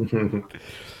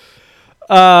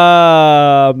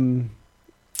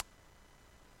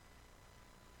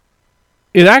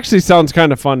 It actually sounds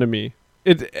kind of fun to me.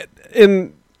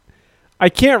 And I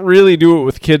can't really do it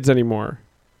with kids anymore.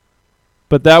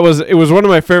 But it was one of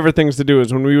my favorite things to do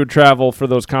is when we would travel for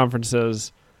those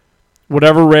conferences,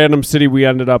 whatever random city we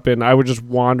ended up in, I would just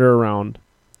wander around.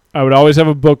 I would always have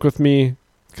a book with me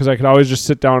because I could always just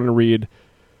sit down and read.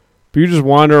 But you just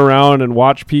wander around and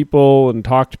watch people and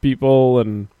talk to people,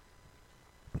 and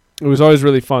it was always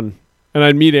really fun. And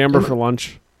I'd meet Amber for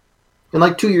lunch. In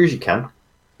like 2 years, you can.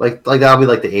 Like that'll be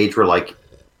like the age where like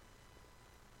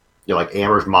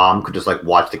Amber's mom could just like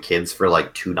watch the kids for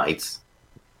like 2 nights.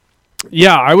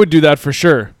 Yeah, I would do that for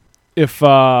sure. If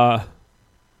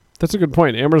that's a good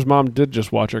point. Amber's mom did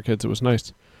just watch our kids. It was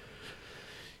nice.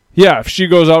 Yeah, if she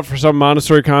goes out for some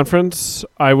Montessori conference,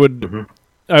 I would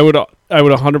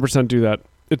 100% do that.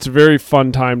 It's a very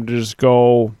fun time to just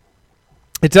go.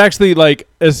 It's actually like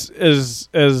as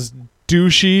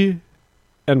douchey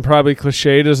and probably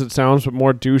cliched as it sounds, but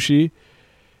more douchey.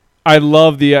 I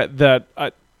love that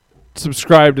I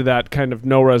subscribe to that kind of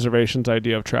no reservations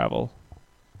idea of travel.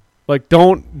 Like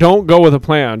don't go with a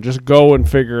plan, just go and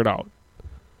figure it out.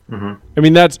 Mm-hmm. I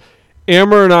mean, that's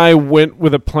Amber and I went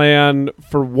with a plan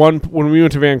for when we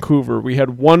went to Vancouver. We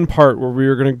had one part where we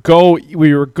were gonna go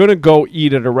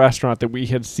eat at a restaurant that we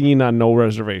had seen on no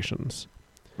reservations.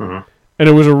 Mm-hmm. And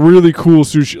it was a really cool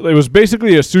sushi. It was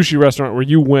basically a sushi restaurant where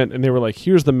you went and they were like,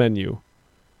 here's the menu.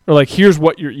 Or like, here's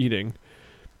what you're eating.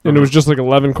 And it was just like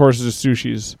 11 courses of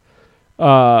sushis.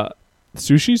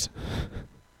 Sushis?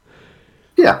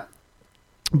 Yeah.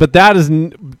 But that is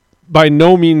by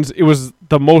no means, it was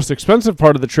the most expensive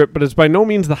part of the trip, but it's by no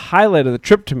means the highlight of the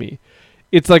trip to me.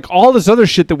 It's like all this other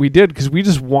shit that we did because we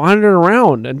just wandered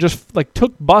around and just like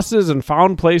took buses and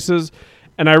found places.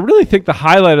 And I really think the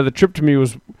highlight of the trip to me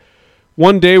was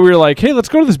one day we were like, hey, let's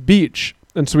go to this beach.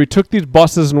 And so we took these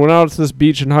buses and went out to this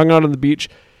beach and hung out on the beach.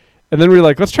 And then we were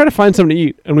like, let's try to find something to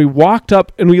eat. And we walked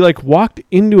up and we like walked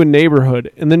into a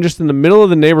neighborhood. And then just in the middle of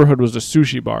the neighborhood was a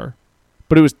sushi bar.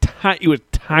 But it was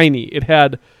tiny. It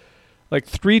had like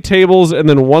 3 tables and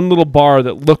then one little bar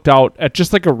that looked out at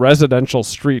just like a residential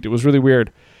street. It was really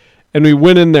weird. And we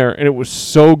went in there and it was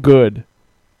so good.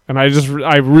 And I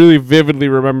really vividly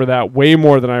remember that way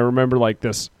more than I remember like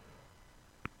this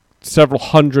several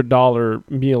 $100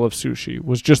 meal of sushi.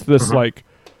 Was just this like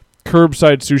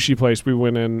curbside sushi place we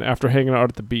went in after hanging out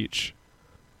at the beach.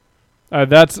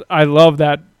 I love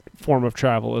that form of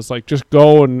travel, is like just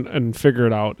go and figure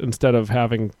it out instead of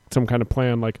having some kind of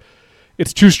plan. Like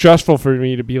it's too stressful for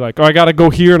me to be like, oh, I got to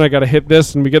go here and I got to hit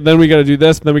this and we got to do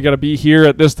this and then we got to be here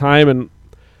at this time, and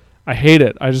I hate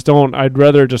it. I just don't. I'd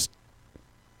rather just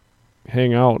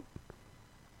hang out.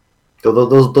 So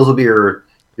those will be your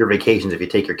vacations if you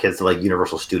take your kids to like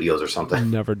Universal Studios or something.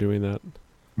 I'm never doing that.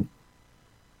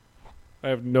 I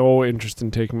have no interest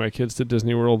in taking my kids to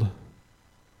Disney World.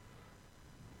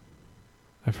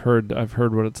 I've heard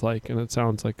what it's like, and it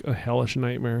sounds like a hellish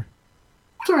nightmare.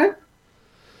 It's all right.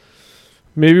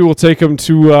 Maybe we'll take them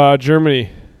to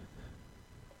Germany.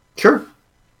 Sure.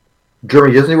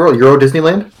 Germany Disney World, Euro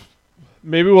Disneyland?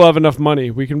 Maybe we'll have enough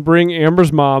money. We can bring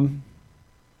Amber's mom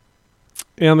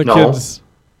and the kids.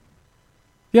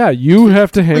 Yeah, you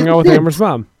have to hang out with Amber's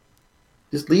mom.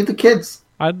 Just leave the kids.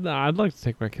 I'd like to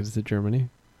take my kids to Germany.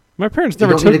 My parents You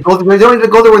never don't, need to took. go, you don't need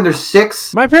to go there when they're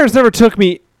 6. My parents never took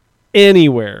me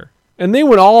anywhere, and they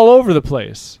went all over the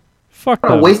place. Fuck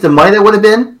What a them. waste of money that would have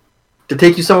been to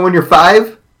take you somewhere when you're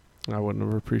 5. I wouldn't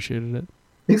have appreciated it.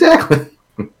 Exactly.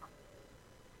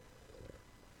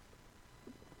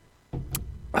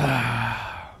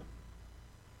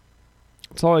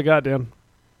 That's all I got, Dan.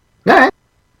 All right.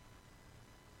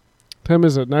 Time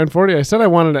is at 9:40. I said I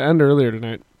wanted to end earlier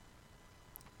tonight.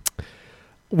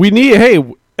 Hey,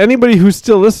 anybody who's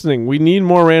still listening, we need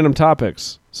more random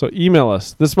topics. So email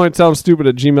us. This might sound stupid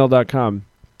at gmail.com.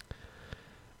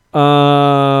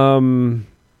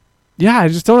 Yeah, I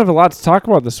just don't have a lot to talk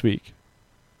about this week.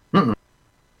 Mm-mm.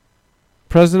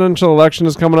 Presidential election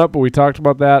is coming up, but we talked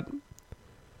about that.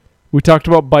 We talked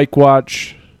about Bike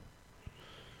Watch.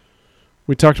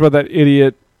 We talked about that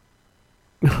idiot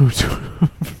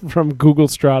from Google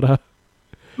Strata.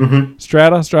 Mm-hmm.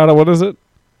 Strata, what is it?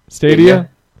 Stadia? Yeah.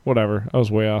 Whatever. I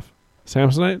was way off.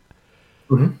 Samsonite?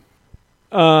 Mm-hmm.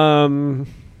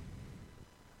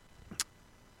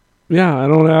 Yeah, I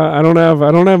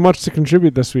don't have much to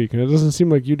contribute this week, and it doesn't seem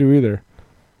like you do either.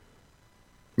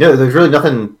 Yeah, there's really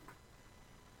nothing.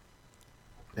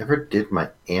 Never did my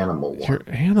animal one. Your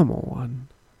animal one.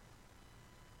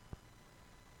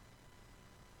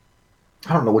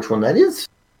 I don't know which one that is.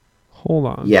 Hold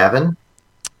on. Yavin.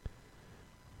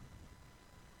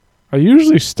 I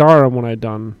usually star them when I'm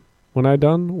done. When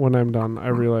I'm done, I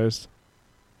realized.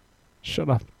 Shut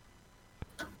up.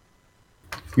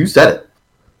 You said it.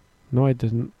 No, I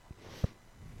didn't.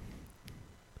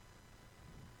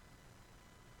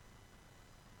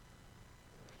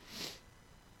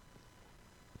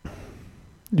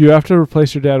 You have to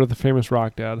replace your dad with a famous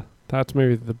rock dad. That's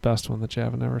maybe the best one that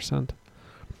Javin ever sent.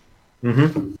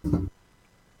 Mm-hmm.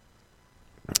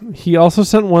 He also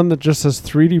sent one that just says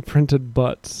 3D printed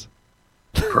butts.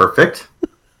 Perfect.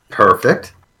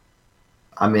 Perfect.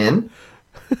 I'm in.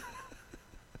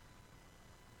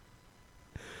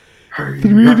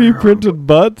 3D printed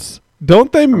butts?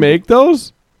 Don't they make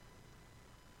those?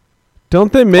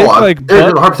 Don't they make like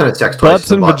there's 100% of sex toys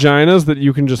butts and butt. vaginas that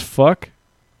you can just fuck?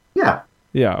 Yeah.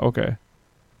 Yeah, okay.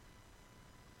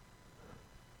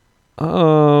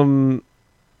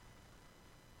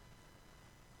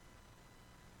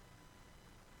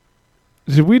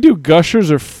 Did we do Gushers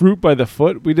or Fruit by the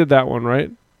Foot? We did that one, right?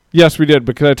 Yes, we did,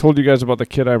 because I told you guys about the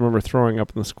kid I remember throwing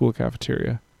up in the school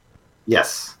cafeteria.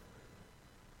 Yes.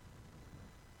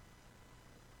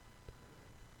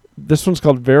 This one's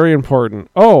called Very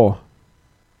Important. Oh.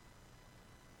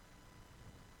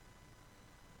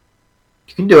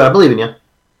 You can do it. I believe in you.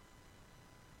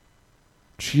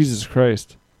 Jesus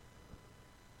Christ.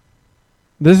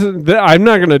 I'm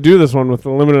not going to do this one with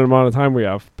the limited amount of time we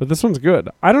have, but this one's good.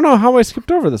 I don't know how I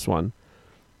skipped over this one.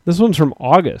 This one's from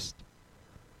August.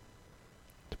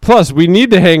 Plus, we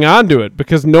need to hang on to it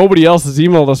because nobody else has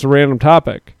emailed us a random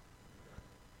topic.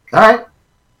 All right.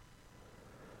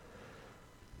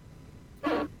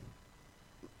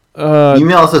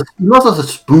 Email us a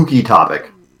spooky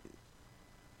topic.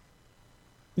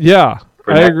 Yeah,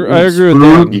 I agree with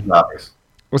that. Spooky topics.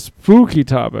 A spooky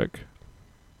topic.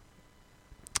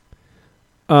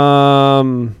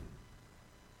 I'm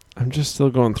just still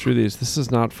going through these. This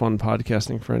is not fun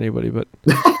podcasting for anybody, but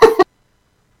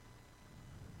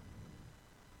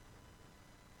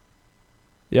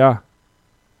yeah.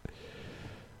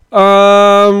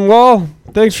 Well,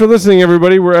 thanks for listening,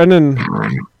 everybody. We're ending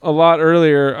a lot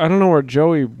earlier. I don't know where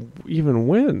Joey even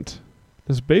went.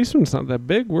 This basement's not that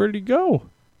big. Where'd he go?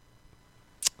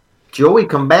 Joey,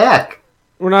 come back.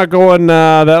 We're not going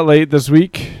that late this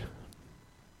week.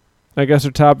 I guess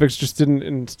our topics just didn't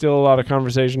instill a lot of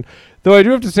conversation. Though I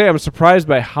do have to say I'm surprised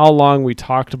by how long we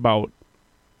talked about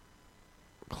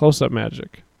close-up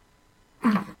magic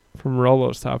from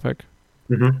Rolo's topic.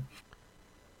 Mm-hmm.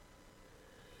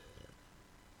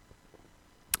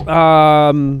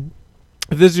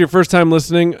 If this is your first time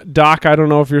listening, Doc, I don't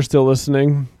know if you're still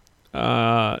listening.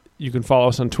 You can follow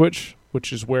us on Twitch,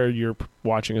 which is where you're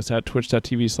watching us at,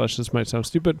 twitch.tv/this might sound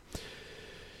stupid.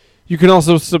 You can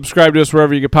also subscribe to us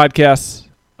wherever you get podcasts.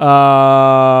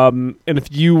 And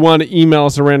if you want to email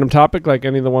us a random topic, like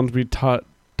any of the ones we talked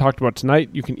about tonight,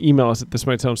 you can email us at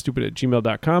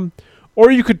thismightsoundstupid@gmail.com. Or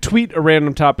you could tweet a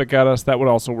random topic at us. That would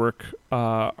also work.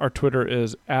 Our Twitter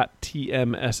is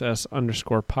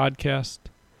 @TMSS_podcast.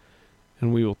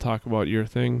 And we will talk about your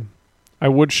thing. I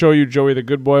would show you Joey the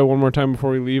Good Boy one more time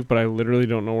before we leave, but I literally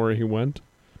don't know where he went.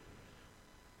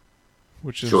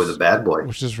 Which is Joey the Bad Boy.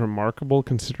 Which is remarkable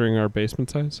considering our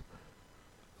basement size.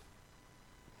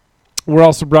 We're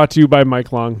also brought to you by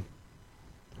Mike Long,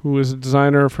 who is a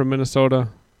designer from Minnesota.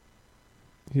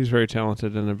 He's very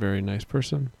talented and a very nice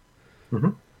person. Mm-hmm.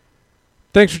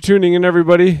 Thanks for tuning in,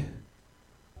 everybody.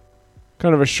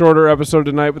 Kind of a shorter episode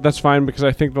tonight, but that's fine because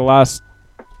I think the last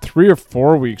 3 or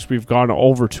 4 weeks we've gone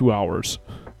over 2 hours.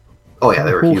 Oh yeah,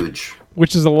 they were huge.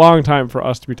 Which is a long time for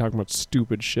us to be talking about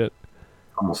stupid shit.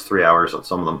 Almost 3 hours on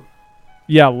some of them.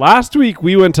 Yeah, last week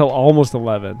we went till almost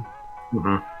 11.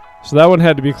 Mm-hmm. So that one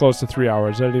had to be close to 3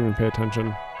 hours. I didn't even pay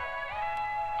attention.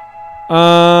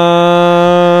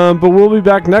 But we'll be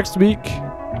back next week.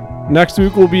 Next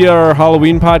week will be our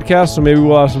Halloween podcast, so maybe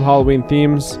we'll have some Halloween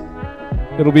themes.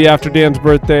 It'll be after Dan's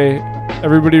birthday.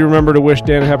 Everybody remember to wish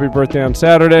Dan a happy birthday on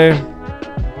Saturday.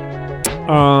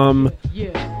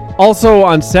 Also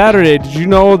on Saturday, did you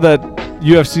know that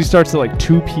UFC starts at like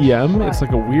 2 p.m.? It's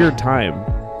like a weird time.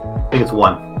 I think it's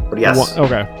 1, but yes.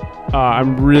 Okay.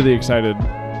 I'm really excited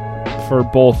for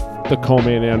both the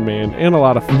co-main and main, and a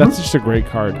lot of that's just a great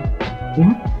card.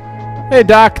 Mm-hmm. Hey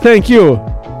Doc, thank you.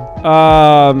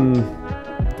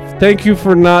 Thank you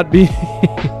for not being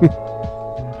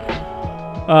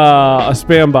a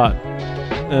spam bot,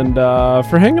 and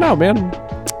for hanging out, man.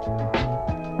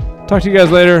 Talk to you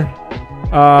guys later.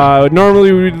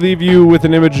 Normally we would leave you with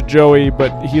an image of Joey,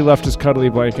 but he left his cuddly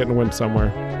blanket and went somewhere.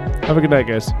 Have a good night,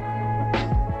 guys.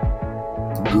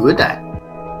 Good night.